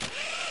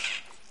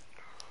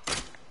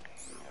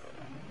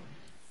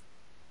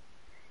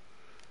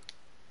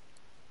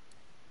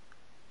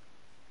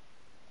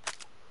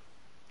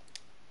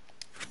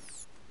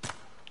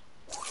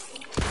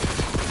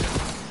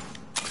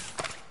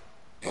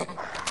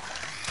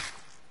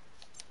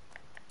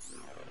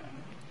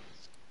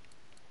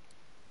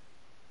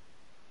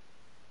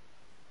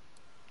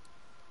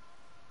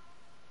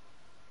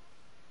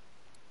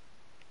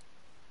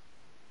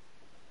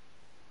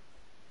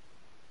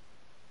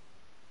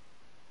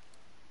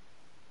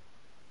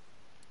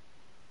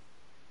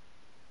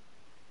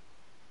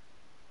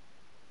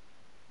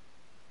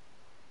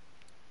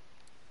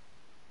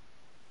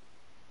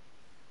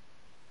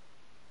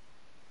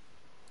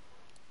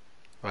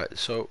 Right,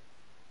 so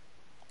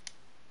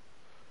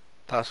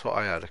that's what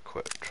I had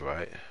equipped,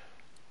 right?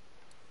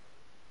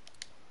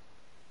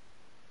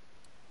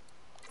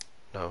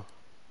 No.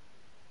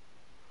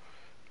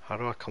 How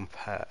do I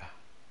compare?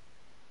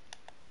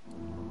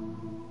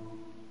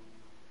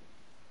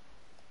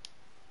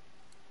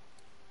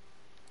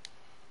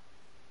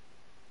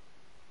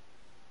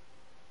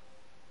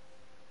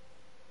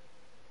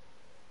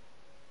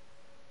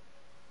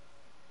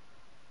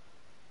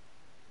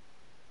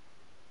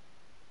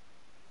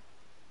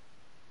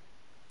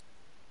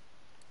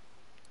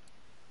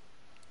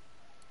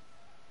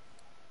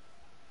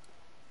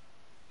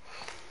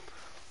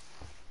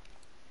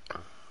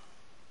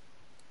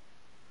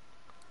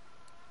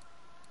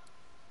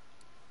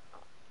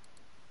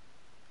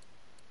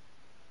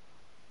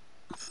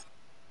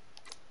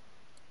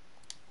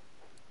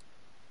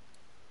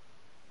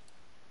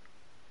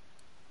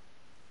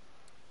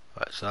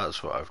 Right, so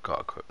that's what I've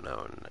got equipped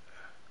now, and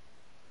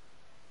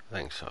I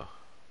think so.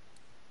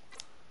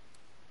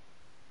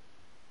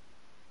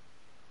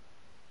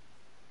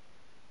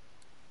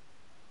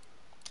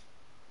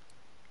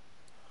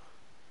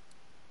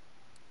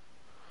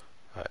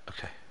 Right,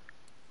 okay.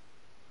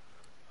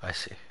 I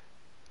see.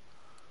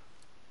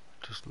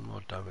 Just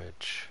more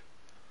damage.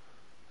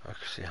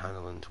 Accuracy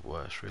handling's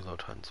worse. Reload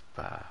time's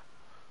better.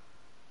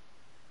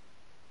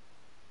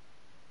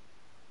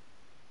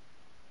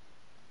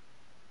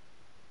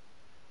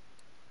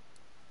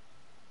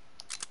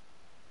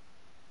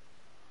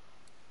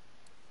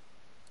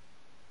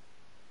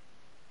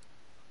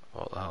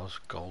 Oh, that was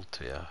gold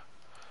tier.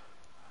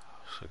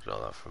 So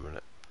ignore that for a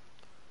minute.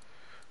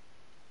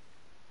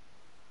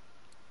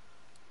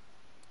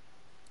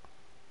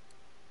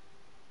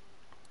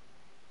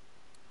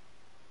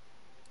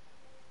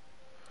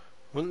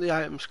 Wouldn't the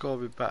item score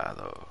be better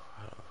though?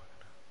 I don't know.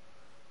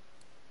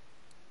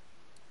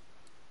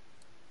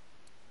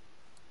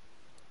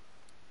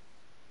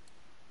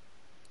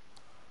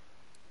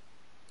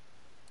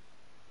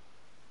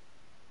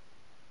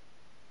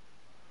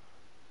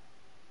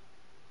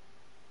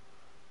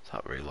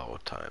 That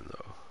reload time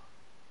though.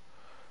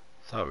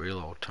 That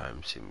reload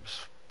time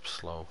seems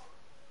slow.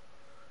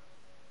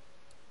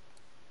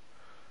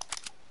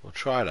 We'll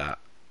try that,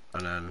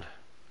 and then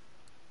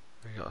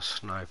we got a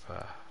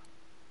sniper.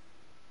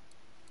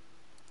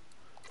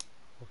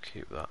 We'll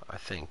keep that. I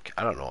think.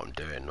 I don't know what I'm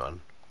doing,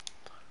 man.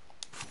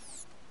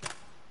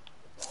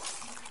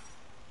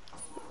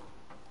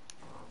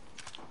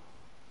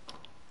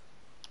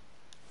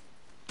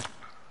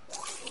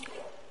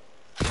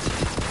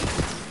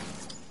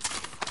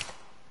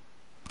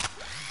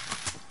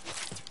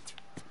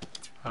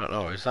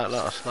 Is that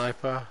not a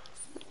sniper?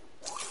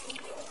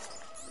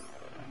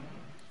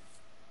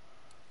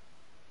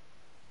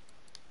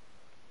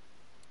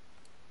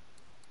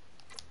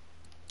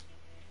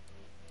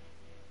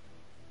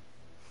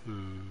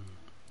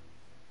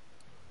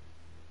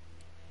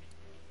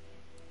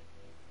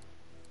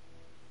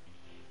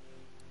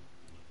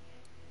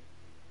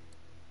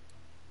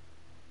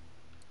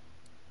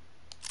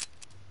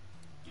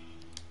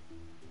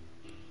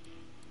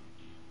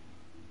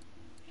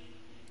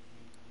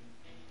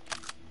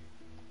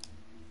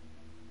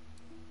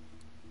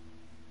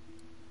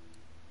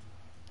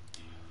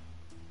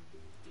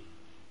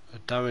 The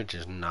damage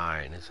is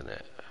 9, isn't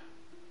it?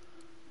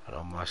 And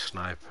on my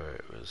sniper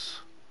it was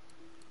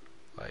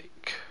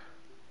like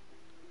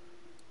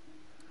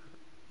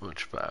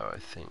much better, I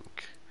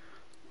think.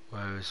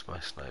 Where is my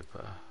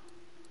sniper?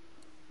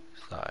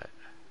 Is that it?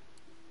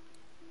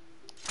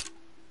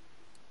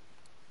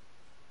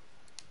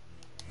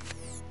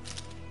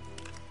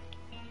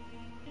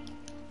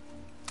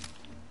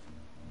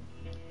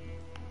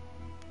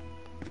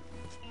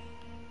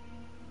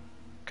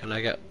 Can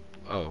I get...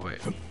 oh wait.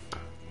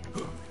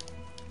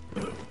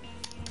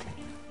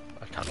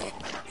 I can't.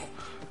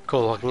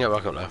 Cool, I can get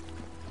back up there.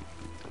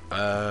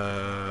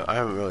 I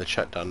haven't really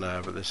checked down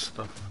there with this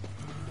stuff.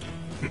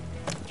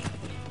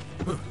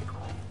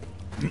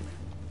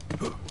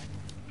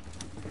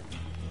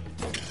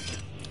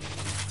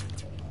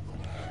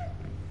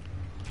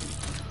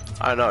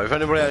 I don't know, if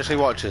anybody actually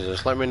watches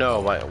this, let me know,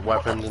 like,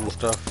 weapons and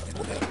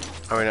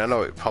stuff. I mean, I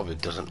know it probably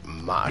doesn't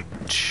matter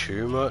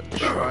too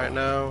much right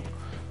now.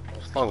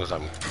 As long as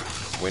I'm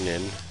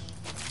winning,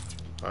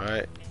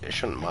 alright, it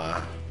shouldn't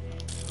matter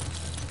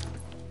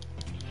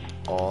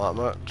all that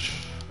much.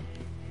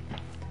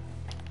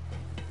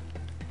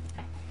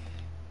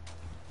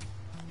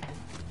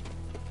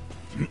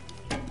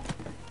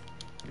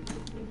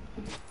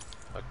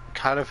 I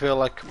kind of feel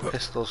like a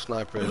pistol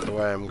sniper is the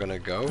way I'm gonna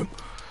go.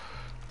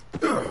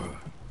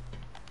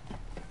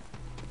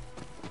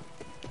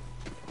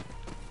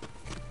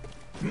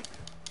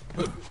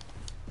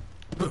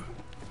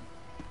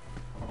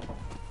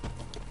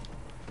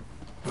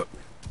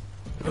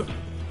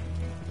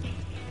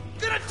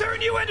 Gonna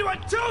turn you into a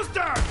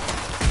toaster!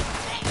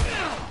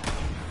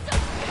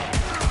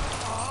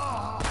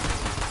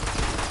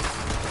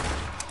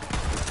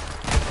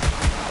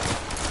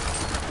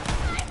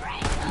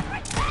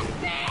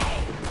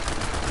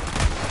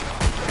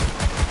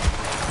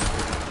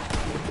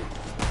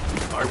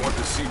 I want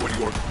to see what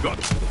your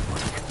guts look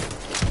like.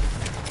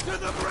 To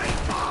the great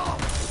ball!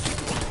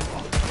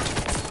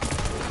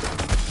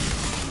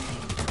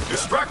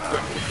 Distract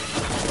them!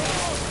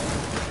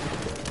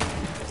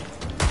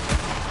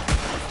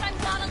 I'm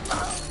not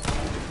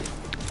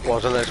alone.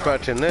 Wasn't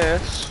expecting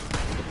this.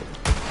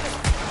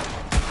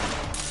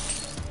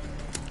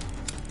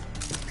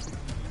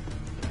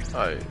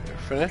 Oh, you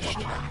finished?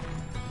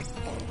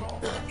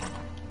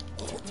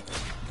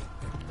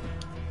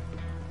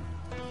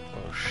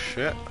 Oh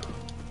shit.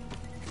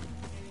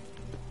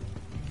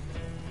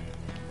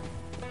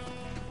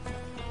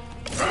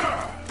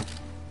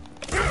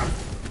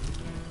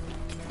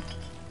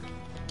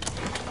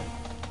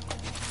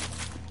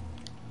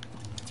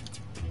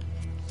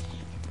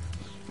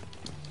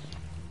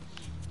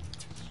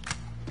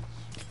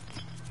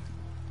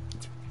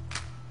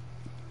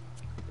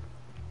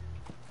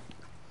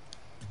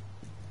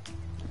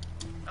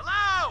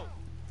 Hello?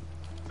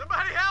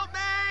 Somebody help me!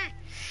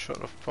 Shut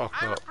the fuck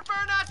I up. would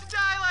prefer not to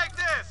die like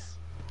this!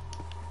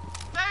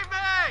 Save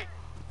me!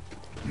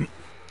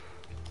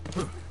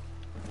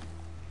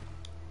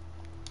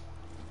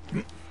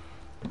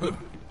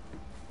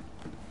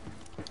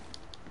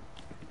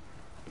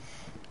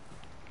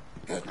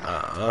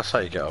 Ah, that's how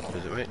you get up,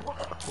 is it, mate?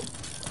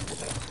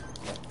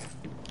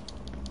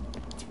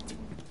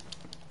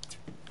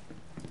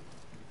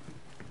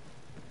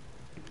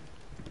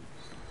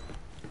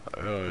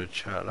 Oh,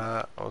 check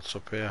that. What's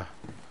up here?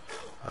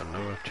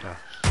 Another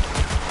chest.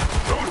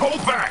 Don't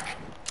hold back!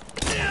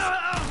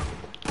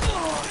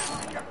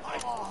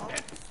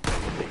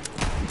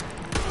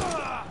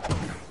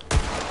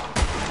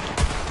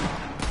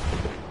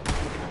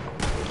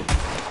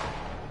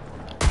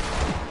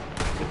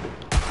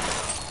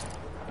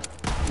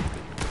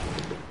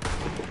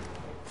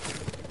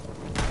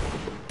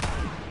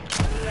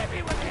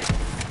 Living with it!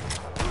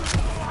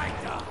 I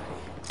die!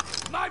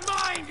 My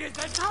mind is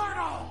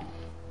eternal!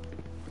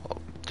 Oh,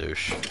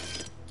 douche.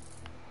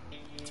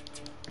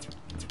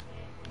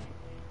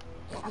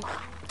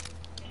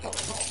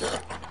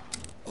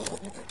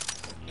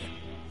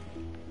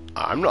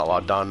 I'm not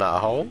allowed down that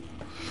hole.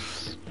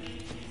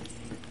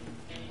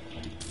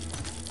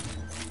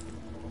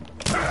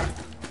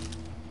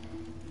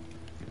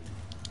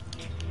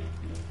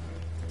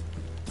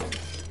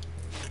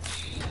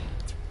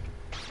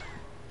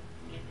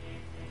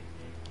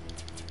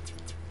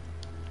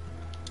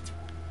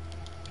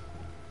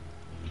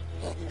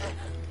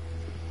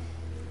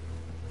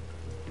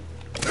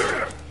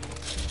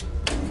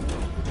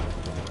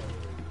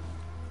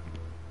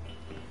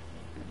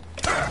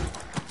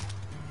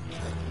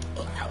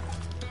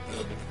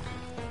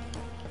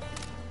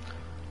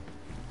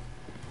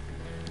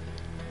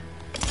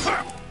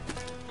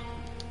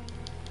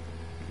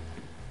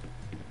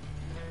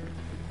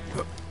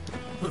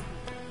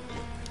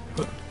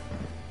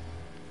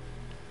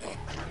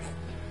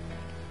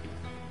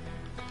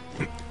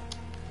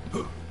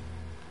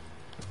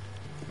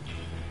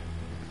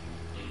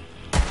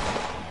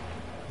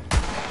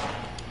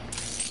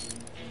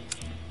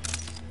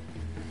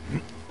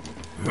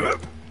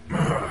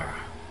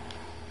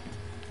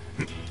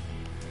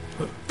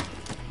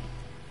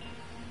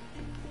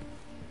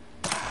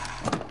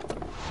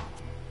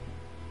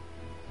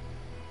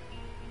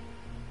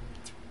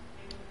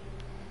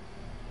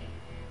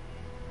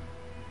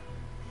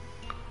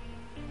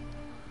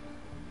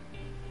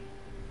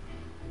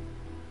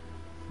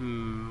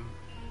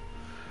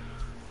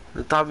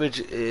 damage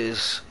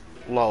is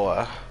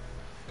lower.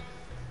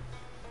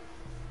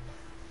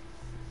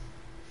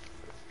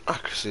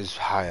 Accuracy is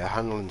higher,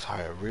 handling's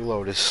higher,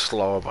 reload is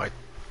slower by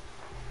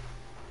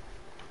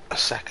a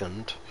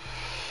second.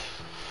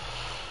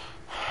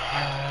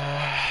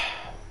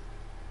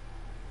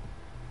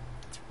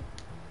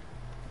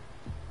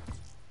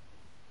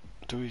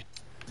 Do we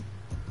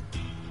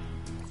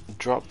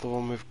drop the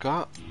one we've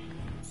got?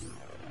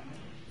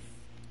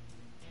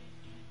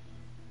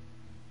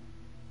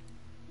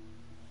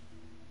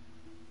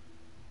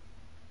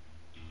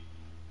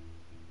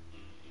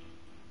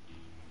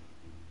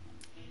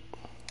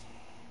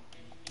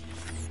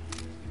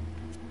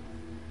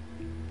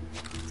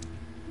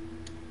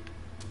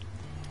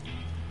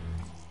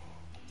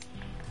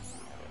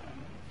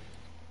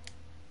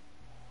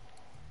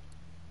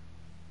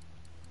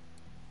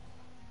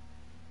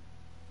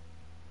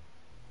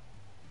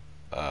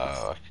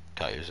 I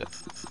can't use it.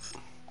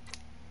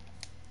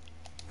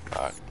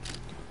 Alright.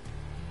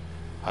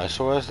 Alright,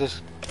 so where's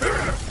this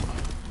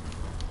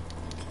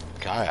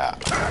guy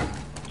at?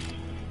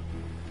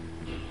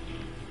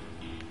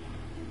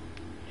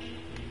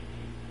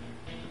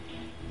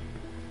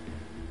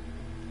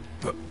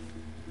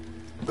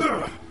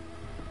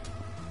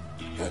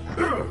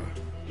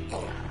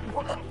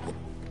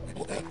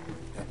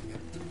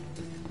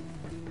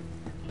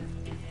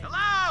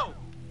 Hello?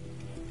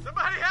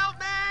 Somebody help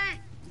me!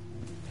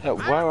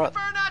 Where I at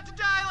prefer not to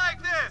die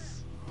like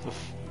this! the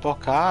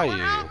fuck are Someone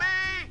you? help me!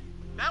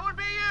 That would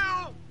be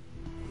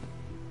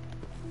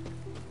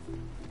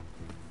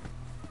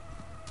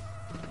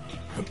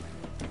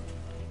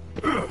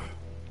you!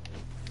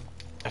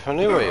 If I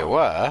knew where you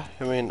were,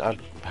 I mean, I'd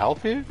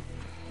help you.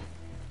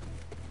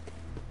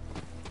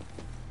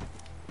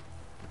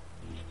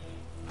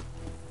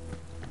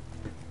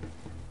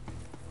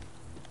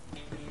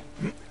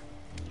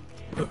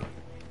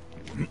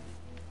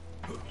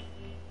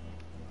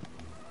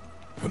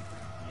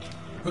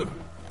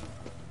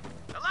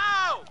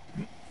 Hello?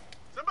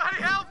 Somebody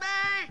help me!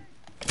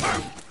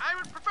 I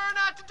would prefer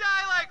not to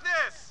die like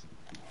this!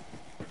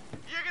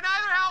 You can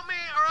either help me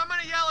or I'm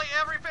gonna yell at you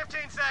every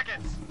 15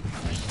 seconds.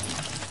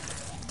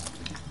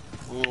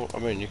 Well, I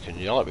mean, you can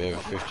yell at me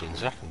every 15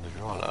 seconds if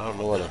you want. I don't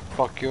know where the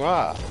fuck you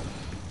are.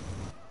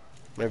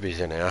 Maybe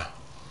he's in here.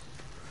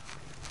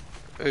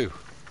 Ooh,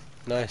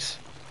 nice.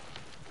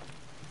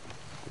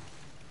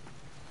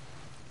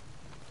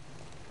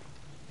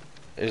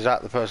 Is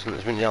that the person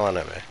that's been yelling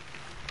at me?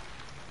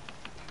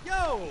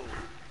 Yo!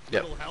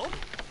 Yep. Little help?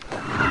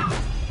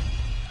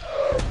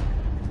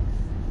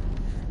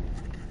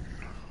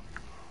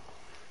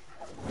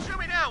 Shoot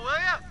me down, will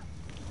ya?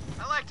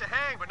 I like to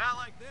hang, but not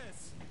like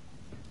this.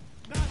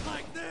 Not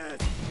like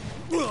this!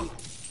 Ugh.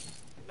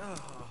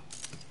 Oh.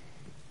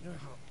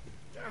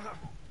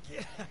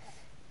 Yeah.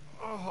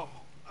 Oh,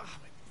 my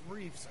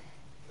briefs.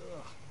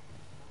 Ugh.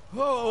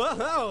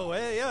 Oh,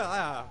 hey,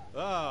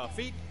 yeah.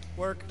 Feet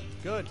work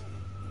good.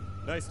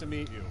 Nice to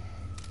meet you.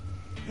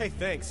 Hey,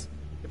 thanks.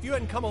 If you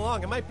hadn't come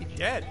along, I might be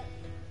dead.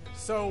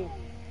 So,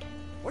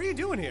 what are you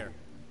doing here?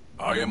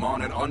 I am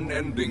on an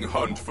unending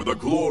hunt for the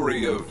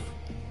glory of...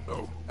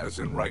 Oh, as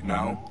in right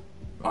now?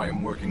 I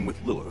am working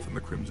with Lilith and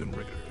the Crimson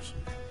Raiders.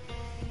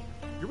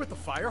 You're with the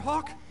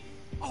Firehawk?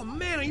 Oh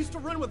man, I used to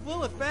run with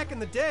Lilith back in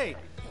the day.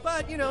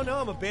 But, you know, now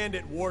I'm a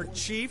bandit war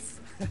chief.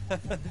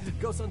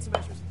 Go Sun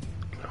Smashers.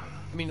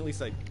 I mean, at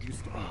least I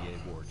used to be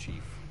a war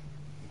chief.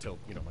 Until,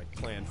 you know, my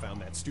clan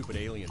found that stupid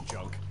alien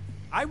junk.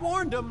 I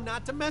warned them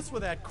not to mess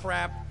with that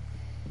crap.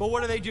 But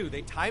what do?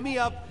 They tie me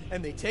up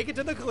and they take it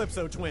to the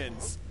Calypso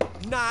twins.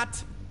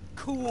 Not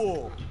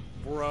cool,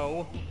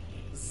 bro.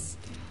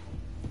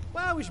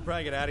 Well, we should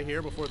probably get out of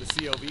here before the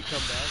COV come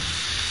back.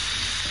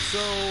 So,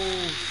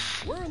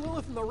 where are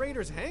Lilith and the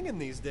Raiders hanging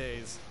these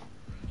days?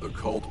 The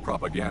cult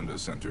propaganda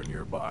center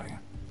nearby.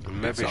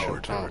 Maybe It's our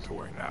sometime.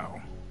 territory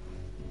now.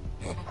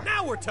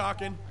 Now we're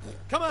talking.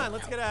 Come on,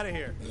 let's get out of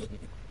here.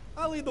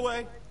 I'll lead the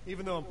way,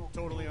 even though I'm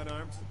totally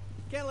unarmed.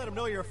 Can't let them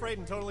know you're afraid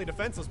and totally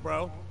defenseless,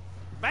 bro.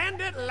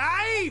 Bandit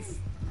life!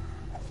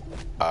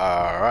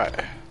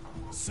 Alright.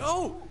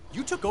 So,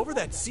 you took over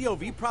that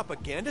COV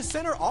propaganda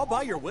center all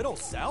by your little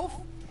self?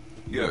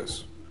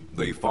 Yes,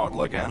 they fought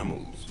like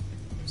animals.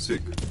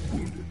 Sick,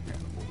 wounded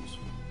animals.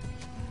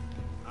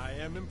 I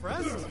am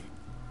impressed.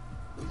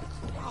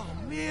 Oh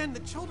man, the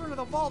children of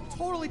the vault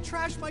totally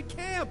trashed my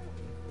camp.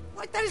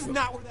 Like, that is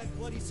not where that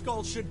bloody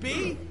skull should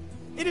be.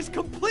 It is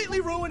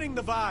completely ruining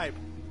the vibe.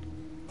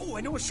 Oh,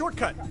 I know a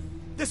shortcut.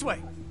 This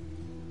way.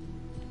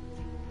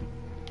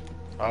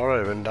 I've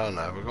already been down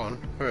there, we're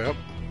going. Hurry up.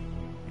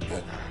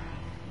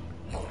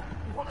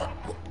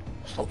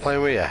 Stop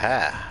playing with your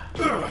hair.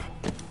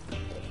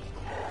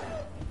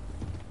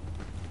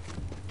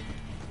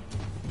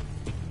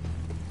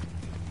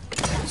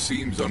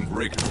 Seems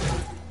unbreakable.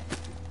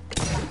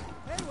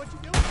 Hey, what you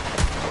doing?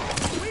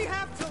 We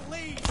have to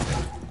leave.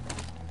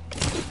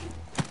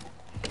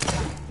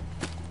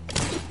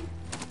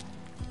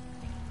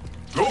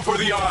 Go for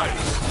the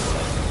eyes!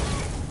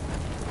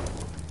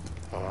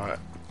 Alright,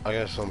 I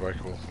guess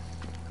unbreakable.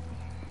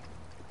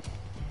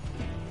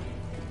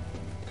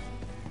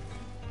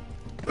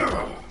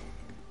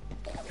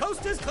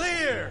 Coast is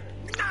clear!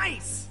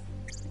 Nice!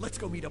 Let's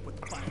go meet up with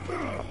the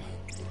fire.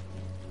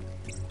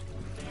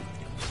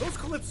 Those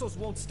Calypsos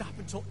won't stop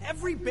until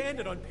every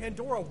bandit on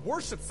Pandora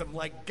worships them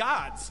like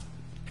gods.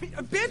 I mean,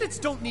 bandits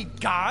don't need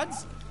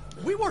gods.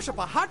 We worship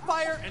a hot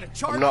fire and a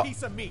charred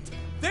piece of meat.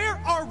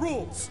 There are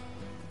rules.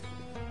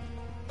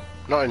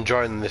 Not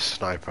enjoying this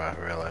sniper,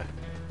 really.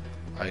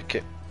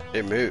 Like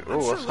it moved. I'm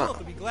Oh, sure what's Lilith that?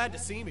 will be glad to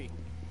see me.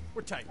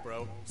 We're tight,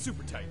 bro.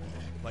 Super tight.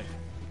 Like,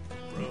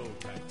 bro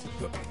tight.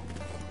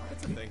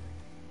 That's a thing.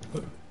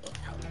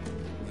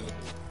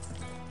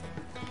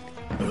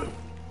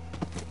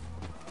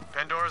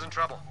 Pandora's in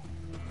trouble.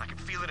 I can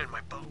feel it in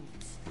my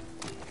bones.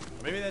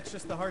 Maybe that's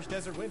just the harsh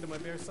desert wind in my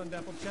bare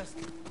sun-dappled chest.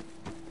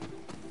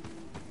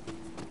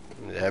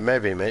 Yeah,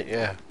 maybe, mate.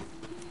 Yeah.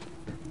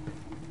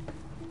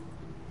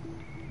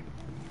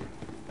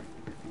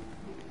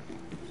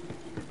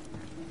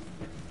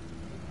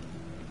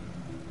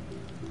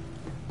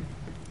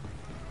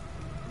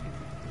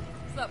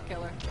 What's up,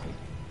 killer?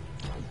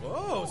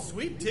 Whoa,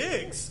 sweet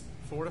digs.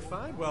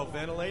 Fortified, well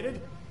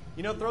ventilated.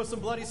 You know, throw some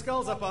bloody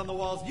skulls up on the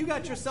walls. You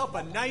got yourself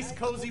a nice,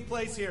 cozy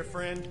place here,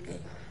 friend.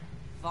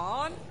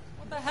 Vaughn?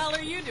 What the hell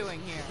are you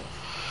doing here?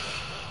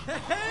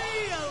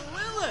 Hey,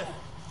 Lilith!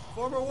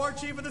 Former war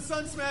chief of the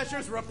Sun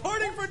Smashers,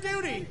 reporting for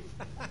duty!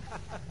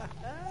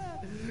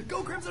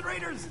 Go Crimson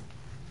Raiders!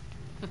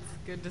 It's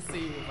good to see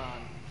you,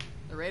 Vaughn.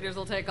 The Raiders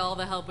will take all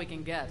the help we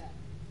can get.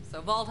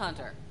 So, Vault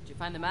Hunter, did you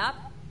find the map?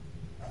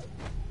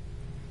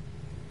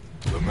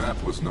 The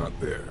map was not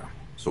there,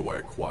 so I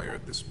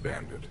acquired this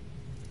bandit.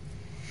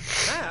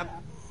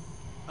 Map?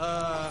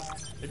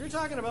 If you're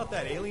talking about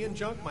that alien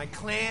junk, my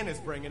clan is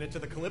bringing it to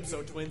the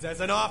Calypso twins as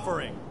an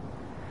offering.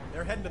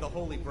 They're heading to the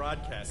Holy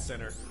Broadcast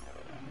Center.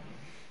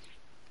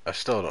 I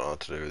still don't know what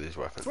to do with these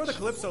weapons. It's where the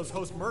Calypsos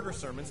host murder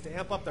sermons to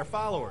amp up their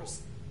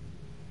followers.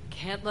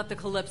 Can't let the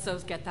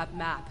Calypsos get that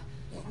map.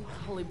 The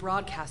Holy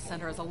Broadcast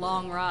Center is a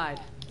long ride.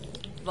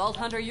 Vault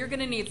Hunter, you're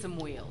gonna need some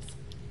wheels.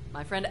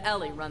 My friend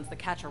Ellie runs the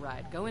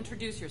catch-a-ride. Go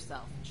introduce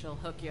yourself, and she'll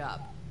hook you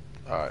up.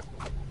 Alright.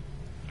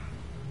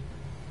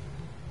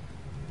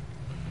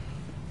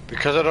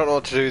 Because I don't know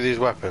what to do with these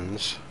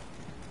weapons,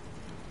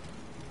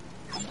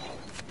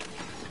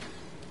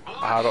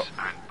 I don't...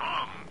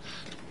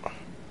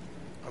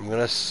 I'm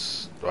gonna...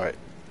 Right.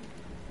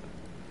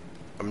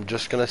 I'm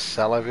just gonna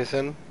sell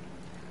everything.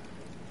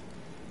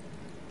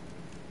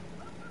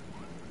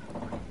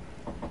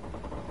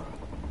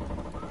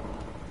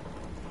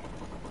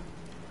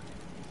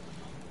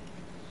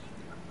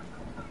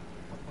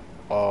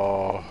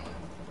 Oh...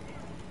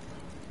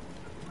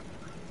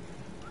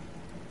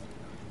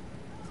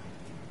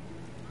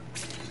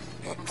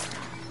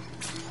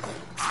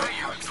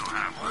 I used to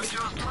have one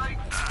just like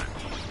that.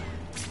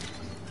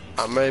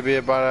 That may be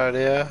a bad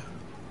idea.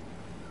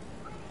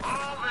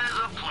 Always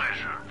a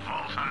pleasure,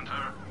 Vault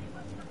Hunter.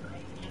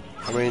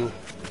 I mean...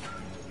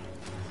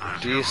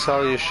 Do you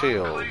sell your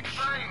shield? Click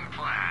buying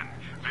plan.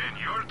 When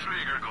your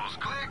trigger goes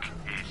click,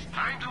 it's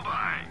time to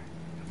buy.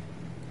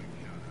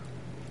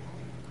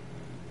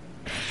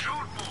 Shoot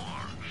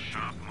more,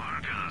 shop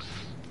Marcus.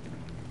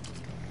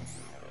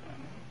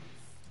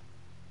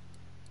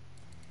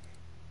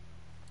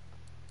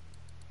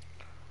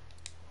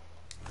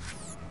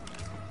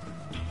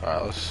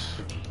 Right, let's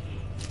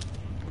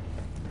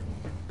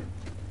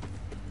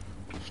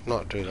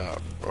not do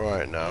that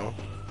right now.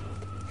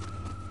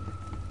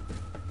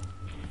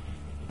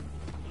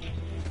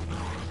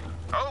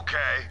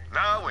 Okay,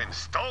 now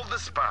install the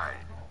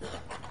spine.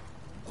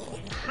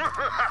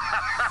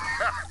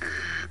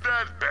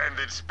 That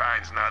bandit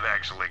spine's not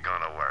actually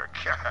gonna work.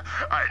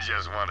 I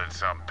just wanted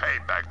some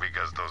payback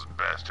because those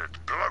bastards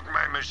broke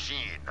my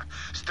machine.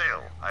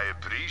 Still, I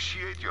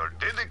appreciate your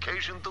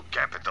dedication to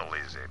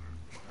capitalism.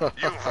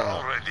 You've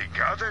already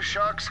got a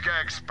shock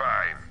skag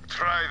spine.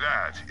 Try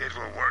that. It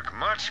will work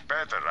much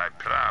better, I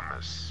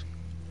promise.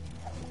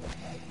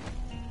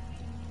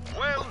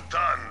 Well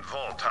done,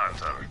 Vault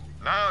Hunter.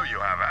 Now you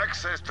have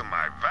access to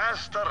my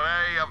vast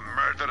array of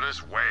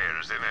murderous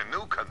wares in a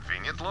new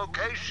convenient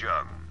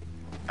location.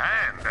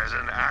 And as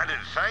an added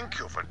thank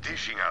you for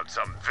dishing out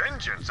some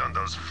vengeance on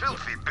those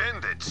filthy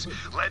bandits,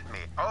 let me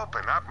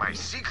open up my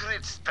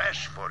secret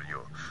stash for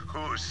you.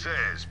 Who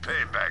says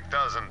payback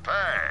doesn't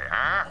pay,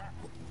 huh?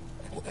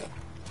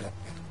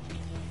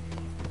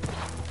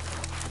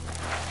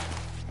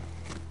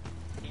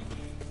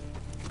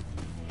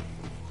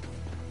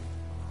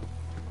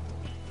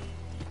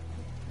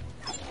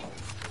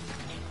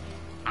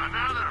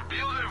 Another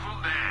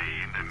beautiful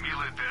day in the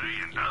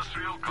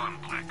military-industrial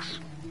complex.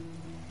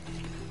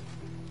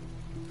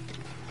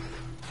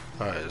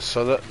 Right,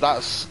 so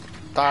that's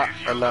that,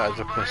 and that is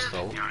a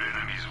pistol.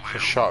 It's a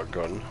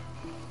shotgun,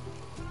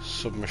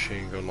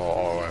 submachine gun, or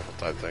auto rifle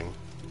type thing.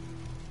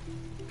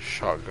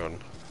 Shotgun.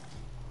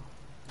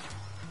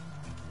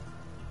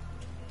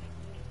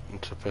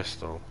 Into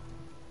pistol.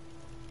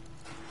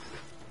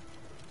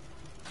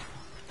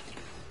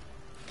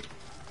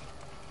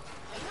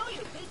 I know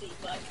you're busy,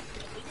 but as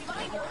a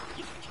reminder,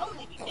 you can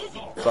totally be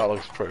busy. That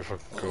looks pretty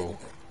fucking cool.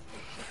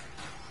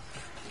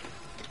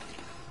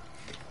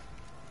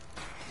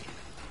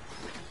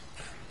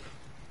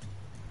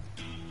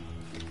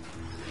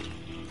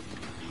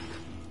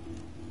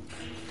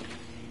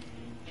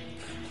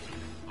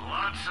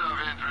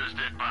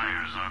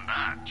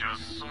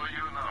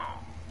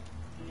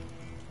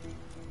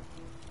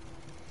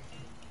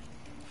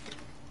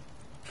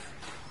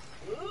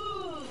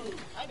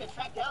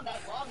 track down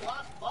that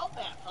long-lost vault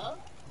map, huh?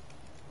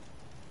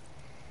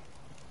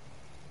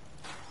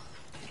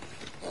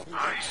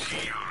 I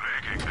see you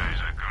recognize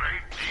a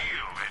great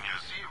deal when you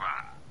see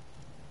one.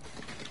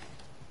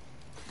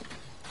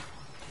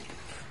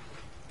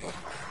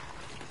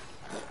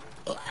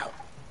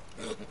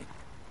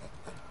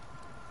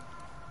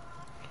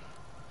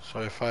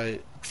 So if I...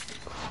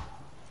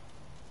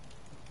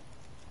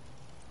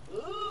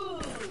 Ooh,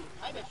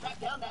 time to track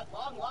down that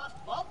long-lost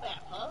vault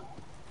map, huh?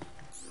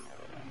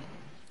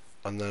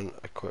 And then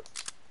equip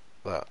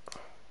that.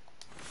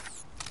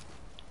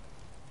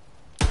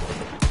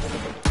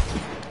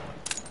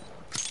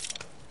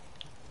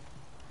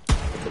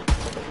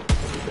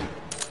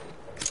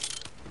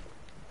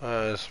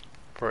 That's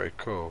pretty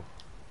cool.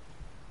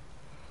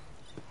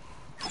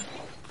 You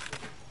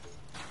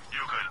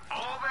can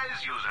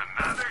always use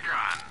another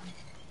gun.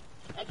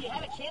 Have you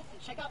had a chance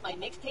to check out my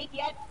mixtape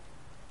yet?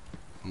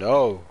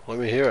 No, let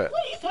me hear it.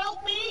 Please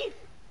help me!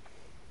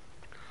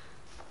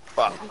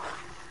 But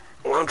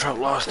Landtrap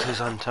lost his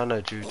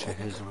antenna due to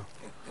his...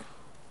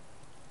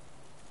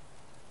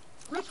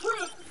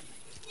 Recruit!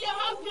 You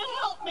have to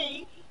help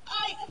me!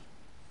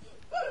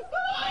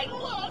 I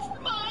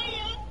lost my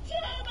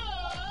antenna!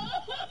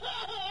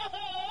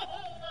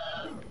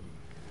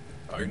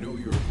 I know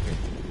you're in pain,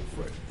 little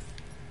friend.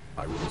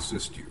 I will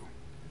assist you.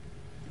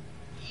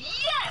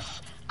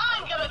 Yes!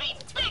 I'm gonna be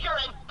bigger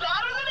and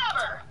badder than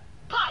ever!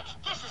 But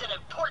this is an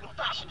important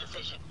fashion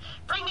decision.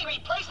 Bring me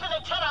replacement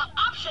antenna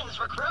options,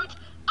 recruit!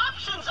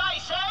 Options, I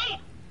say!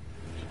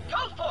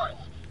 Go forth!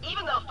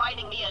 Even though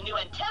finding me a new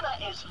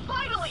antenna is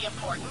vitally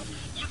important,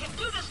 you can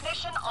do this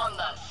mission on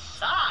the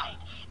side.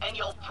 And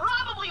you'll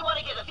probably want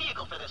to get a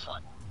vehicle for this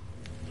one.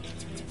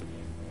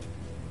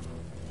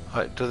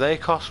 Like, do they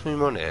cost me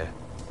money?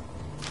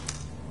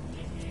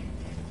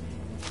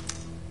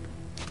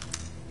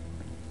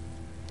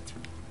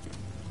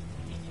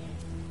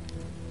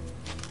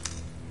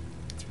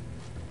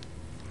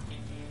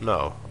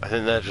 No, I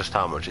think they're just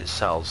how much it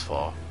sells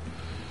for.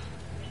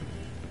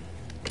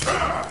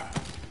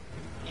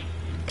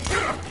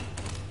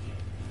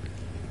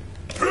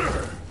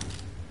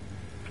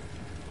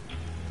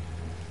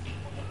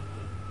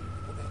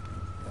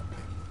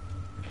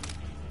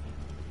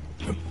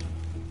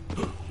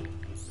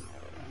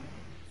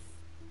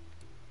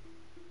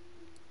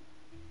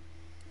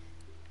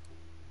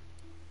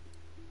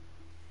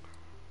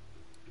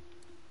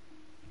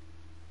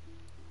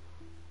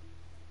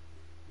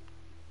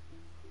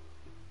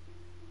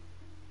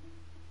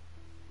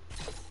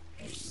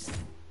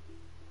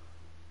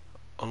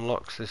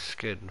 Unlocks this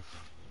skin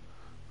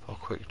for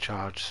quick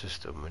charge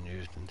system when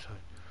used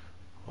inside.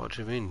 What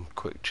do you mean,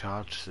 quick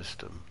charge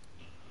system?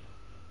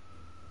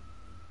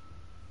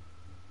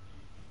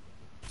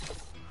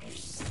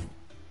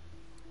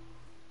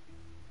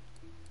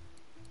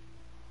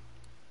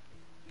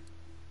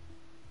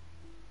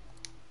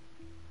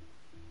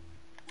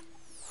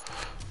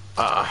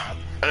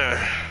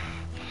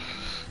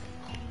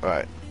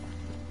 Right.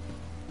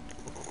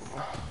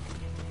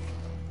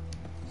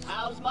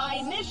 How's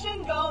my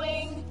mission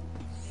going?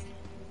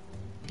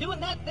 Doing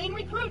that thing,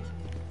 recruit?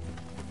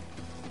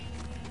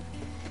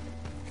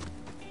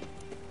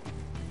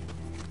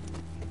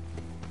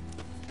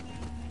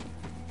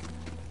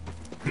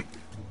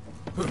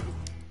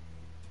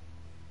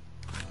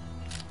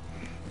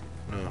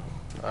 No.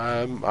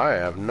 I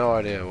have no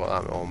idea what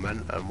that all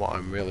meant and what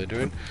I'm really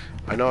doing.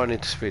 I know I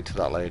need to speak to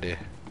that lady.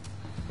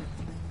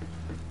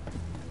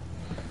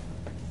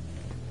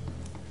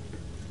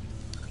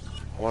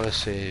 I want to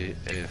see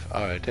if...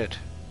 Oh, I did.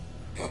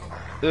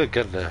 Oh,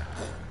 goodness.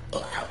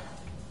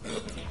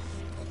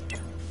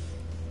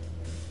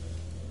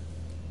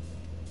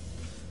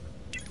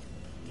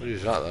 We'll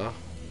use that though.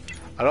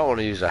 I don't want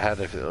to use a head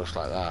if it looks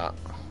like that.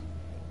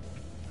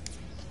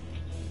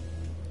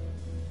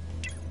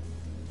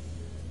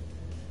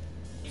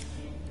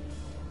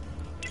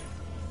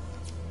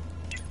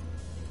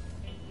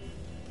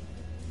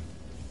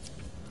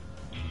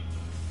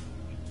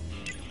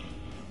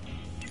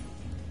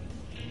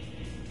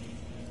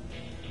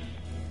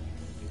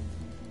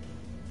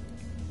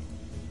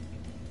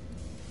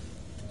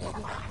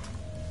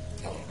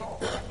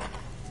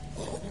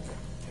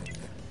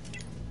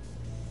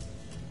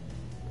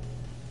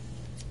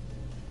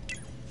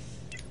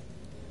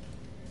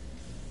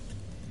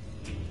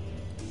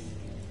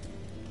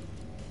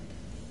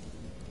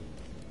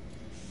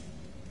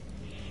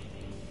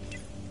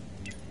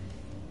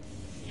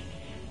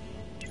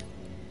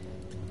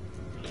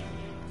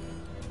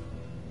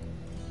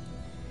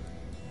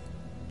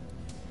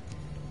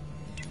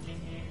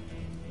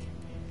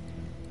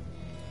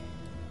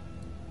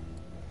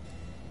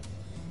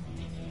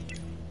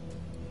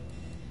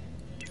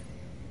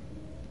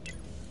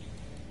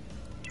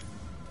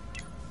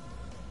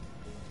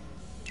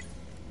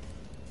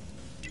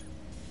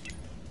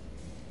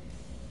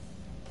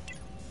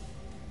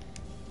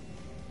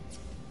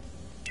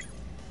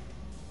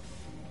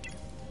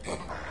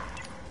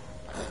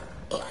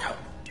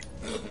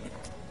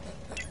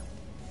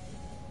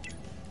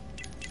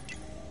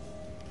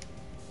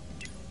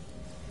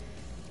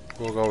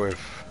 We'll go with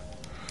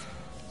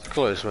the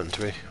colour it's meant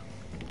to be.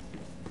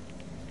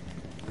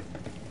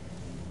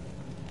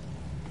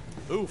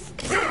 Oof,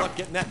 good luck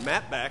getting that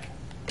map back.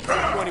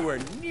 Don't go anywhere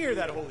near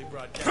that holy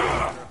broadcast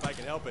center if I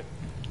can help it.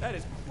 That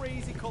is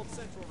crazy cult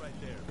central right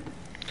there.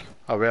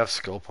 Oh, we have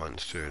skill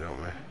points too, don't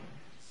we?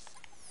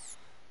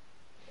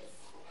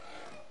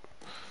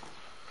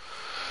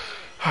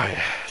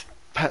 Hi.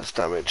 Pets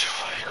damage.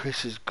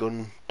 Increases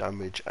gun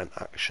damage and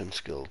action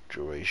skill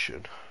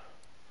duration.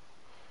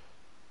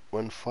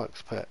 When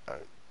Flex Pet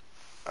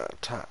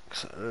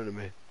attacks an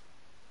enemy.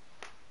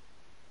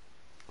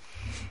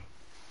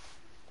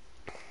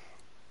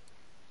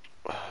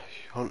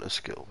 Hunter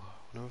skill.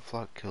 Whenever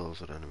Flag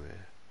kills an enemy,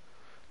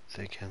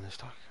 they can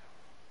attack.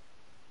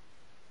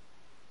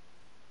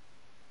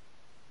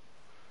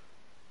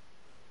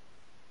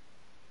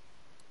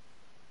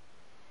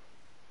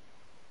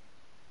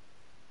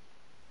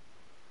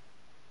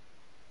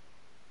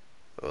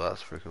 Oh,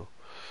 that's pretty cool.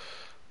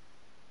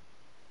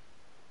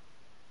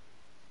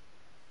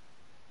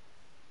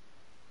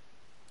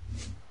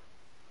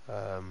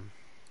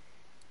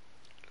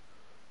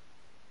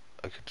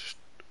 I could just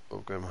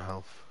upgrade my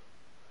health.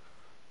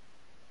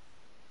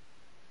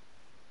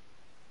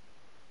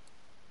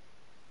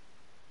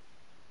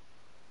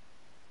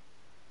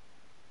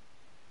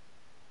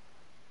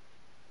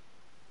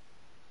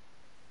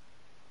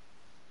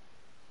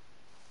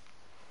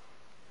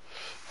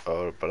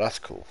 Oh, but that's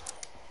cool.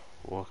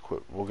 We'll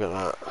get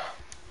that.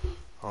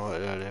 I like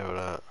the idea of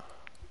that.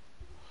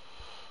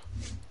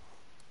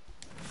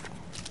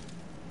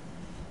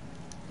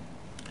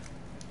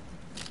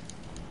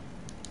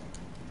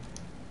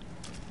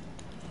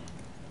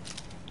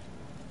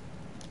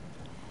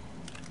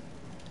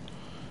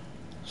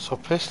 So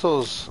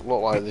pistols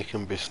look like they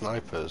can be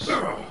snipers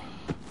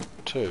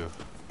too.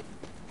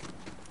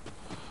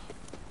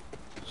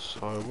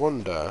 So I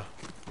wonder.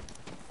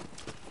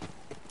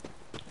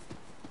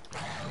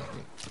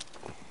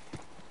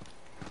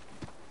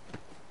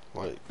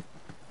 Like.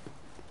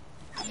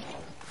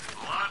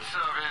 Lots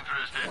of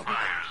interested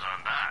buyers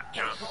on that,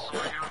 just so you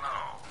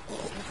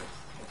know.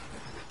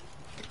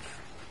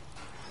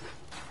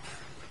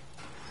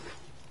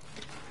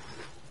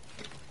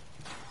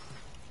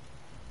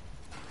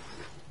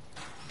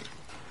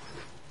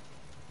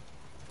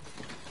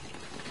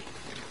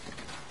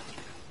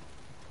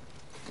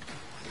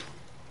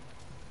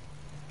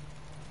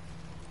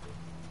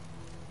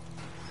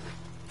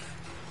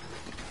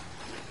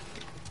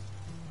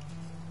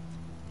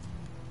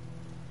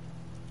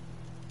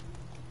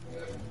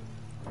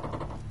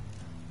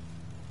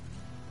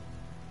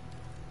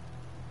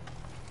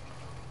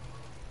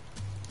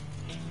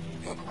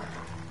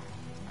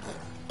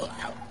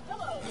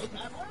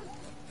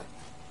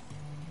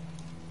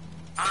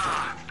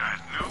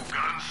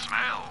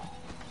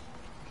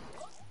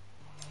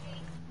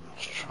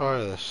 Try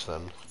this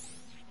then.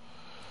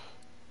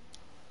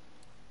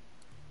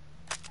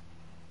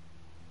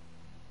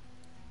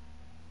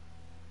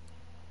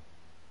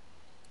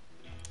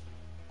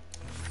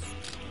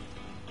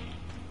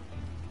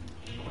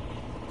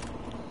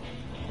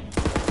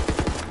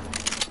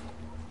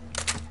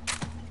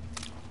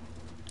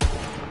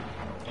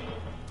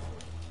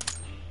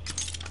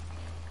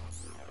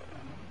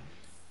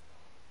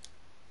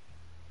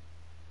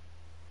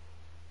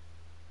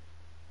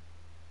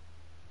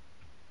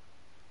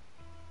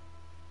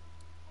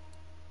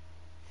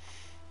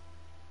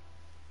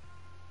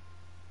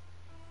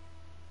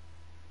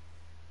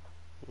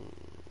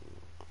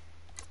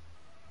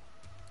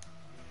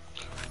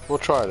 We'll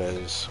try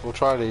these. We'll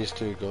try these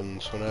two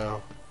guns for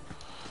now.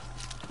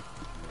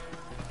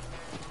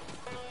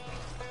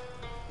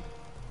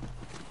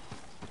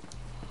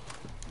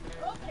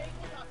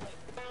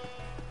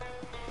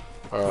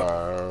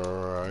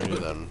 Alrighty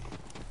then.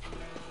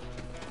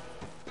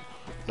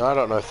 No, I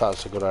don't know if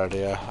that's a good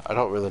idea. I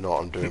don't really know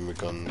what I'm doing with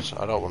guns.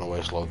 I don't want to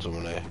waste loads of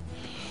money.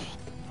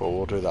 But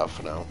we'll do that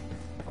for now.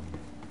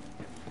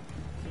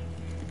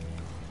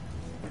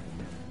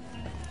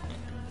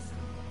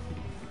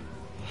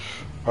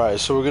 Right,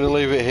 so we're going to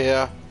leave it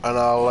here, and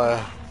I'll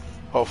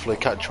hopefully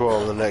catch you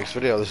all in the next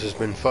video. This has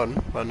been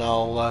fun, and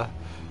I'll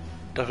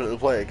definitely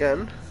play it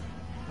again.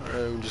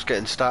 I'm just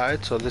getting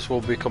started, so this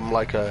will become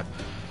like a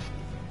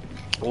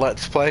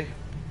let's play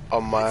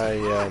on my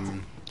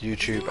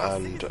YouTube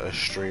and a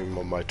stream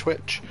on my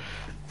Twitch.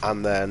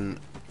 And then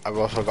I've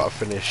also got to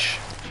finish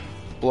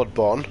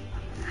Bloodborne.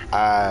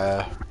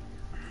 I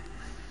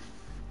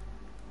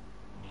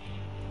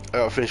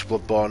gotta finish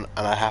Bloodborne,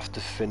 and I have to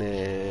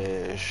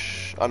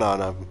finish. Oh no,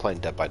 I'm playing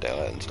Dead by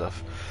Daylight and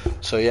stuff.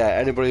 So yeah,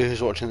 anybody who's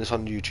watching this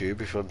on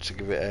YouTube, if you want to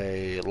give it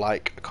a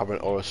like, a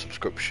comment, or a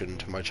subscription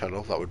to my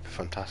channel, that would be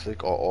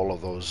fantastic. Or all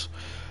of those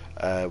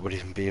would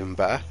even be even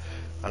better.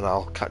 And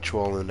I'll catch you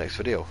all in the next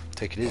video.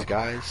 Take it easy,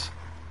 guys.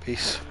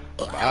 Peace.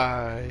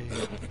 Bye.